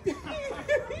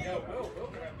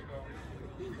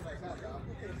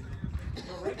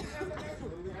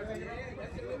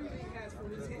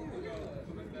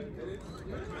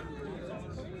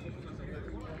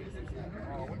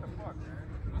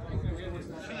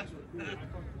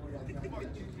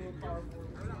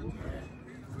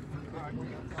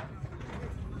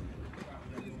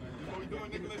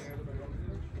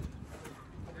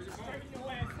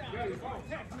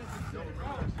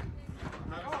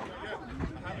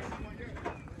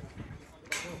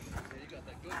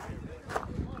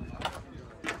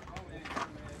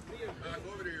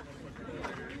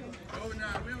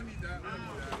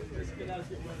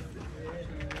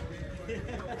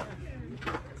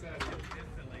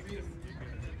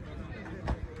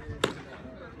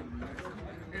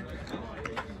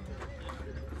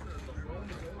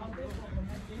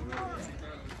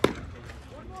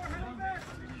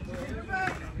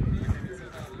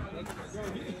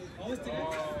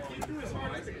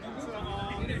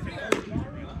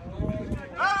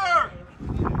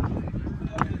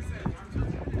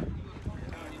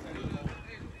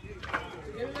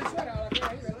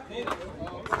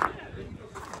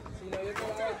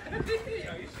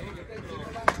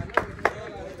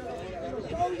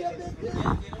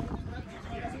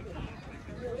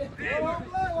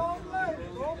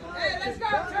 Hey, let's go.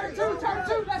 Turn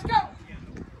two, let's go.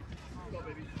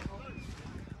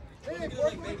 Hey,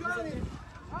 work with Johnny.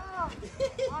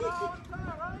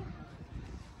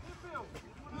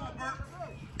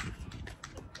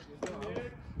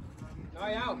 No,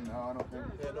 you out. No, I don't think.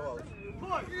 Yeah, no outs.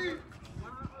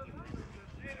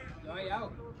 No, you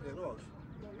out. Yeah, no outs.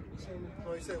 No,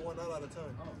 he said 1 out at a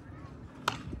time.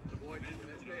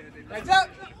 That's up.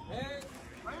 Hey,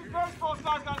 baseball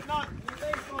guys got none.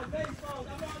 Baseball.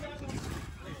 Come on,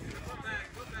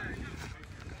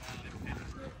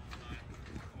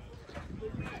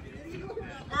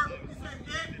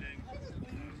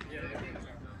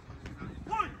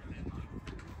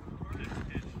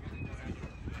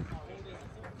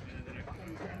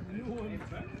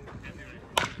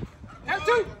 Have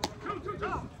two.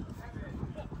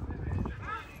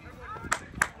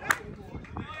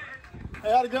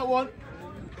 Hey, how to get one?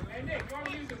 Hey, Nick, you want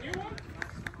to use the new one?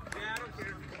 Yeah, I don't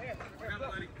care. Grab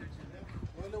buddy.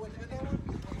 Want to know when you get that one?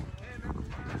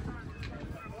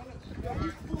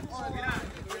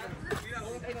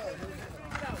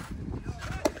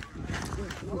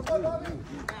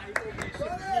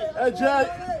 Hey, Jay.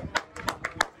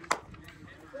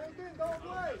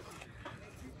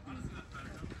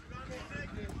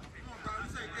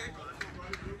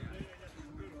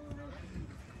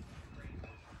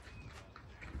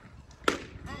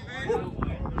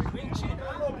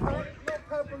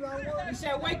 He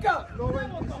said, wake up. He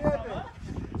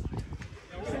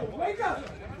said, wake up.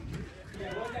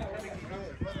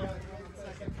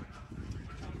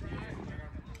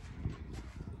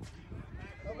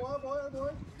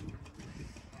 Boy.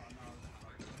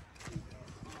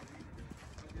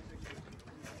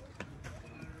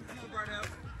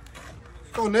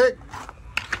 Go, Nick.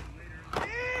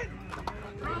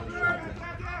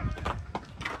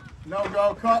 No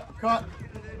go, cut.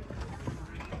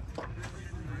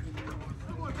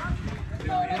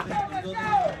 I'm building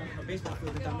a baseball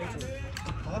field without making it.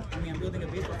 Huh? I mean, I'm building a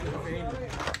baseball field for him.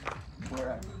 Where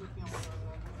at?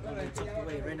 Right in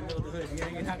the middle of the hood.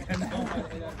 You're not gonna know.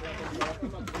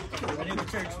 Right in the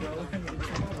church, bro.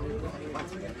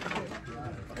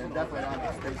 And definitely not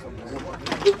in space over there.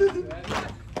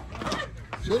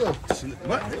 Shut up.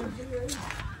 What?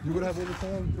 You would have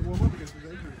overtime to warm up against the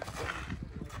injury.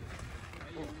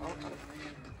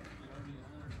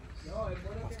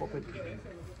 Stop it.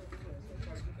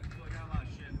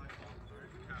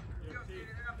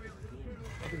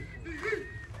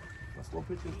 Slow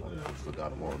pitches, I still got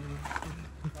them on.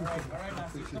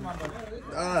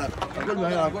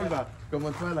 Acuérdate. Como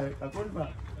en Twilight,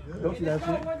 acuérdate. Don't see that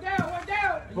shit. One down.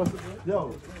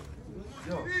 Yo,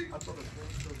 I thought the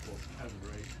football had it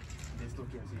right. They still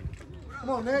can't see it. Come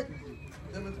on, Nick.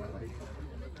 Them in Twilight.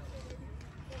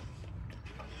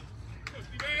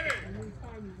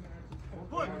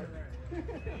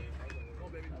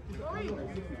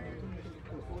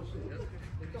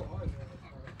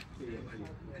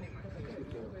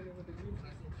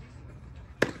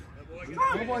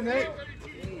 Come on, Nick.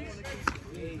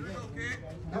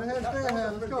 Go ahead, stay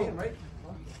ahead. Let's go.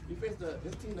 You faced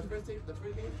this team, the first game?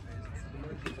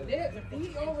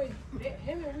 He always,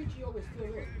 him and Richie always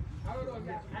fill in. I don't know if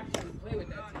y'all actually play with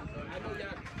that team. I know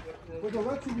y'all. With the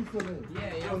red team, you fill in.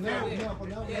 Yeah, Oh, now now you you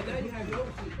have your own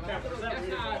team. That's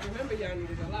how I remember y'all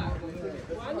niggas a lot.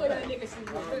 Well, I know y'all niggas see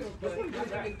the little, but y'all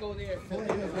niggas go there and fill in.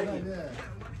 Yeah.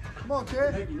 Come on,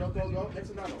 kid. Hey, you don't go next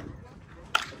to Nano.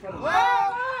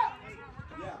 Whoa!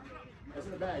 Yeah, that's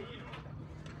in the bag.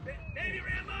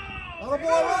 Oh, boy,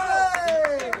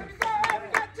 Ronnie!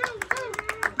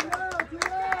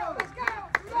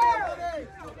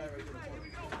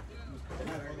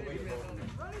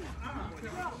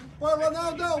 Boy,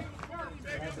 Ronaldo!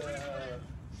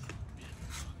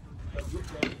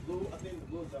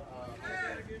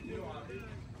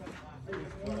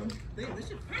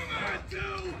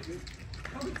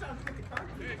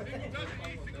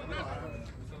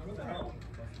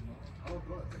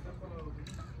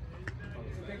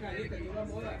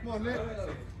 Come on, Nick.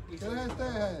 Get ahead, stay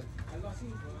ahead.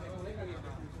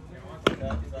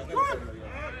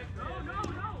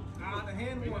 The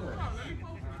hand one.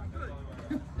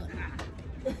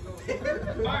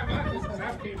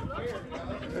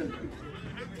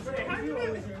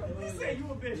 He said you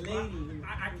a bitch. I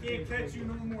can't catch you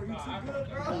no more. You too good,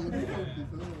 bro.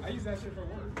 I use that shit for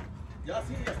work. Y'all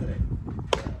seen it yesterday?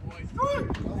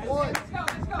 Boy. Let's go,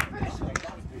 finish it.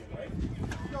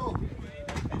 Go.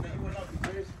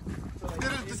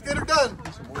 Just get her done.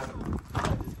 Just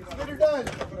get her done.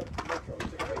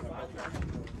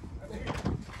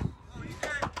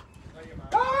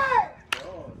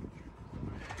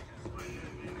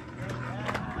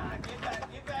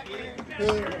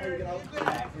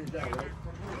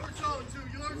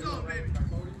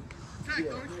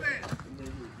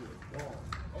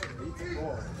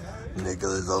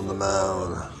 Nicholas on the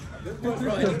mound. Bro,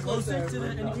 any closer to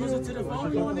the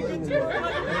phone, you want to get to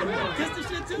kiss the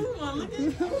shit too? Look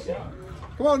at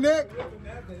Come on, Nick.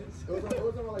 It was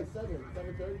over like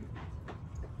 7:30.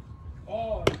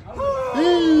 Oh,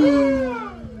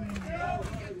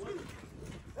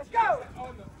 Let's go.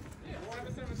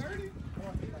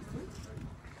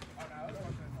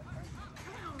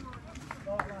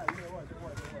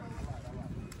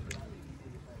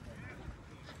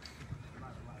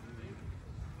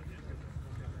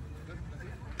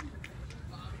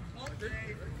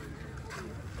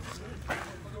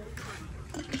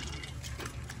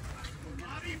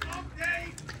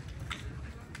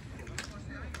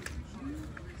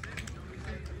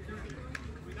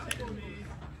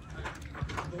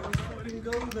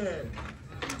 Go there.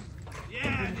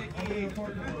 Yeah,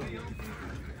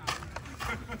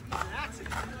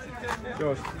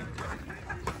 Josh.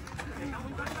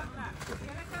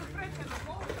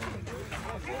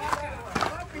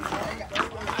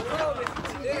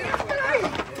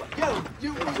 Yo,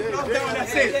 you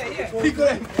that's it. He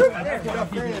good.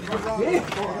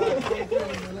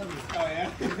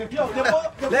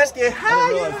 Let's get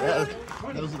high.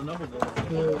 That was the number though.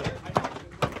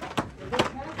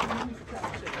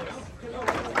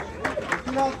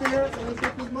 Get out there and let's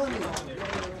get this money.